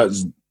and such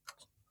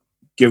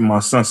give my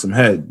son some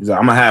head. He's like,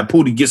 I'm gonna have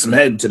Pootie get some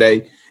head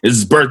today. It's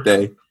his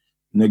birthday,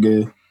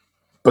 nigga.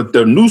 But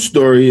the new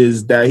story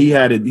is that he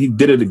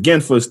did it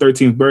again for his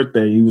 13th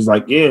birthday. He was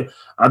like, yeah,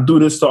 I do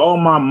this to all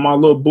my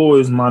little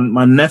boys,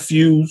 my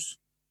nephews.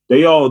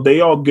 They all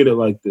get it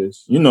like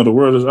this. You know, the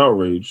world is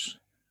outraged.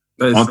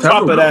 On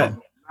top of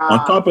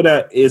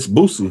that, it's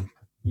Boosie.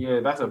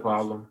 Yeah, that's a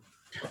problem.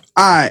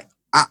 All right.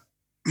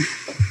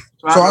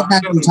 So I've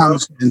had some time to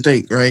sit and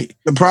think, right?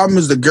 The problem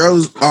is the girl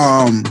is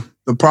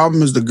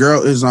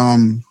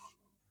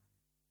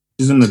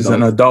she's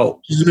an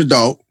adult. She's an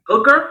adult.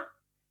 Hooker?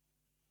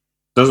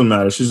 Doesn't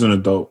matter. She's an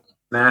adult.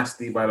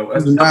 Nasty, by the way.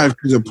 Doesn't matter if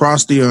she's a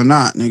prostitute or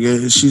not,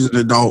 nigga. She's an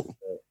adult.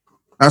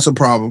 That's a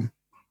problem.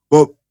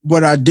 But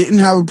what I didn't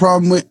have a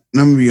problem with,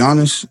 let me be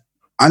honest,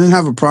 I didn't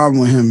have a problem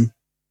with him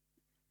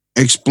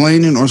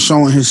explaining or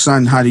showing his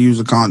son how to use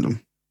a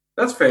condom.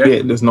 That's fair.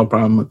 Yeah, there's no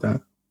problem with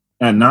that.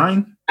 At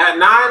 9? At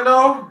 9,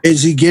 though?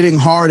 Is he getting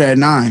hard at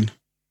 9?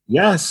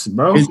 Yes,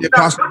 bro. Is it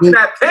possible?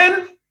 At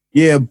 10?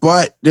 Yeah,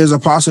 but there's a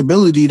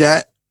possibility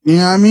that, you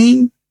know what I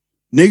mean?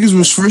 Niggas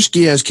was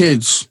frisky as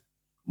kids.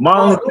 My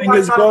only thing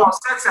is, bro,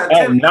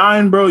 at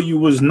 9, bro, you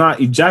was not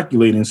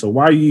ejaculating. So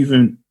why you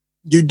even...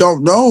 You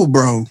don't know,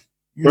 bro.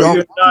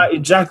 You're not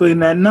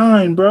ejaculating at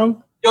 9,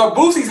 bro. Yo,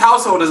 Boosie's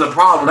household is a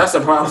problem. That's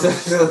the problem.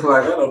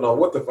 Like, I don't know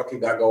what the fuck he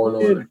got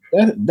going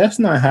on. That's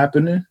not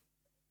happening.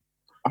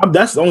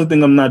 That's the only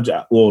thing I'm not...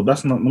 Well,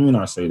 that's not... Let me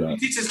not say that.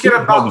 He teaches kid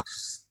about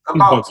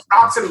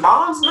stocks and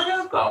bonds,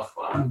 nigga? The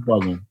fuck? He's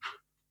bugging.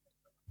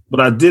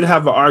 But I did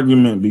have an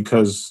argument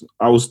because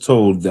I was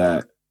told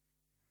that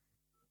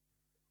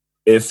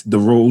if the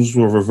roles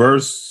were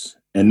reversed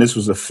and this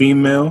was a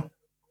female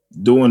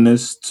doing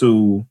this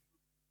to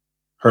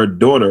her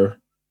daughter.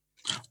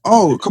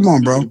 Oh, come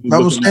on, bro.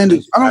 Double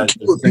standard. I don't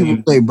care what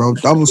people say, bro.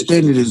 Double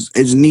standard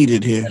is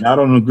needed here. And I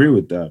don't agree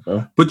with that,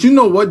 bro. But you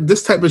know what?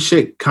 This type of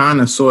shit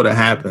kind of sort of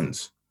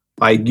happens.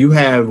 Like you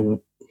have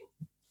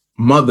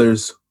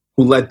mothers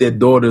who let their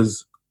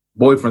daughters'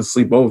 boyfriends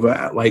sleep over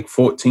at like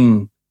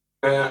 14.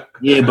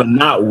 Yeah, but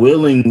not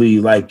willingly.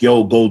 Like,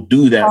 yo, go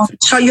do that.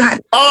 Show you how.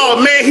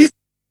 Oh man,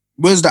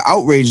 where's the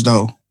outrage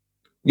though?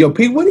 Yo,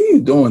 Pete, what are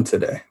you doing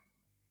today?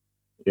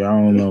 Yeah, I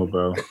don't know,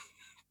 bro.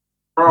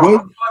 Bro,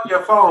 unplug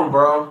your phone,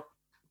 bro.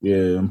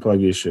 Yeah,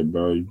 unplug your shit,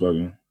 bro. You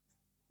bugging.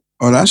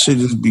 Oh, that shit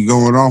just be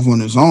going off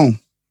on its own.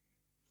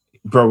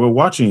 Bro, we're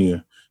watching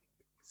you.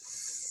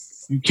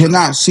 You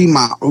cannot see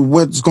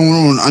what's going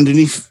on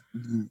underneath.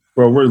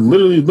 Bro, we're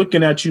literally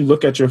looking at you.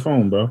 Look at your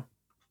phone, bro.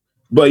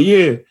 But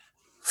yeah,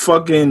 I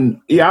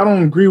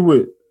don't agree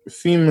with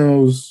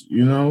females,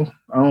 you know?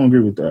 I don't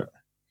agree with that.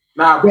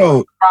 Nah, bro.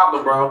 What's the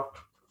problem, bro?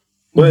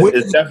 But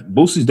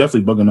Boosie's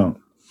definitely bugging out.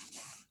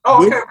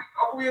 Oh, okay.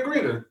 We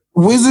agree then.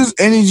 Where's this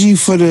energy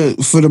for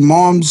the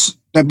moms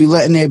that be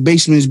letting their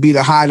basements be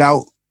the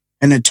hideout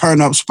and the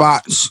turn up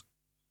spots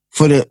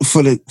for the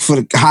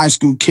high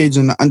school kids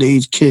and the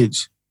underage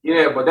kids?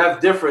 Yeah, but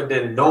that's different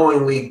than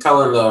knowingly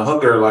telling the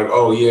hooker like,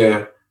 oh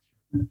yeah,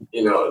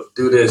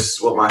 do this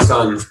with my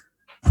son.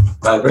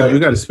 Bro, you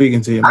got to speak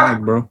into your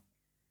mic, bro.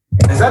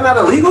 Is that not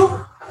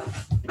illegal?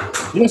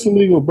 Yes,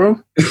 illegal, bro.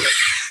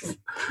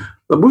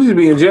 But Boosie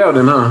be in jail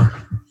then, huh?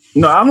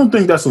 No, I don't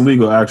think that's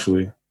illegal.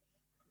 Actually,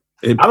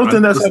 I don't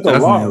think that's like a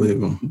law.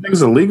 Illegal. You think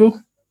it's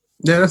illegal?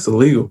 Yeah, that's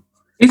illegal.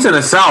 He's in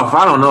the South.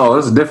 I don't know.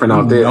 It's different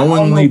out there.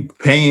 Knowingly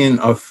paying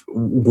a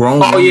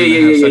grown. Oh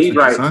yeah. He's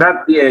right.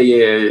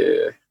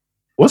 Yeah.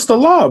 What's the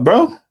law,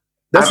 bro?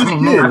 That's I what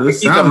think he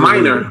is. he's a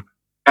minor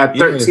at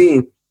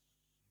 13.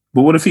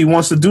 But what if he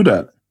wants to do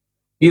that?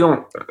 It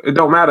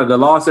don't matter. The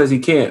law says he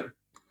can't.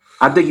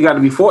 I think you got to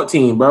be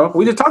 14, bro.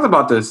 We just talked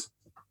about this.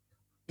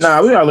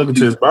 Nah, we gotta look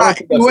into this, bro.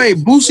 Wait,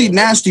 Boosie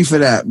nasty for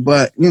that,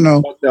 but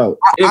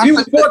if he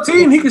was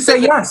 14, he could say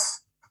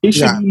yes. He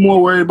should be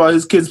more worried about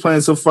his kids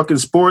playing some fucking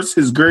sports,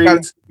 his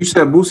grades. You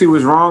said Boosie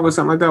was wrong or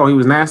something like that, or he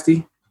was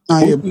nasty?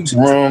 He's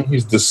wrong.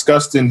 He's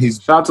disgusting.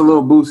 Shout out to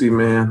Lil Boosie,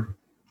 man.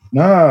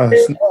 Nah,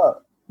 it's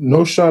not.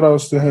 No shout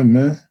outs to him,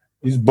 man.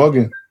 He's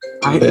bugging.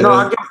 Bugging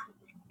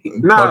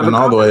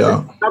all the way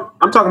out.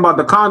 I'm talking about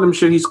the condom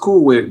shit he's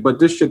cool with, but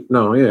this shit,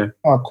 no, yeah.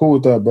 I'm cool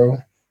with that, bro.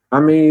 I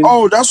mean...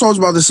 Oh, that's what I was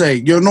about to say.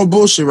 Yo, no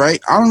bullshit, right?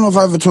 I don't know if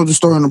I ever told the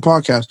story on the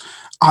podcast.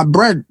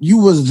 Brett, you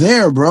was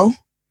there, bro.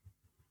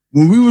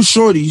 When we were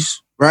shorties,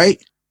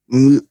 right?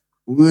 When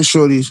we were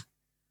shorties,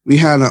 we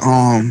had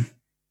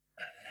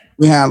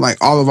like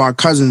all of our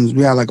cousins.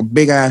 We had like a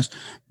big ass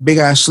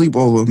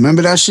sleepover.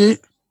 Remember that shit?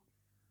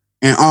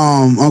 And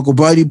Uncle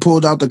Buddy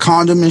pulled out the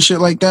condom and shit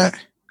like that.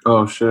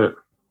 Oh shit!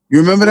 You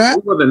remember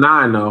that? We were the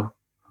 9 though.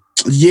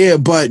 Yeah,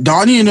 but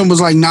Donnie and them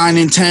was like 9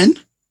 and 10.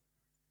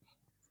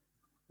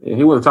 Yeah,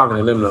 he wasn't talking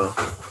to them though.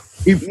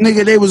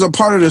 Nigga, they was a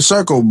part of the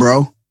circle,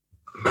 bro.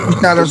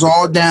 He got us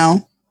all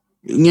down.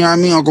 You know what I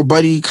mean? Uncle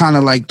Buddy kind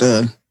of like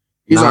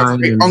he's our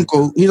great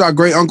uncle. He's our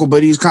great uncle,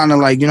 but he's kind of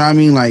like, you know what I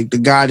mean? Like the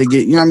guy to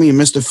get, you know what I mean?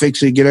 Mr.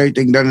 Fix-It, get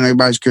everything done in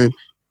everybody's crib.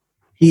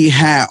 He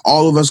had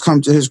all of us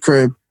come to his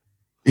crib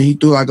and he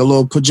threw like a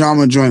little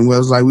pajama joint where it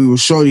was like we were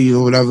shorties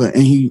or whatever.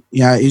 And he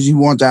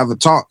wanted to have a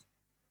talk.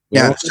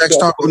 Yeah, sex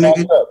talk with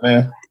nigga.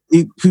 Man.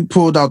 He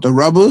pulled out the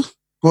rubber,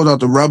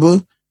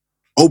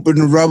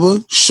 opened the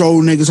rubber,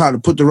 showed niggas how to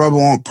put the rubber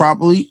on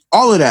properly.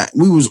 All of that.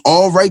 We was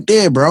all right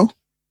there, bro.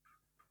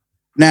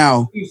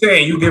 Now, you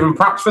saying you give him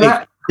props for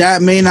that?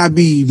 That may not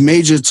be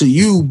major to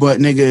you, but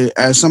nigga,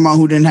 as someone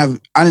who I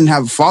didn't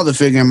have a father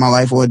figure in my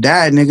life or a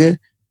dad, nigga,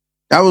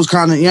 that was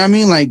kind of, you know what I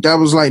mean? Like, that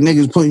was like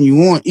niggas putting you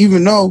on,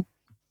 even though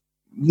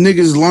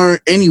niggas learn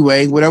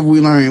anyway, whatever we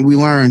learn,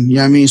 you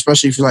know what I mean?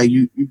 Especially if like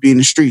you be in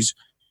the streets.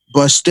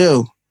 But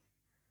still,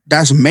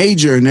 that's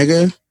major,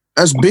 nigga.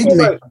 That's big,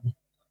 nigga.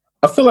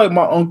 I feel like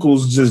my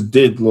uncles just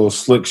did little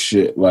slick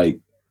shit, like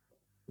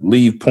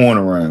leave porn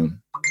around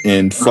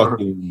and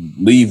fucking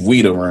leave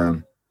weed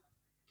around.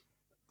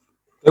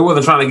 They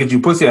wasn't trying to get you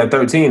pussy at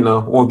 13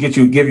 though, or give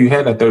you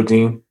head at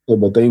 13. Yeah,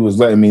 but they was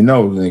letting me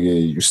know,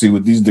 nigga. You see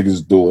what these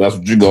niggas do? That's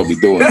what you gonna be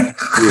doing,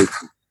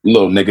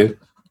 little nigga.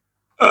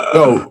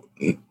 Yo,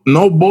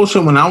 no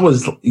bullshit. When I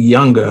was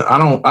younger,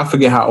 I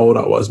forget how old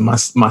I was. My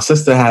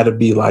sister had to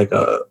be like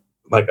a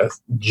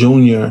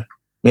junior,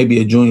 maybe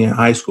a junior in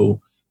high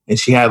school, and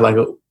she had like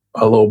a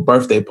little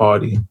birthday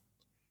party.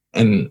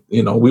 And,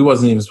 you know, we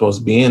wasn't even supposed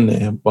to be in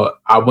there, but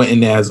I went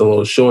in there as a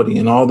little shorty,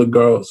 and all the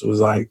girls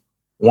was like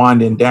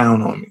winding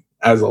down on me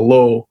as a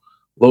little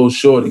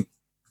shorty.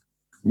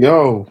 I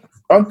don't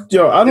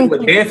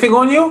think anything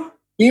on you.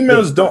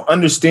 Females don't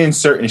understand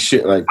certain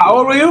shit like that. How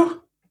old were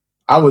you?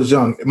 I was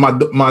young.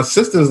 My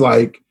sister's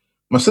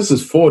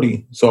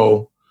 40,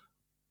 so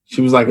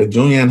she was like a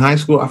junior in high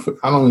scholl.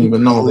 I don't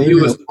even know.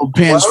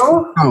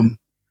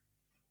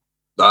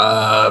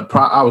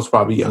 I was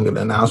probably younger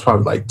than that. I was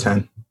probably like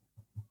 10.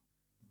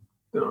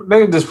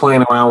 They just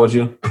playing around with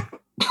you.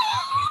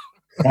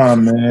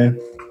 Man.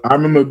 I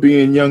remember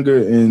being younger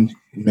and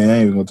man, I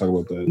ain't even gonna talk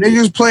about that.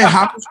 Niggas play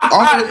house.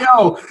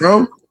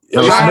 Bro.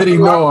 Yo, Smitty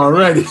know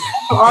already.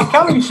 R.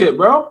 Kelly shit,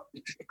 bro.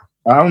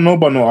 I don't know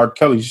about no R.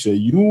 Kelly shit.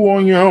 You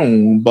on your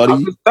own, buddy.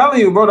 I'm just telling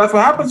you, bro. That's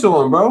what happened to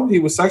him, bro. He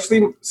was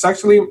sexually.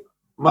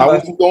 I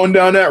wasn't going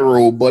down that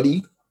road,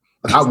 buddy.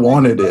 I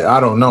wanted it. I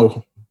don't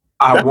know.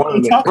 I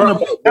wanted it, bro.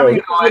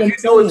 If you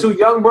do it too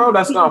young, bro,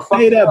 that's gonna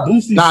fuck you up.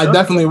 Nah, it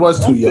definitely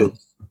was too young.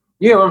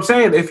 Yeah, what I'm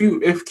saying,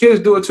 if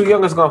kids do it too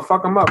young, it's gonna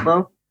fuck them up,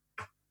 bro.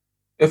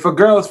 If a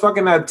girl is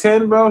fucking at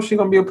 10, bro, she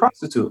gonna be a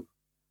prostitute.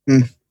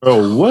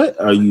 Bro, what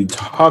are you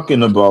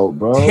talking about,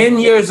 bro? 10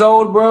 years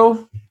old,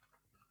 bro.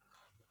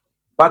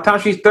 By the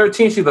time she's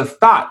 13, she's a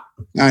thought.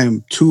 I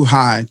am too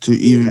high to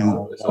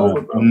even.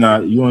 I'm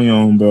not. You on your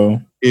own, bro.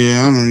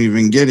 Yeah, I don't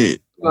even get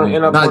it.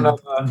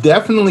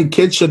 Definitely,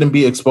 kids shouldn't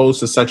be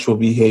exposed to sexual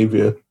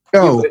behavior.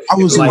 Yo, I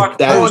was like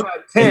that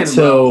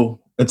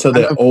until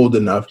they're old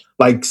enough.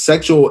 Like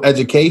sexual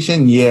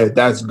education, yeah,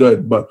 that's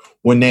good. But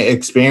when they're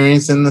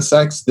experiencing the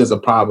sex, there's a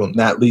problem.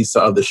 That leads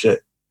to other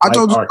shit. I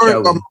told you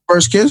about my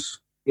first kiss.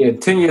 Yeah,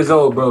 10 years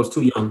old, bro. It's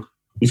too young.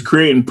 He's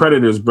creating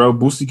predators, bro.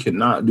 Boosie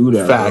cannot do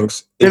that.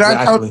 Facts. Bro. Did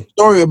I tell the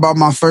story about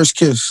my first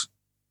kiss?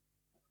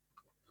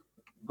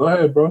 Go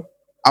ahead, bro.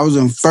 I was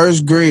in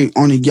first grade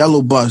on a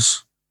yellow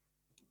bus.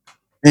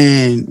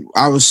 And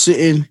I was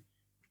sitting.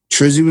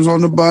 Trizzy was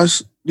on the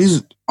bus.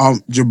 These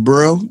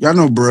Jabril, y'all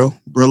know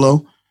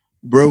Brillo.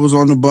 Brill was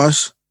on the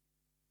bus.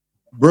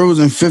 Brill was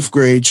in 5th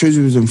grade.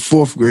 Trizzy was in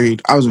 4th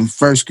grade. I was in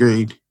 1st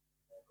grade.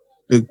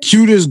 The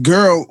cutest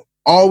girl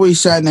always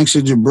sat next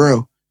to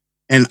Jabril.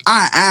 And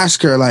I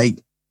asked her, like,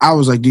 I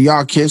was like, do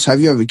y'all kiss? Have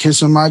you ever kissed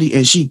somebody?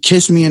 And she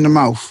kissed me in the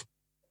mouth.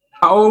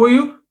 How old were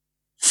you?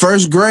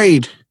 1st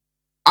grade.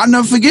 I'll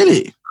never forget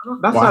it.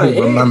 That's Why not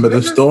you remember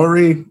the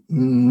story?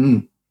 Mm-hmm.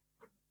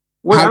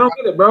 Wait, I don't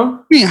get it,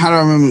 bro. How do I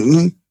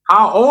remember?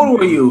 How old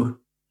were you?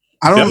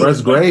 I don't.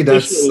 1st grade.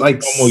 That's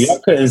like y'all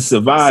couldn't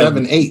survive.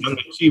 7, 8.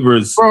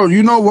 Achievers. Bro,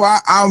 you know why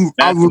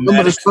I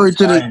remember the story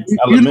to this.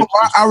 You know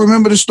why I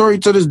remember the story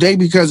to this day,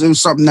 because it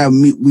was something that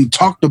we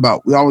talked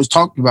about. We always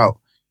talked about,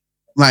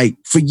 like,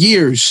 for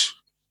years.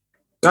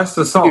 That's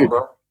the song,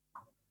 bro.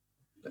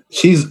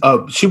 She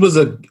was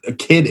a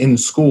kid in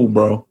school,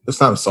 bro.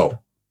 That's not assault.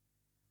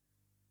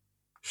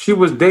 She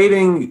was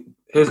dating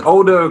his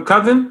older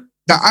cousin.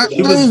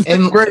 She was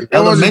in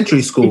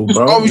elementary school,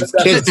 bro.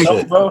 Kids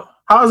shit. Bro.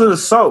 How's it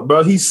assault,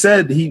 bro? He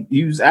said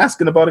he was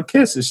asking about a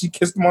kiss and she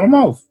kissed him on the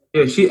mouth.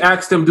 Yeah, she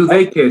asked him, do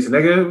they kiss?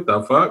 Nigga, what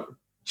the fuck?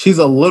 She's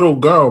a little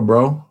girl,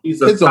 bro.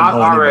 She's a thought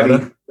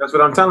already. That's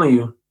what I'm telling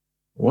you.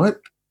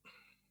 What?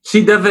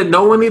 She doesn't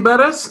know any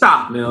better?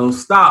 Stop, Nil.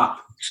 Stop.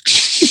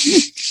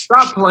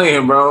 Stop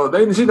playing, bro.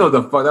 She knows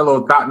the fuck that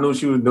little thought knew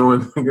she was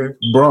doing. Nigga.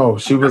 Bro,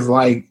 she was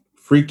like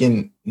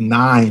freaking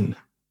 9.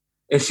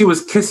 And she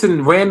was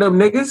kissing random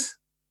niggas?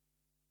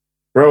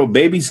 Bro,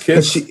 babies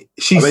kiss.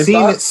 She's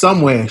seen it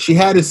somewhere. She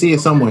had to see it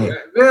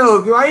somewhere.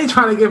 Bill, why are you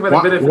trying to give her the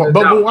benefit of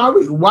the doubt?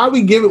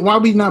 Why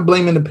we not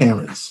blaming the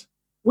parents?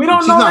 We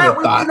don't know that.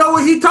 We know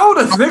what he told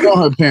us, nigga. Know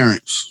her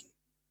parents.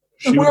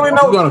 We only know.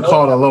 I'm gonna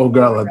call the little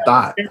girl a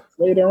thought.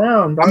 Later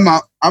around, bro.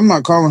 I'm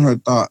not calling her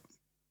thought.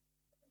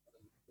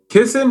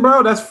 Kissing,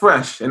 bro, that's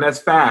fresh and that's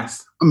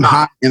fast. I'm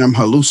hot and I'm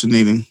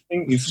hallucinating.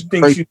 If you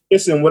think she was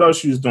kissing, what else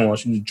she was doing?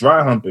 She was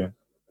dry humping.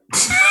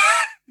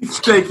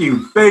 Thank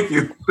you.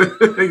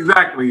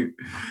 Exactly.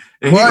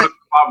 And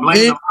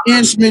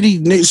and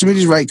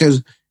Smitty's right,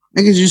 because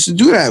niggas used to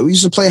do that. We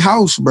used to play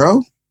house,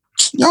 bro.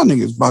 Y'all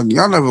niggas bugging.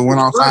 Y'all never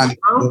went outside.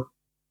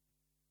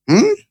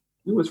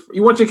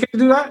 You want your kid to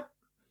do that?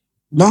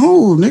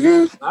 No,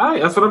 nigga. All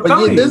right, that's what I'm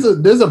telling you.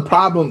 There's a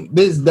problem.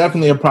 There's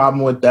definitely a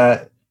problem with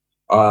that.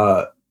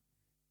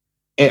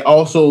 It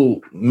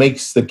also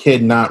makes the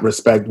kid not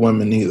respect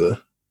women either.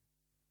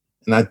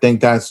 And I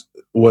think that's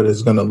what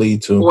it's going to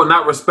lead to. Or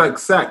not respect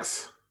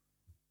sex.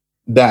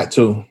 That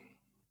too.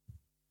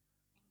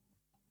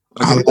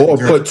 Or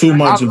put too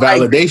much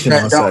validation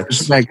on sex.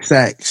 Respect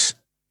sex.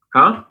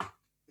 Huh?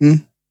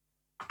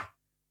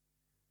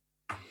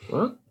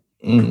 What?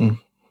 Mm-mm.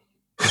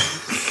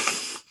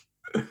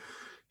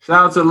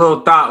 Shout out to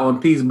Lil Thought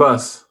on Peace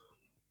Bus.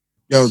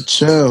 Yo,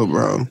 chill,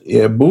 bro.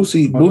 Yeah,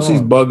 Boosie's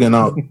bugging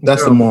out.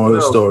 That's the moral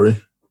of the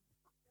story.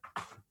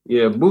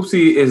 Yeah,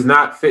 Boosie is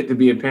not fit to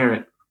be a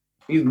parent.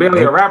 He's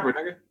barely a rapper,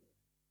 nigga.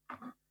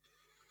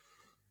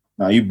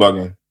 Nah, you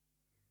bugging.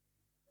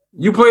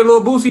 You play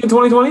Lil Boosie in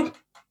 2020?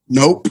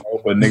 Nope.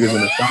 Oh, but niggas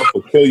in the South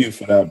will kill you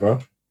for that, bro.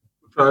 I'm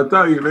trying to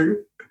tell you, nigga.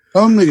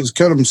 Some niggas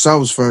kill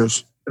themselves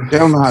first. They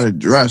don't know how to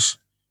dress.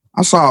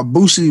 I saw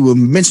Boosie with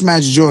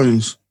mismatched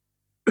Jordans.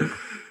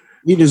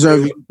 He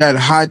deserved that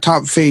high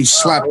top face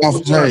slapped off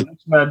his head.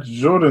 Mismatched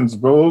Jordans,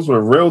 bro. Those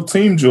were real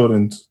team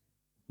Jordans.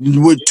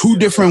 With 2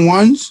 different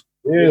ones?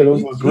 Yeah,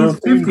 those were real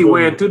team 50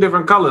 wearing 2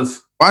 different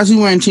colors. Why is he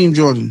wearing Team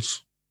Jordans?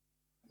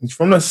 He's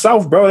from the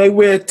South, bro. They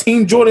wear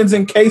Team Jordans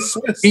and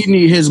K-Swiss. He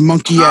need his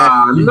monkey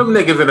ass. Them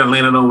niggas in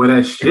Atlanta don't wear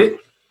that shit.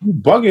 You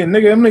bugging,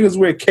 nigga. Them niggas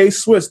wear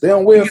K-Swiss. They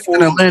don't wear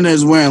in Atlanta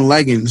is wearing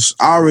leggings.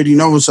 I already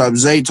know what's up.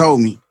 Zay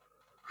told me.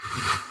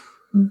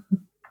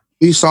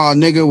 He saw a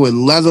nigga with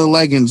leather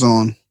leggings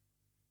on.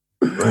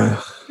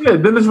 Yeah,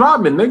 Dennis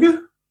Rodman, nigga.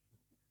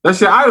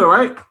 That's your idol,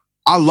 right?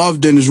 I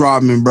love Dennis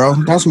Rodman, bro.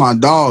 That's my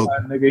dog.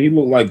 That nigga, he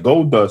look like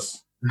Gold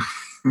Dust.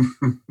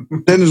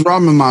 Dennis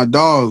Rodman, my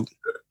dog.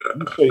 Let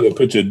me show you a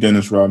picture of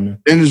Dennis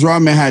Rodman. Dennis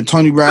Rodman had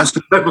Tony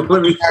Braxton,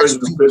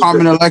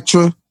 Carmen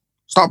Electra.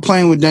 Stop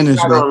playing with Dennis,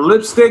 got bro. a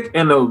lipstick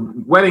and a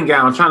wedding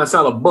gown trying to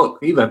sell a book.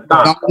 He's a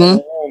thought.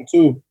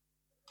 Too.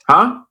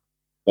 Huh?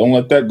 Don't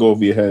let that go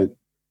over your head.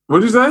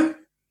 What'd you say?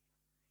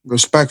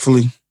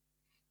 Respectfully.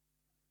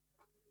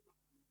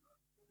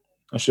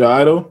 That's your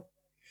idol?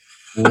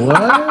 What?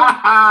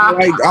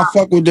 I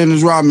fuck with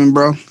Dennis Rodman,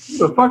 bro. What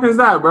the fuck is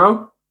that,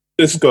 bro?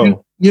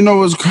 Disco. You know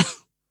what's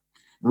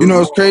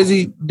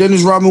crazy?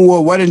 Dennis Rodman wore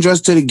a wedding dress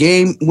to the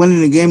game,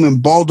 winning the game,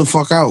 and balled the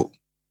fuck out.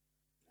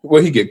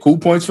 What, he get cool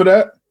points for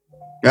that?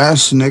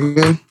 Yes,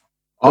 nigga.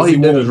 All he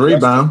did was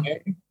rebound.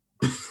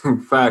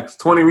 Facts.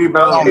 20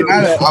 rebounds.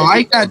 I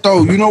like that,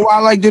 though. You know why I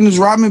like Dennis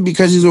Rodman?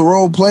 Because he's a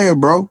role player,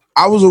 bro.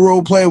 I was a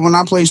role player when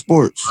I played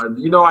sports.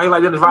 You know why he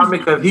like Dennis Rodman?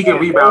 Because he can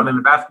rebound in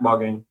the basketball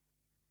game.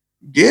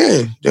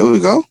 Yeah, there we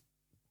go.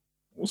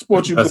 What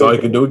sport you That's play? all he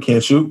can do. He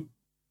can't shoot.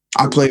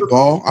 I play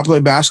ball. I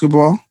play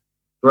basketball.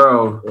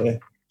 Bro. Yeah.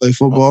 Play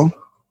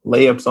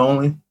Layups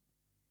only.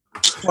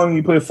 How long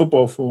you play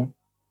football for?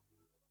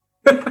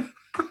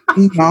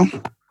 You know,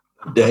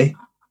 Day.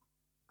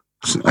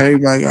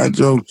 everybody got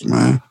jokes,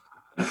 man.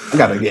 I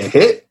gotta get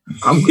hit.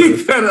 I'm He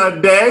good. said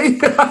a day.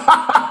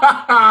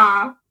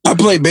 I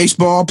played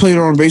baseball. I played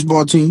on a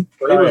baseball team.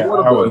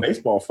 Oh, yeah,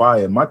 baseball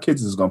fire. My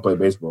kids is gonna play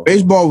baseball.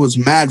 Baseball was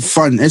mad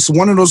fun. It's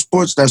one of those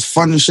sports that's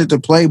fun as shit to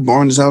play,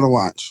 boring as hell to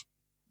watch.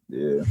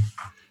 Yeah.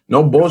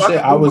 No bullshit.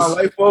 If I could do my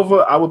life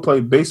over, I would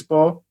play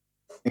baseball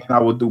and I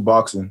would do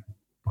boxing.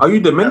 Are you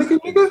Dominican,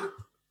 nigga?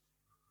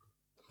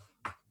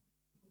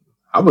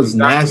 I was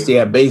nasty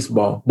at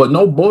baseball, but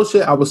no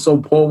bullshit. I was so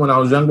poor when I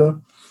was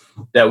younger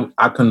that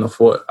I couldn't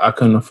afford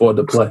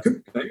to play.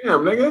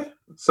 Damn, nigga.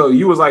 So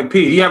you was like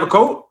P. You have a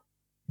coat?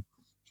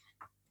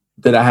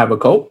 Did I have a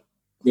coat?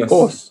 Yes. Of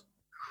course.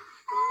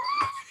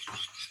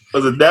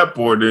 Was it that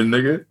poor then,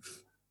 nigga?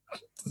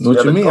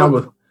 What you mean? I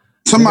was.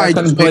 Somebody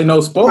couldn't play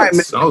no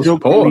sports. I was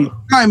poor.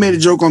 Somebody made a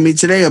joke on me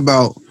today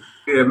about.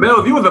 Yeah,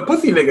 Mel, you was a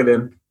pussy nigga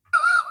then.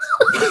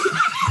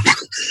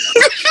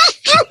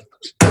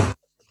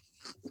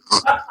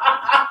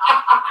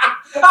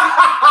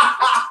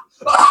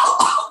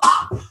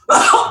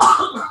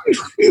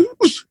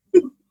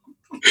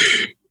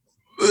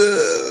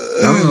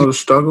 I don't know the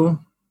struggle.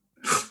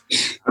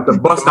 At the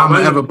bus stop,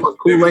 I ever put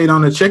Kool-Aid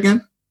on the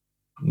chicken?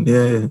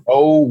 Yeah.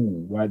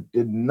 Oh, I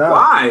did not.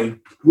 Why?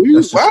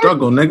 That's the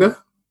struggle, nigga.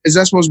 Is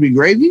that supposed to be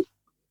gravy?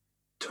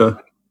 You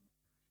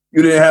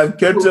didn't have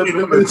ketchup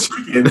in the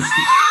chicken.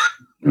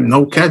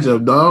 No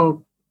ketchup,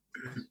 dog.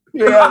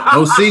 Yeah.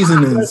 No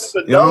seasonings.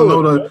 Y'all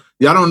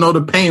don't know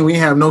the pain. We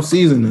have no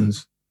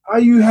seasonings. How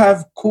you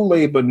have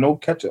Kool-Aid but no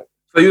ketchup?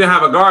 So you didn't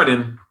have a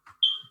garden?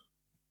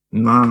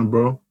 Nah,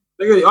 bro.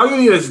 Nigga, all you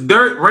need is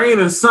dirt, rain,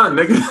 and sun,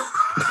 nigga.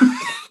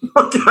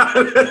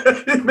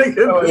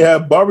 Oh, yeah,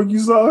 barbecue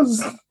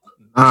sauce?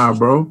 Nah,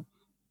 bro.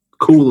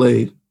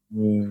 Kool-Aid.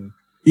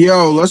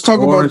 Yo, let's talk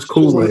Orange about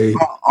Kool-Aid.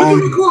 Where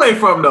you get Kool-Aid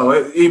from, though?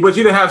 But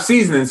you didn't have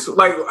seasonings.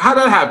 Like, how'd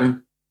that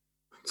happen?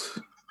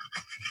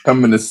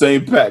 Come in the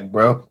same pack,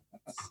 bro.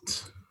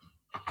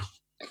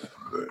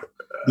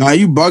 Nah,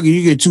 you bugging.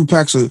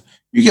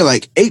 You get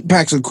like 8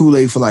 packs of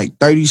Kool-Aid for like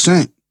 30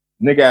 cents.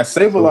 Nigga, at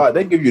Save-A-Lot,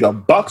 they give you the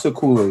box of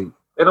Kool-Aid.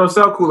 They don't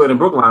sell Kool-Aid in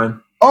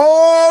Brookline.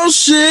 Oh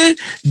shit!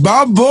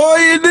 My boy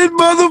in this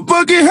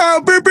motherfucking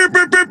house.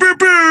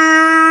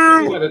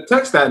 You gotta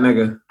text that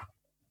nigga.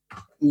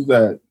 Who's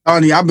that?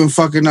 Donnie, I've been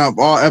fucking up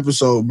all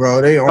episode,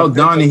 bro. Tell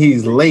Donnie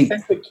he's late.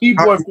 The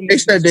keyboard from They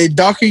said they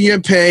docking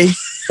your pay.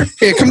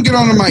 Here, come get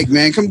on the mic,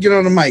 man. Come get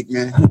on the mic,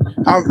 man.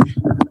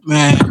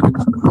 Man.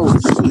 Oh,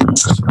 shit.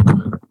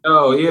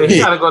 Oh, yeah, he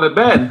gotta go to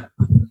bed.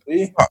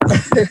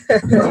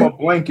 I'm a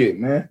blanket,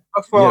 man.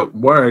 Yeah,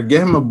 word.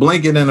 Get him a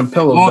blanket and a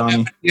pillow,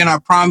 Donnie. Again, I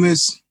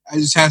promise. I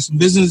just have some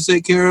business to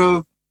take care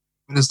of.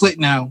 But it's late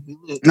now.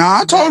 Nah,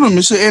 I told him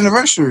it's an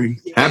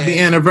anniversary. Happy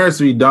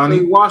anniversary,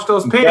 Donnie. Wash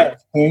those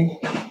pants.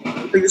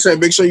 Nigga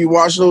said, make sure you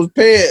wash those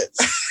pants.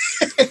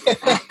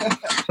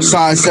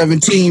 Size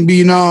 17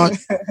 being on.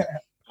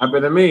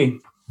 Happened to me.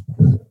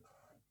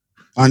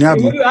 Donnie,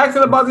 Hey, what are you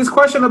asking about this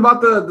question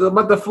about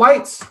the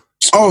flights?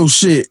 Oh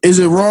shit! Is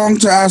it wrong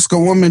to ask a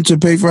woman to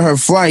pay for her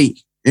flight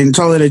and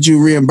tell her that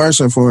you reimburse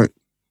her for it?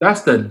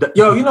 That's you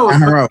know what's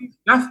funny?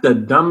 That's the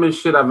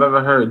dumbest shit I've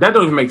ever heard. That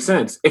don't even make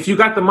sense. If you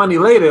got the money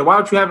later, why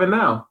don't you have it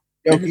now?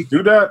 Yo, you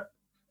do that?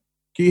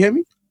 Can you hear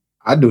me?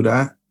 I do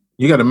that.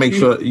 You got to make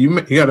sure you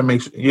got to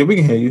make sure. Yeah, we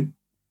can hear you.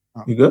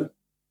 You good?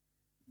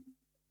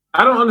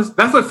 I don't understand.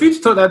 That's what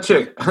Future told that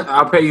chick.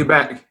 I'll pay you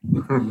back.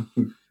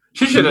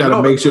 She should have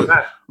known. Make sure.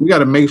 We got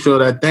to make sure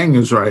that thing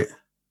is right.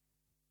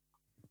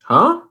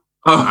 Huh?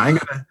 Oh. I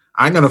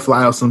ain't gonna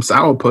fly out some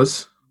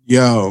sourpuss.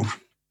 Yo,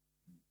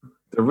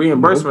 the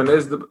reimbursement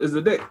is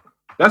the dick.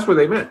 That's what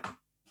they meant.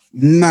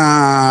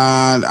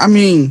 Nah, I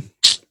mean,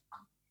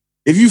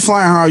 if you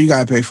flying hard, you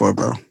gotta pay for it,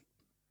 bro.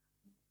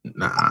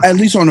 Nah, at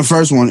least on the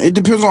first one. It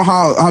depends on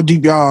how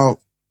deep y'all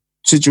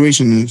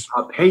situation is.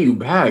 I'll pay you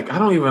back. I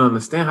don't even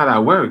understand how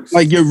that works.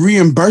 Like you're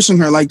reimbursing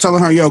her, like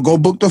telling her, "Yo, go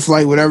book the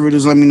flight, whatever it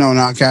is. Let me know, and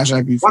I'll cash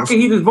app you." Why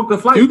can't he just book the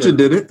flight? Future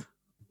did it.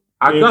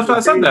 That's why I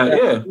said that.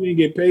 Yeah, he didn't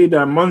get paid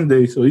that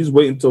Monday, so he's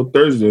waiting until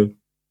Thursday.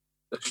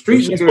 The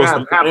street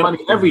nigga have money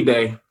every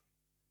day.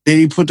 Did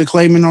he put the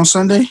claim in on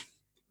Sunday?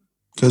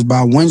 Because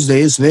by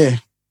Wednesday it's there.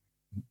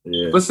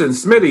 Yeah. Listen,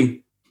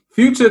 Smitty,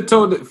 Future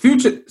told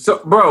Future.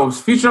 So, bro,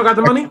 Future don't got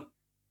the money.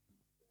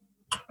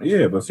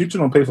 Yeah, but Future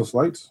don't pay for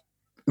flights.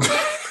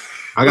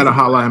 I got to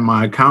holler at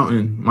my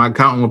accountant. My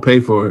accountant will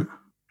pay for it.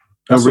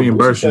 That's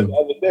reimburse you. The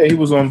other day, he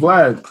was on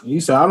Vlad. He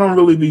said, "I don't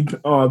really be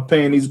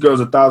paying these girls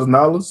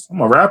 $1,000.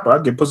 I'm a rapper. I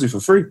get pussy for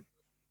free."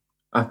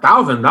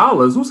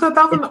 $1,000? Who said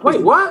 $1,000?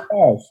 Wait, what?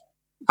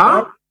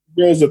 Huh?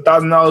 Girls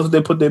 $1,000.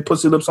 They put their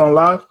pussy lips on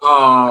live.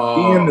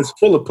 Oh, Ian is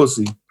full of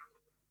pussy.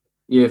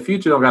 Yeah,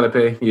 Future don't gotta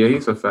pay. Yeah,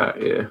 he's a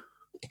fat. Yeah,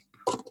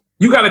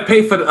 you gotta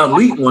pay for the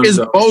elite ones. It's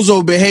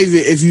bozo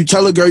behavior if you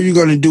tell a girl you're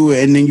gonna do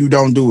it and then you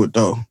don't do it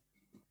though.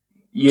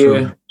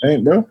 Yeah,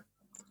 ain't bro.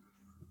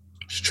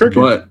 It's tricky.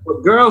 But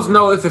girls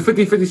know it's a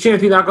 50-50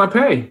 chance he's not gonna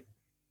pay.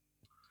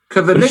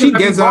 Because if she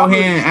gets out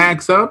here and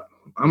acts up,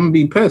 I'm gonna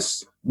be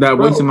pissed. That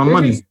wasting my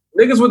money.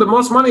 Niggas with the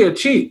most money are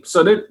cheap.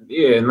 So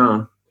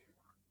no.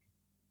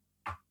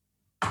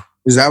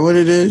 Is that what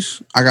it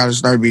is? I gotta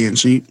start being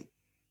cheap,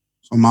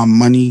 so my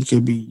money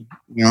could be,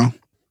 You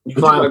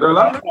flying a girl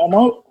out?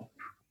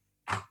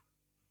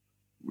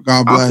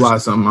 God I'll bless. fly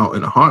something out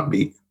in a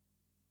heartbeat.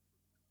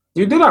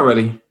 You did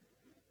already.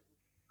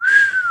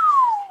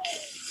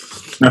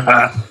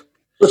 Yo.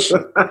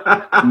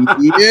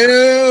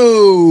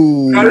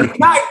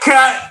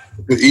 Cut.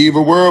 The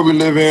evil world we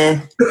live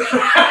in.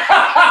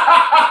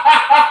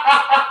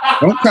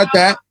 Don't cut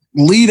that.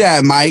 Leave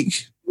that,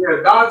 Mike.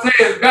 Yeah, Dante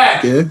is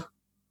back. Yeah,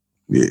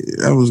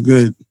 that was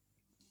good.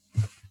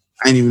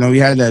 I didn't even know we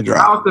had that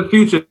drop. How's the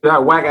future?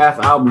 That whack ass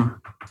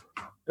album.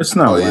 It's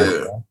not.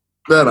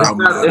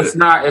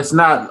 It's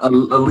not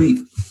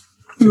elite.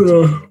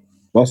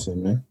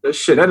 Listen, man. That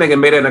shit, that nigga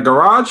made it in a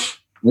garage.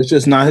 It's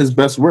just not his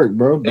best work,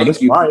 bro. But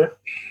it's fire.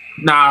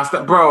 Nah,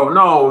 bro,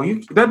 no,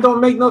 that don't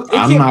make no.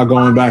 I'm not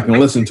going back and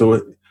listen to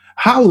it.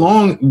 How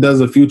long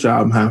does a Future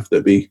album have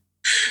to be?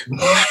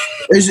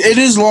 It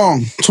is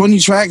long. 20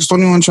 tracks,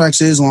 21 tracks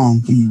is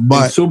long,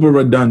 but it's super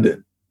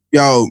redundant.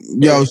 Yo,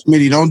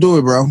 Smitty, don't do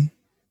it, bro.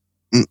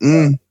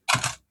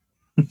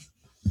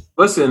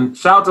 Listen,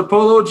 shout out to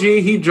Polo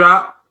G, he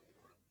dropped.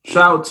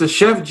 Shout out to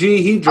Chef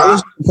G, he I dropped.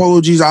 listened to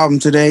Polo G's album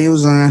today. It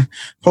was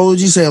Polo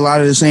G said a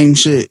lot of the same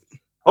shit.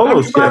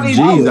 Polo Chef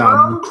G's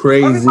album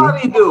crazy.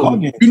 Everybody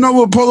do. You know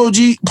what Polo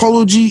G?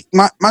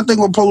 My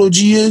thing with Polo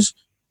G is,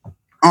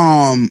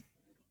 I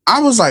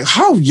was like,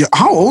 how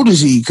old is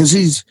he? Because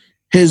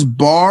his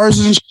bars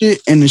and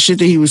shit and the shit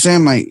that he was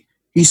saying, like,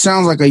 he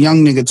sounds like a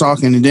young nigga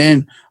talking. And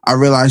then I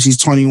realized he's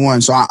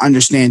 21, so I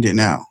understand it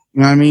now.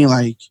 You know what I mean?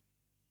 Like,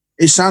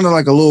 it sounded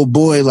like a little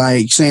boy,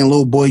 like saying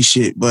little boy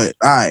shit. But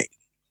all right,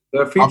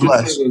 The Future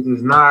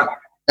is not.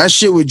 That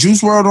shit with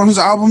Juice WRLD on his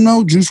album,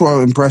 though, Juice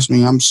WRLD impressed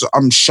me. I'm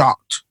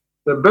shocked.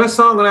 The best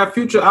song on that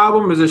Future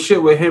album is the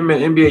shit with him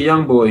and NBA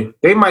YoungBoy.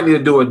 They might need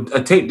to do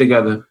a tape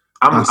together.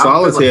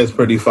 Solitaire is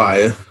pretty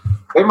fire.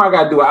 They might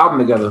got to do an album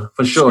together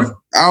for sure.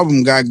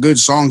 Album got good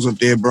songs up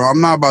there, bro.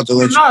 I'm not about to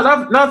let you.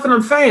 No, nothing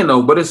I'm saying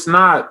though, but it's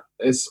not.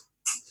 It's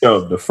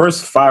the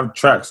first 5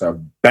 tracks are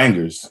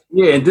bangers.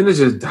 Yeah, and then it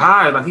just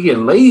died. Like he get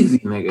lazy,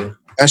 nigga.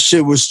 That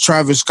shit was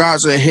Travis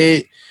Scott's a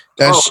hit.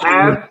 That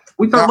shit.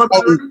 We talking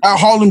about that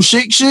Harlem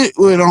Shake shit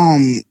with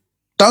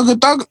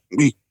Thugger.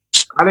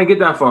 I didn't get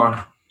that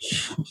far.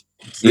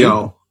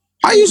 Yo,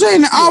 how you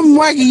saying the album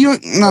wacky?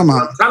 No,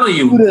 man. I'm telling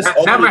you,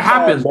 that never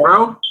happens,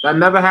 bro. That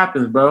never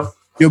happens, bro.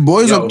 Your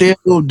boys up there,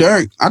 Lil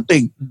Durk. I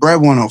think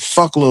Brad want to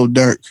fuck Lil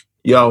Durk.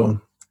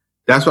 Yo,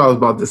 that's what I was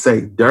about to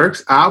say.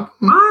 Durk's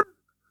album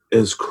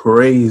is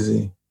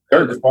crazy.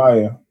 Durk's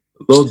fire.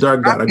 Lil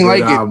Durk got a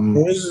good album.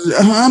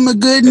 I'm a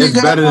good nigga.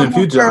 It's better than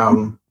Future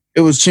album.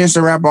 It was Chance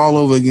the Rapper all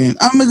over again.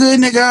 I'm a good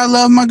nigga. I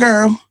love my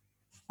girl.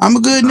 I'm a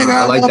good nigga.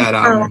 I like love that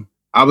my girl. album.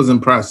 I was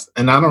impressed,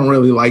 and I don't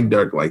really like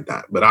Durk like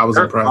that, but I was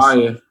impressed.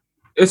 Fire.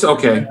 It's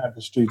okay.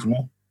 The streets,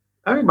 man.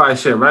 Everybody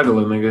shit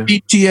regular, nigga.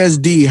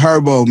 PTSD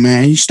Herbo,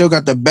 man. He still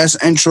got the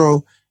best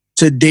intro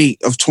to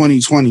date of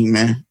 2020,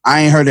 man.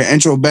 I ain't heard an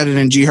intro better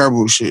than G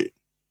Herbo shit.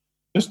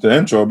 It's the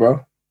intro,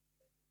 bro.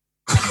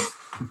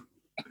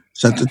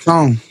 Set the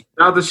tone.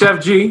 Now the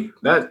Chef G,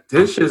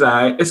 his shit's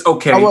alright. It's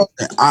okay.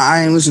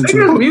 I ain't listened to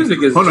His it.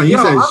 music is. Hold on, you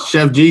said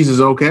Chef G's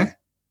is okay?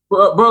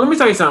 Bro, let me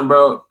tell you something,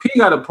 bro. P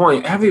got a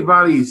point.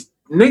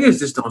 Niggas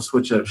just don't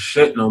switch up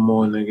shit no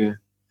more, nigga.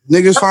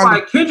 Niggas find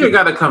like Kendrick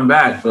got to come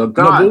back, bro.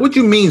 God. No, but what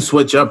you mean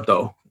switch up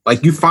though?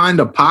 Like you find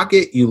a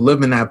pocket, you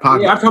live in that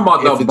pocket. Yeah, I'm talking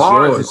about the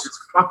bars. It's just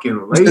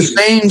fucking lazy. It's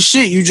the same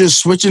shit. You just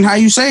switching how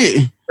you say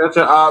it. Catch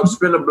your up,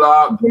 spin the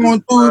block. Come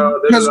on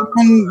through because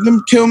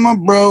them kill my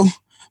bro.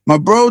 My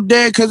bro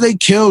dead because they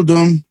killed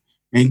him.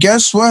 And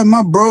guess what?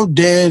 My bro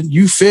dead.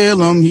 You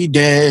feel him? He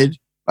dead.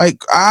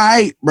 Like, all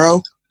right,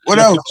 bro. What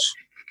else?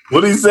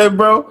 What he said,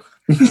 bro?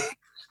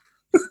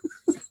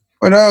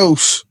 What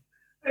else?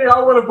 Hey, I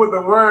want to put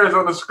the words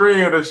on the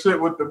screen of the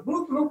shit with the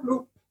bloop, bloop,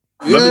 bloop.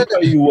 Let me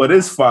tell you what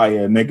is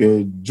fire,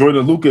 nigga.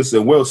 Jordan Lucas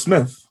and Will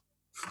Smith.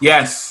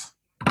 Yes.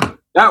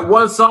 That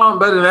one song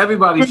better than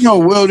everybody. No,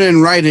 Will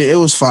didn't write it. It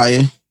was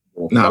fire.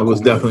 No, it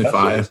was definitely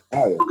fire.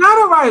 You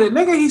gotta write it,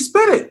 nigga. He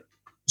spit it.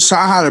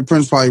 Saha the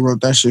Prince probably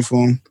wrote that shit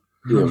for him.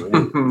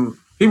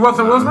 He wrote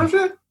some Will Smith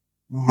shit?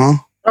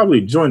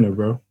 Probably Joyner,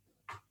 bro.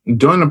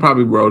 Joyner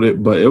probably wrote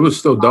it, but it was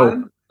still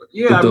dope.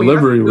 Yeah, the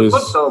delivery was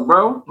though,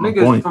 bro.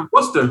 Niggas from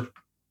Worcester.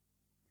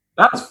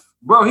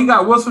 Bro, he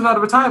got Will Smith out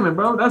of retirement,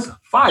 bro. That's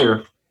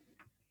fire.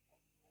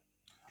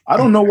 I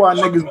don't know why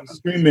niggas be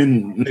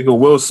screaming nigga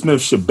Will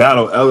Smith should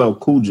battle LL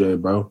Cool J,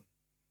 bro.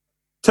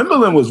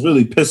 Timberland was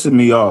really pissing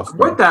me off.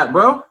 With that,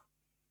 bro.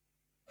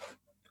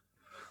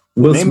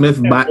 Will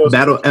Smith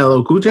battle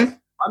LL Cool J?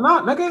 Why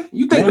not, nigga?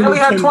 You think Nelly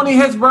had 20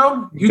 hits,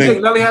 bro? You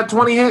think Nelly had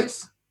 20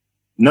 hits?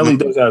 Nelly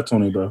does have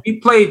 20, bro. He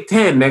played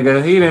 10,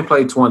 nigga. He didn't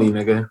play 20,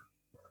 nigga.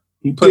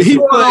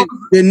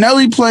 Did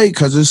Nelly play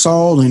because it's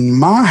all in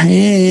my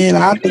head?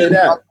 I did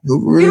that. He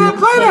didn't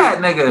play that,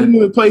 nigga. He didn't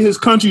even play his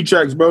country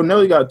tracks, bro.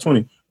 Nelly got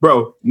 20.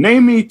 Bro,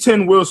 name me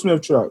 10 Will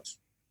Smith tracks.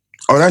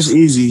 Oh, that's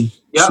easy.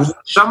 Yep.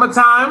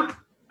 Summertime,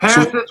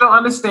 Parents That Don't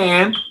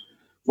Understand,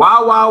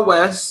 Wild Wild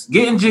West,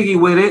 Getting Jiggy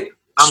With It,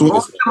 I'm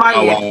Going to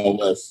Miami.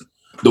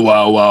 The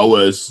Wild Wild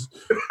West.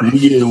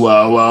 Yeah,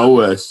 Wild Wild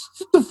West.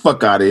 Get the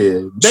fuck out of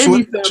here. Name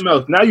me something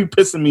else. Now you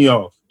pissing me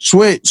off.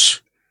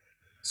 Switch.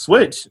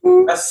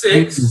 That's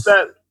 6.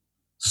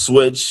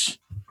 Switch.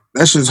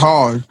 That shit's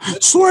hard.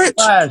 Switch.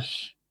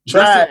 Trash.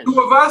 That's the 2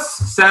 of us.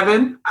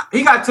 7.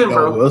 He got 10,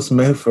 bro. Will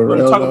Smith for We're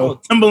real. talking Though.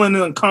 about Timberland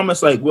in the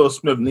comments like Will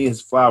Smith needs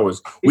his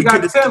flowers. He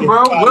got 10,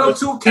 bro. Will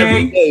 2K.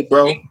 Every day,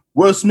 bro.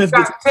 Will Smith He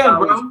got gets 10,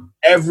 flowers bro.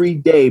 every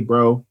day,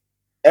 bro.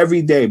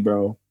 Every day,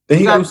 bro. Did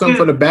he got do something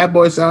 10. for the Bad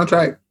Boy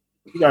soundtrack?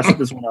 You gotta check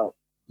this one out.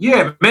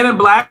 Yeah, Men in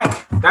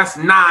Black. That's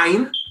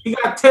 9. He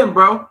got 10,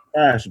 bro.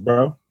 Trash,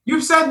 bro. You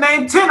said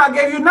name 10. I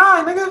gave you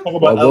 9, nigga. Talk Well,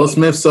 about Will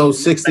Smith sold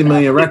 60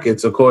 million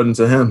records according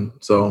to him.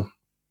 So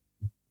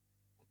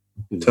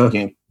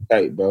game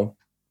tight, bro.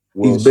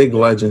 he's big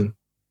legend.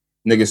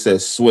 Nigga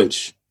says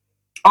switch.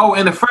 Oh,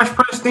 and the Fresh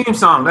Prince theme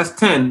song. That's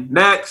 10.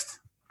 Next.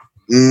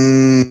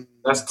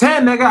 That's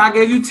 10, nigga. I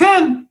gave you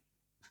 10.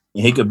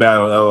 He could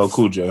battle LL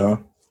Cool J, huh?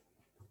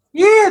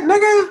 Yeah,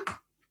 nigga.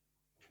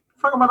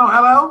 Fuck about on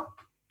LL.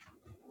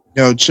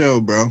 Yo,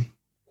 chill, bro.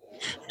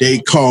 They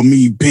call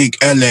me Big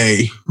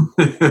LA.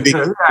 Big,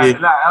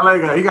 LA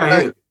guy, he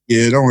got hit.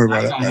 Yeah, don't worry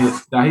about it.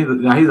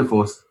 Nah, he's a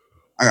force.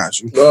 I got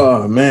you.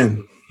 Oh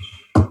man.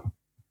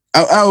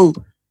 LL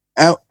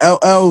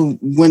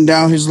went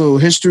down his little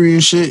history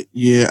and shit.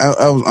 Yeah,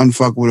 LL was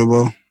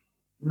unfuckwittable.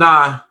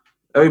 Nah,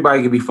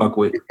 everybody can be fucked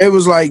with. It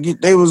was like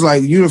they was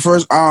like, you the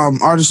first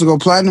artist to go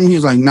platinum. He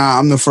was like, nah,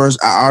 I'm the first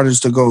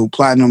artist to go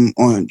platinum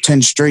on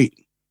 10 straight.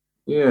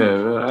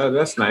 Yeah,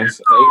 that's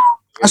nice.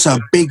 That's a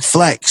big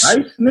flex.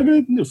 Nice,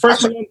 nigga.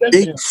 First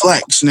big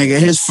flex, nigga.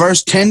 His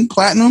first 10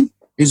 platinum.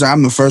 He's like,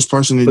 I'm the first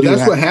person to But do that.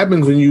 that's what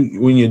happens when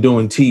you're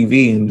doing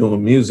TV and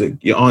doing music.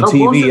 You're on No TV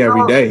bullshit,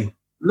 every bro. day.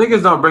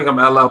 Niggas don't bring up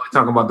LL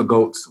talking about the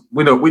GOATs.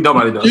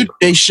 Nobody does.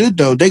 They should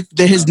though.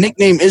 His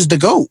nickname is the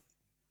GOAT.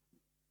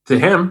 To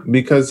him,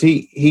 because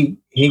he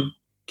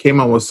came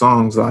out with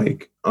songs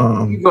like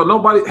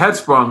nobody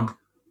Headsprung.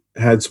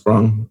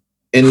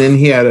 And then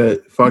he had a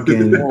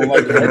fucking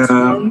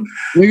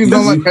Niggas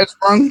don't like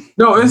Headsprung.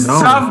 No, it's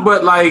tough,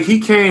 but like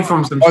he came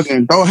from some.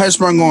 Okay, throw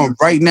Headsprung on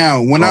right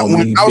now. When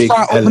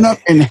outside open up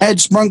and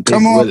Headsprung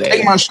come on,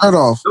 take my shirt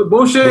off. No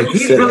bullshit.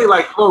 He's really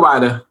like Flow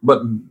Rider,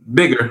 but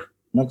bigger.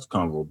 Next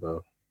convo,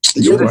 bro.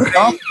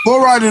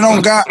 Flow Rider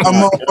don't got a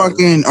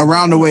motherfucking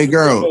around the way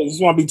girl.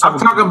 I'm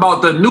talking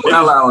about the new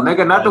LL,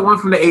 nigga, not the one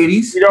from the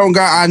 80s. He don't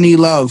got I Need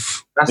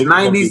Love. That's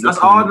 90s. That's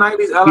all 90s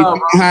He LL.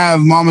 don't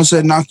have Mama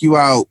Said Knock You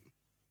Out.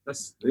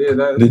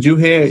 Did you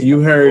hear?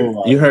 You heard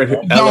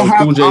LL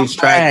Cool J's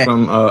track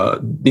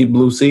from Deep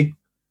Blue Sea?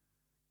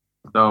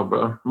 No,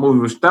 bro. That movie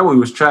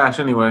was trash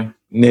anyway.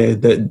 Yeah,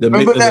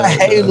 Remember that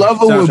Hey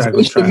Lover with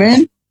Push the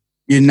Men?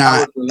 You're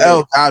not.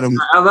 L got him.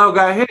 LL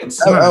got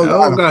hits.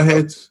 LL got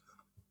hits.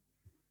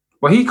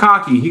 Well, he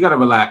cocky. He gotta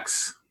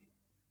relax.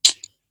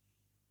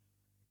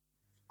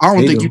 I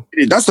don't think you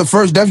did it. That's the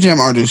first Def Jam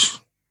artist.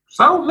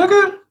 So,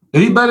 nigga,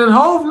 he better than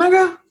Hove,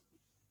 nigga.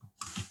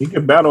 He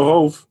can battle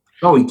Hove.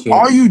 No, he can't.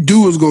 All you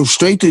do is go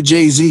straight to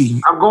Jay-Z.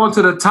 I'm going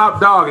to the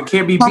top dog. It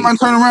can't be beat. Time I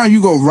turn around, you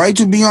go right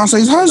to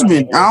Beyonce's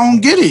husband. I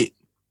don't get it.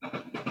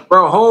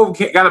 Bro, Hove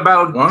got to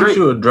battle Why don't Drake.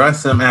 you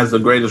address him as the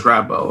greatest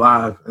rapper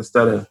alive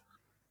instead of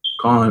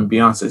calling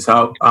Beyonce's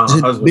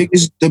husband?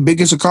 The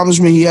biggest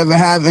accomplishment he ever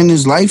had in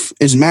his life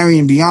is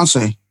marrying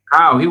Beyonce.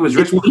 How? He was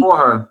rich before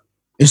her.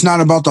 It's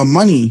not about the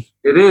money.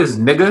 It is,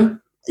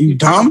 nigga. You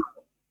dumb?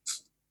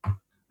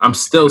 I'm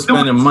still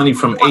spending money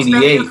from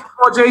 '88.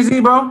 Before Jay-Z,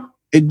 bro.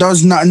 It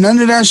does not. None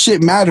of that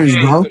shit matters,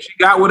 bro. She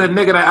got with a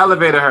nigga that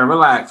elevated her.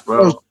 Relax,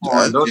 bro. Come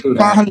on, don't do that.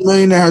 500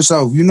 million to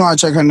herself. You know I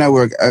check her net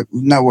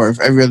worth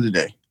every other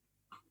day.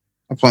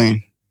 I'm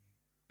playing.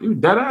 You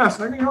dead ass,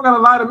 nigga. You don't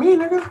gotta lie to me,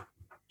 nigga.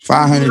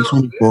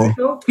 524.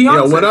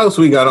 Yo, what else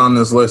we got on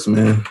this list,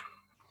 man?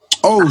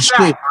 Oh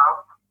shit!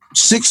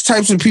 6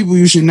 types of people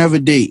you should never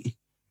date.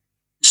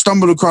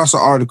 Stumbled across an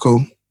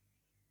article,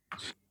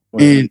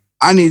 and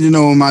I need to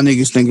know what my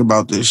niggas think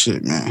about this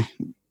shit, man.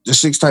 The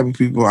 6 type of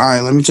people. All right,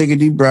 let me take a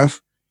deep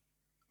breath.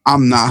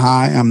 I'm not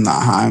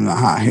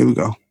high. Here we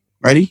go.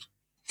 Ready?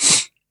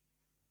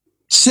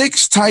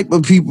 6 type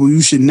of people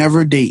you should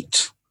never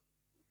date.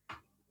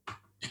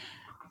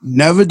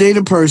 Never date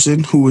a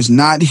person who is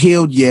not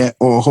healed yet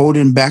or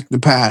holding back the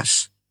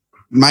past.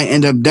 You might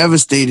end up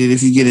devastated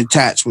if you get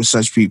attached with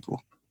such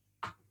people.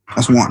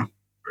 That's 1.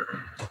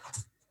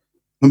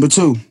 Number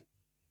 2,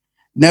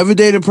 never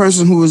date a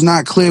person who is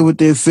not clear with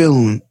their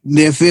feelings.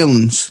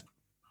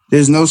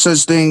 There's no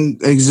such thing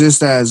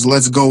exists as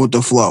let's go with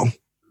the flow.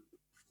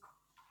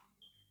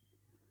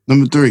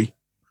 Number 3,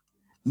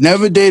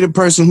 never date a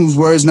person whose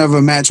words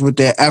never match with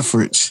their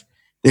efforts.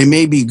 They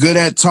may be good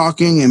at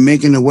talking and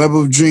making a web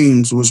of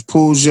dreams, which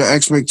pulls your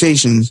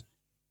expectations,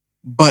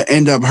 but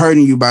end up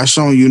hurting you by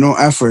showing you no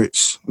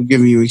efforts or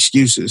giving you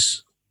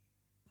excuses.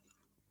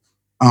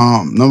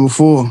 Number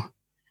 4,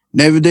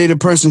 never date a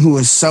person who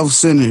is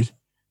self-centered.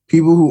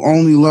 People who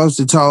only love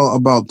to tell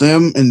about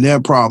them and their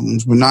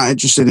problems, but not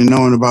interested in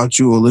knowing about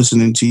you or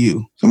listening to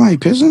you. Somebody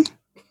pissing?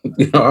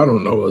 I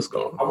don't know what's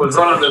going on. I was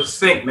running the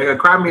sink, nigga.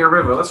 Cry me a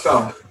river. Let's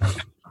go.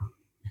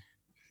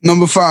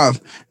 Number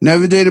 5,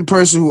 never date a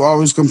person who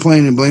always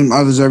complain and blame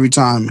others every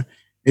time.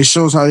 It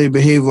shows how they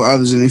behave with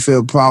others and they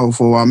feel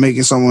powerful while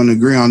making someone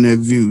agree on their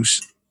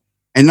views.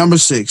 And number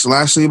 6,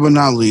 lastly but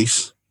not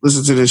least,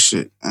 listen to this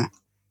shit.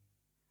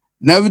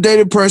 Never date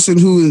a person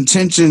whose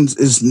intentions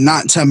is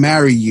not to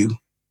marry you.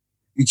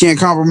 You can't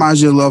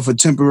compromise your love for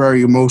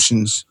temporary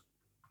emotions.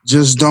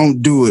 Just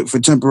don't do it for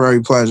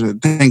temporary pleasure.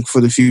 Think for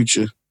the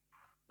future.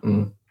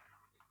 Mm.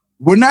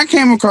 When I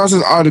came across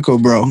this article,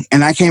 bro,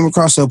 and I came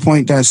across a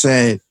point that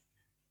said,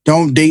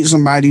 don't date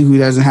somebody who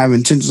doesn't have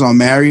intentions on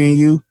marrying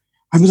you,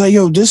 I was like,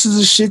 yo, this is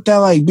the shit that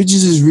like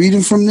bitches is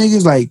reading from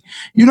niggas. Like,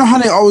 you know how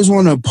they always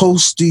want to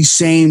post these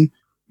same,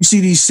 you see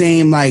these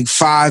same like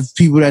 5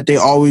 people that they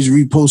always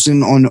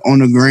reposting on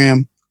the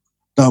gram,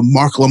 the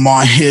Mark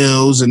Lamar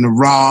Hills and the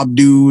Rob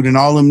dude and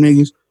all them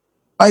niggas.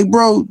 Like,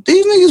 bro,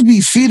 these niggas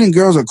be feeding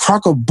girls a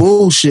crock of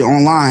bullshit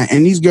online,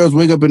 and these girls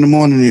wake up in the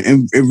morning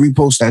and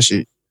repost that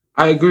shit.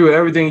 I agree with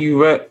everything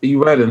you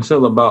read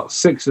until about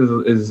 6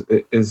 is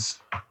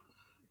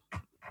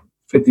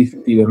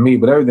 50-50 to me,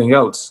 but everything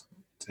else,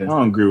 I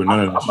don't agree with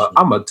none of that.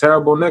 I'm a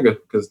terrible nigga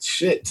because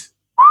shit.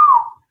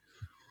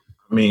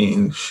 I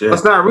mean, shit.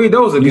 Let's not read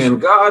those again.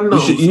 God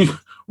knows.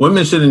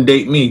 Women shouldn't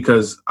date me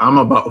because I'm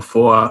about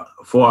 4 out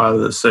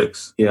of the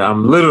 6. Yeah,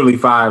 I'm literally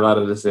 5 out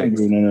of the 6. I don't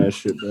agree with none of that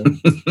shit, bro.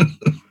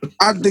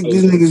 I think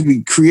these niggas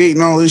be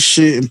creating all this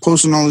shit and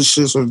posting all this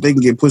shit so that they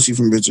can get pussy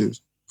from bitches.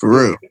 For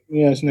real.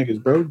 Yes,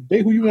 niggas, bro.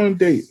 Date who you want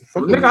to date.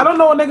 Fuck nigga, I don't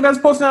know a nigga that's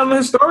posting on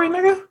his story,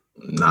 nigga.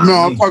 Nah, no,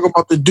 I'm talking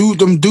about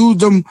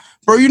them,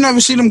 bro. You never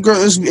see them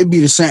girls. It'd be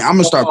the same. I'm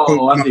gonna start. I see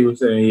what you're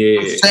saying.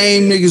 Yeah.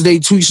 Same niggas. They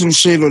tweet some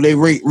shit or they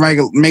make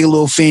a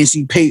little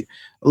fancy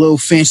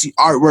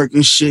artwork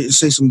and shit and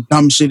say some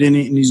dumb shit in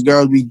it, and these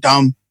girls be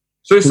dumb.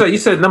 So you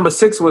said number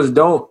 6 was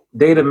don't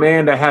date a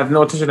man that has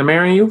no intention of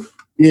marrying you.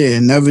 Yeah,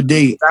 never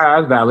date.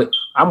 That's valid.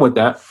 I'm with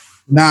that.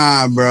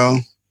 Nah, bro.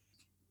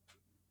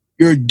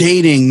 You're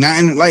dating, not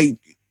in, like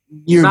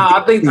you're. Nah,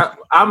 I think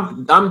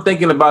I'm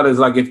thinking about it as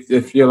like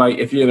if you're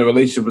in a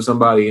relationship with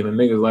somebody and the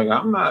nigga's like,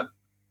 I'm not.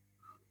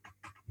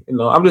 You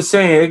know, I'm just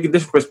saying, it get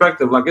this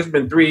perspective. Like, it's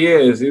been 3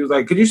 years. He was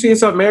like, could you see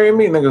yourself marrying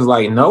me? And nigga's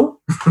like, no.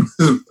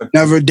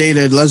 Never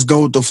dated. Let's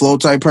go with the flow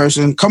type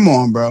person. Come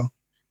on, bro.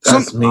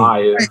 That's me.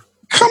 Like,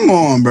 come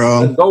on,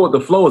 bro. Let's go with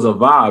the flow is a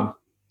vibe.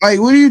 Like,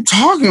 what are you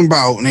talking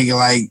about, nigga?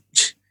 Like,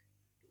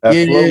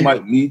 that flow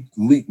might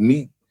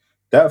lead.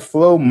 That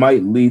flow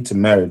might lead to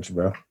marriage,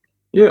 bro.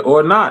 Yeah,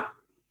 or not.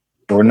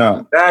 Or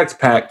not. Bags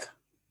packed.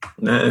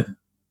 Nah.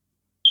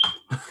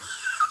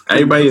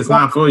 Everybody is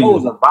not for you.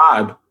 It's a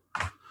vibe.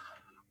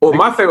 Well,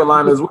 my favorite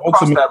line is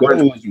ultimate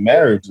goal is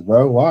marriage,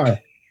 bro.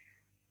 Why?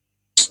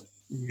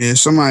 Yeah,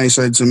 somebody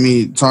said to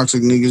me,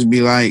 toxic niggas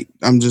be like,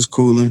 I'm just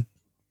cooling.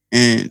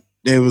 And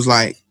they was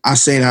like, I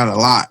say that a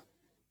lot.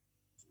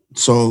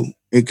 So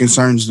it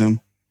concerns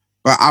them.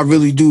 But I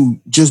really do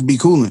just be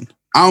cooling.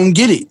 I don't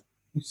get it.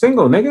 You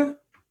single, nigga?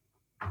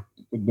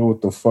 You can do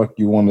what the fuck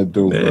you want to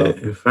do, bro.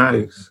 Yeah,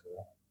 facts.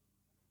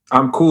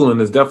 I'm cooling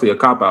is definitely a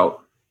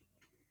cop-out.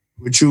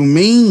 What you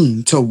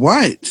mean? To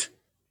what?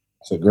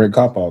 It's a great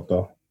cop-out,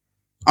 though.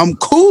 I'm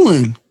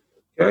cooling.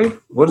 Okay.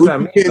 What does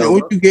that mean?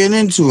 What you getting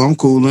into? I'm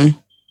cooling.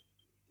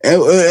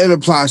 It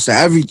applies to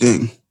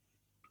everything.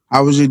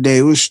 How was your day?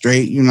 It was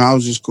straight. You know, I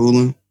was just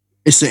cooling.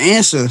 It's the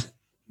answer.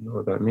 You know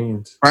what that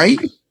means. Right?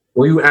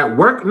 Were you at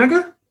work,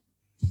 nigga?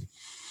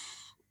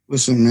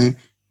 Listen, man.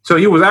 So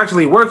you was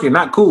actually working,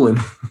 not cooling.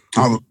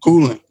 I was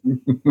cooling.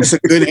 It's a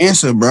good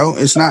answer, bro.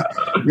 It's not.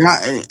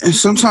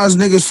 Sometimes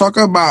niggas fuck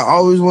up. I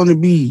always want to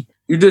be.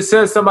 You just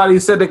said somebody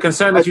said the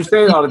concern that you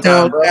say all the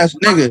time, bro. Ass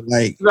nigga,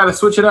 like you gotta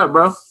switch it up,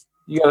 bro.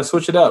 You gotta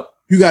switch it up.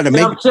 You gotta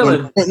make. I'm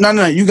chilling.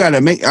 No. You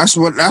gotta make. That's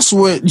what.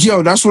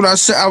 Yo, that's what I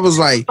said. I was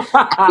like,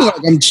 I feel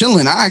like I'm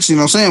chilling. I actually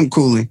don't say I'm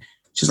cooling.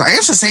 She's like,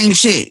 it's the same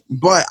shit.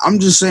 But I'm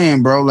just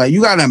saying, bro. Like,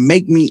 you gotta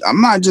make me. I'm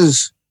not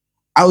just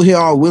out here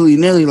all willy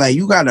nilly. Like,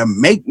 you gotta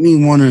make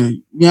me wanna.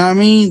 You know what I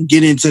mean?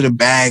 Get into the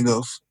bag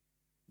of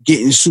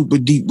getting super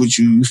deep with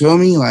you. You feel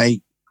me?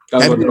 Like,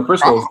 yeah,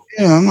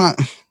 I'm not.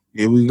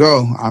 Here we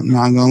go. I'm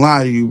not gonna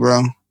lie to you,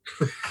 bro.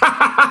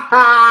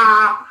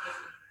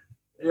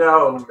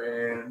 Yo,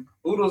 man.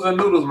 Oodles and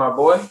noodles, my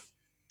boy.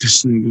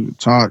 This nigga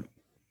talk.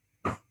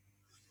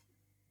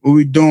 What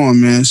we doing,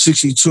 man?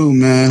 62,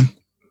 man.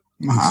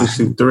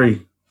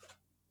 63.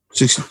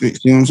 63.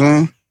 See what I'm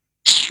saying?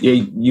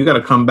 Yeah, you got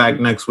to come back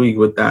next week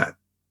with that.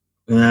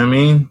 You know what I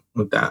mean?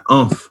 With that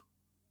oomph.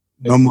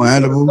 No more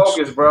edibles.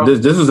 Focus, bro.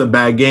 This was a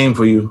bad game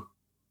for you.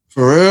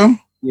 For real?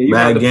 Yeah,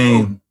 bad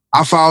game.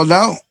 I fouled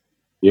out.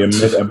 Yeah,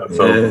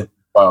 mid-episode,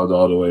 fouled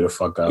all the way the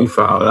fuck out. You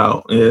fouled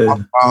out, yeah.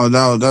 I fouled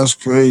out. That's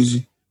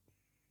crazy.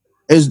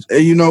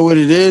 You know what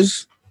it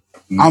is?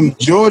 I'm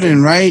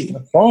Jordan, right?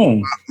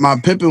 Phone. My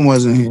Pippen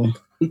wasn't here.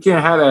 He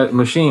can't have that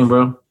machine,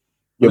 bro.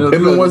 Your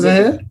Pippen wasn't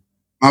here?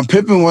 My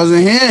Pippen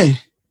wasn't here.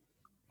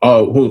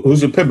 Oh,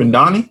 who's your Pippen?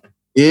 Donnie?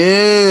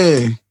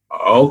 Yeah.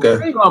 Oh, okay.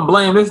 How you gonna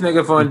blame this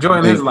nigga for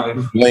enjoying his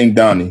life? Blame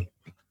Donnie.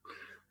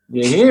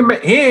 Yeah,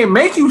 he ain't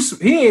make you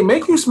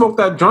smoke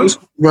that joint,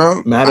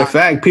 bro. Matter of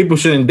fact, people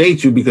shouldn't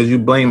date you because you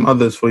blame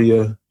others for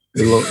your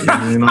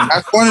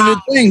That's one of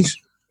the things.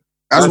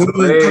 That's one of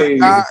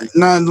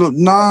the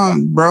nah,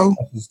 bro.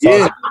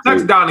 Yeah,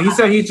 text Donnie. He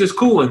said he's just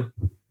cooling.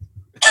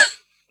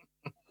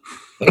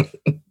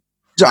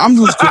 I'm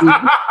just cool.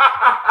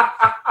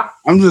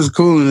 I'm just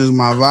cooling as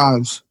my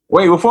vibes.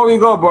 Wait, before we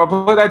go, bro,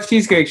 play that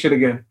cheesecake shit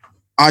again.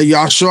 Are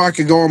y'all sure I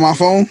could go on my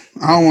phone?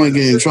 I don't want to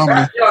get in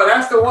trouble. Yo,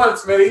 that's the one,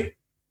 Smitty.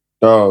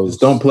 Dog, just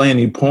don't play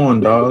any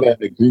porn, dog.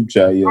 The group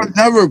chat, I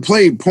never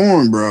played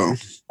porn, bro.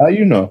 How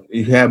you know?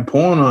 You had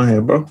porn on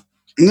here, bro.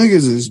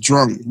 Niggas is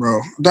drunk, bro.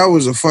 That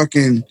was a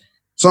fucking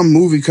some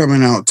movie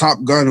coming out,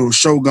 Top Gun or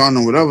Shogun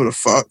or whatever the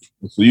fuck.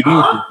 So you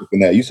didn't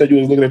looking at? You said you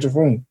was looking at your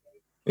phone.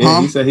 Yeah,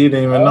 he said he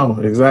didn't even know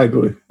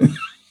exactly.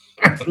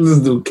 This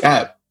dude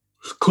cap.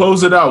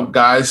 Close it out,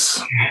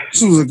 guys.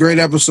 This was a great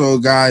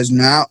episode, guys.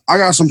 Man, I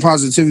got some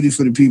positivity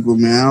for the people,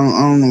 man.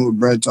 I don't know what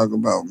Brad talk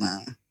about,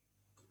 man.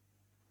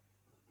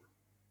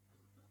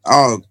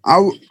 Oh, I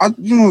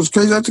you know what's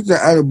crazy? I took the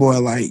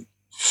Attaboy like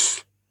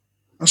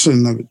I should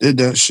have never did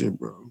that shit,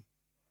 bro.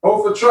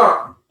 Oh, for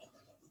Trump.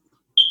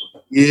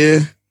 Yeah.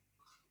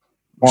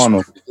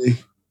 Arnold.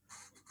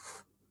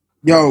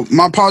 Yo,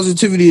 my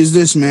positivity is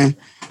this, man.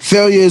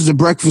 Failure is the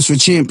breakfast for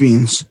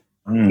champions.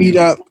 Eat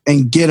up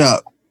and get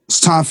up. It's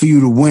time for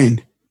you to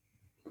win.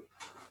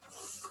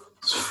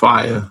 It's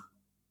fire.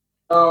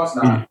 Oh, it's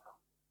not.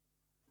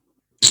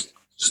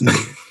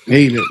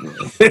 Hate it, man.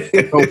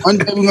 So one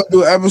day we're gonna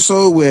do an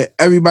episode where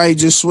everybody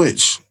just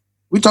switch.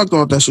 We talked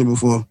about that shit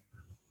before.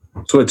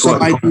 Switch.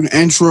 Somebody do the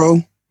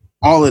intro,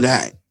 all of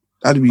that.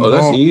 That'd be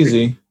that's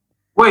easy.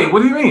 Wait,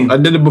 what do you mean? I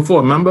did it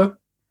before, remember?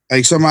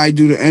 Like somebody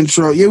do the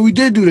intro. Yeah, we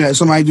did do that.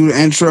 Somebody do the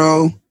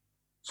intro.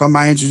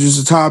 Somebody introduce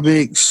the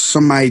topics.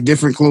 Somebody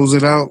different close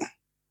it out.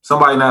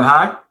 Somebody not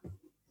high?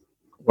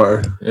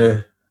 Word,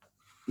 yeah.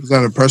 Is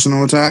that a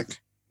personal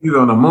attack? He's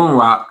on the moon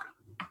rock.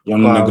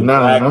 Young nigga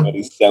black, but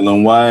he's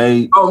selling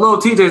white. Oh, Lil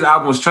TJ's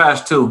album was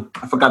trash too.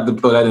 I forgot to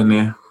put that in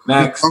there.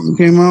 Next. It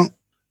came out?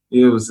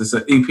 Yeah, it was just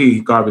an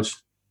EP, garbage.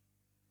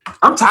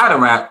 I'm tired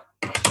of rap.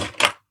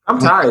 I'm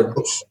tired.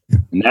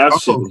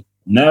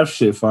 Nav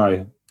shit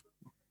fire.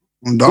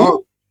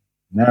 Dog.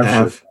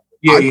 Nav shit.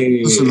 Yeah,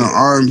 I listen to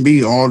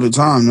R&B all the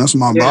time. That's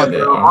my body.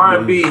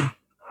 R&B.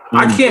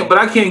 I can't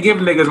give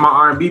niggas my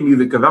R&B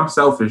music because I'm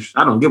selfish.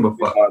 I don't give a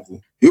fuck.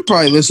 You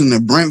probably listen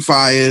to Brent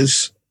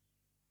Fires.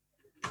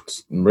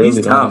 Really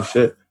He's tough.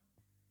 Shit.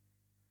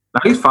 Nah,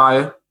 he's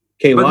fire.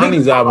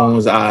 Kehlani's album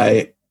was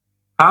aight.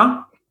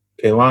 Huh?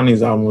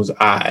 Kehlani's album was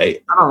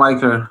aight. I don't like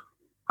her.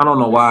 I don't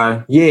know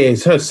why. Yeah,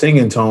 it's her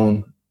singing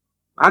tone.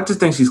 I just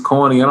think she's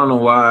corny. I don't know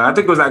why. I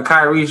think it was that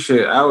Kyrie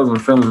shit. I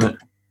wasn't feeling it.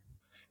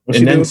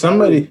 And then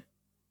somebody...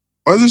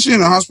 Wasn't she in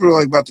the hospital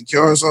like about to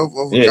kill herself?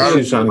 Yeah, she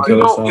was trying to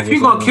kill herself. If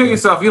you're going to kill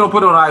yourself, you don't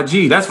put it on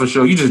IG. That's for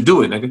sure. You just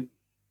do it, nigga.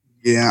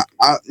 Yeah.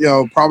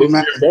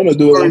 Problematic.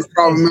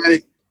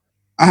 Problematic.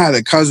 I had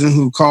a cousin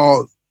who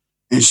called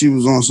and she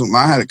was on some.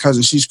 I had a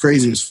cousin. She's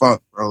crazy as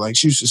fuck, bro. Like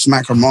she used to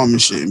smack her mom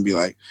and shit and be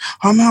like,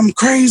 I'm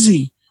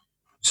crazy.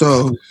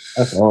 So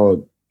that's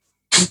odd.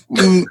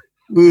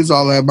 We was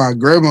all at my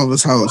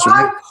grandmother's house,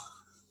 right?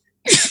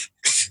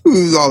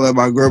 We was all at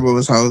my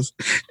grandmother's house.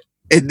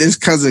 And this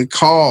cousin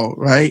called,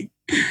 right?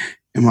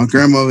 And my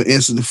grandmother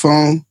answered the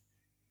phone.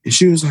 And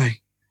she was like,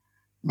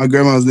 my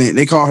grandmother's name,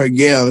 they call her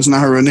Gail. It's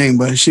not her real name,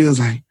 but she was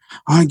like,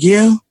 Aunt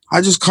Gail,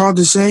 I just called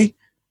to say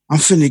I'm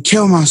finna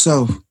kill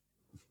myself.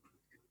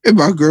 And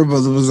my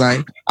grandmother was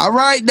like, all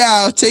right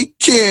now, take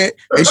care.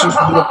 And she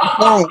hung up the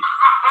phone.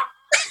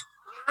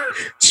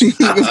 She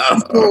hung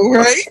up the phone,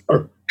 right?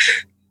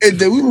 And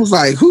then we was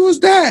like, who was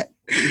that?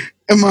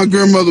 And my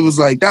grandmother was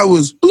like, that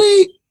was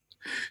Bleep.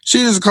 She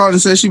just called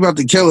and said she about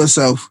to kill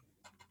herself.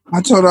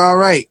 I told her, all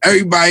right.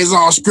 Everybody's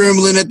all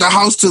scrambling at the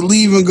house to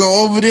leave and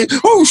go over there.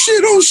 Oh,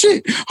 shit.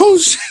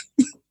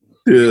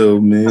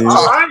 Ew, man.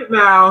 All right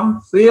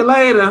now. See you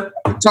later.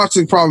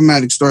 Toxic,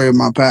 problematic story of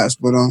my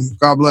past, but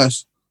God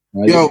bless.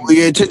 Yo, where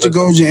your attention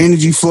goes, your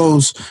energy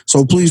flows.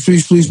 So please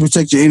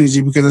protect your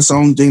energy because that's the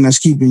only thing that's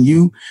keeping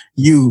you.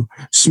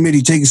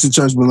 Smitty, take us to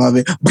church,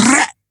 beloved.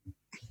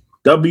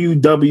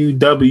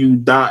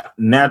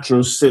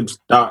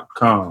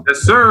 www.naturalsips.com. Yes,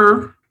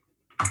 sir.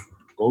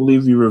 Go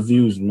leave your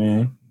reviews,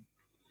 man.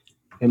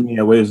 Hit me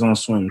at Waves on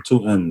Swim,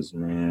 2 M's,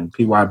 man.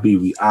 PYB,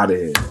 we out of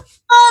here.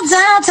 Go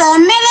down to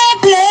Millie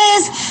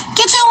Place.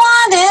 Get you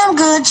one of them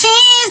good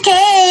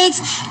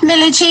cheesecakes.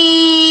 Millie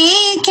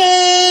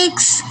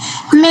cheesecakes.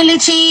 Millie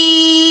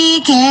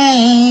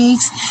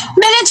cheesecakes.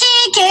 Millie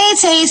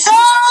cheesecakes taste so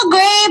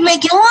great.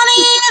 Make you want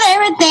to eat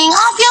everything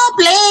off your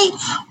plate.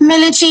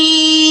 Millie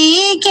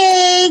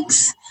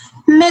cheesecakes.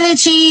 Millie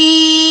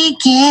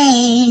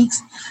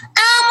cheesecakes.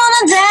 I'm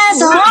gonna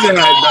dance all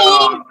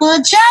night,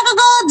 but y'all can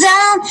go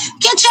down,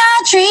 get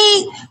your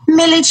treat.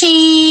 Millie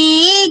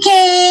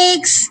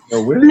cheesecakes,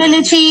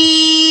 Millie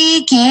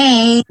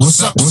cheesecakes.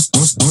 What's up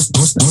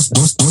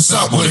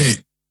with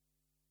it?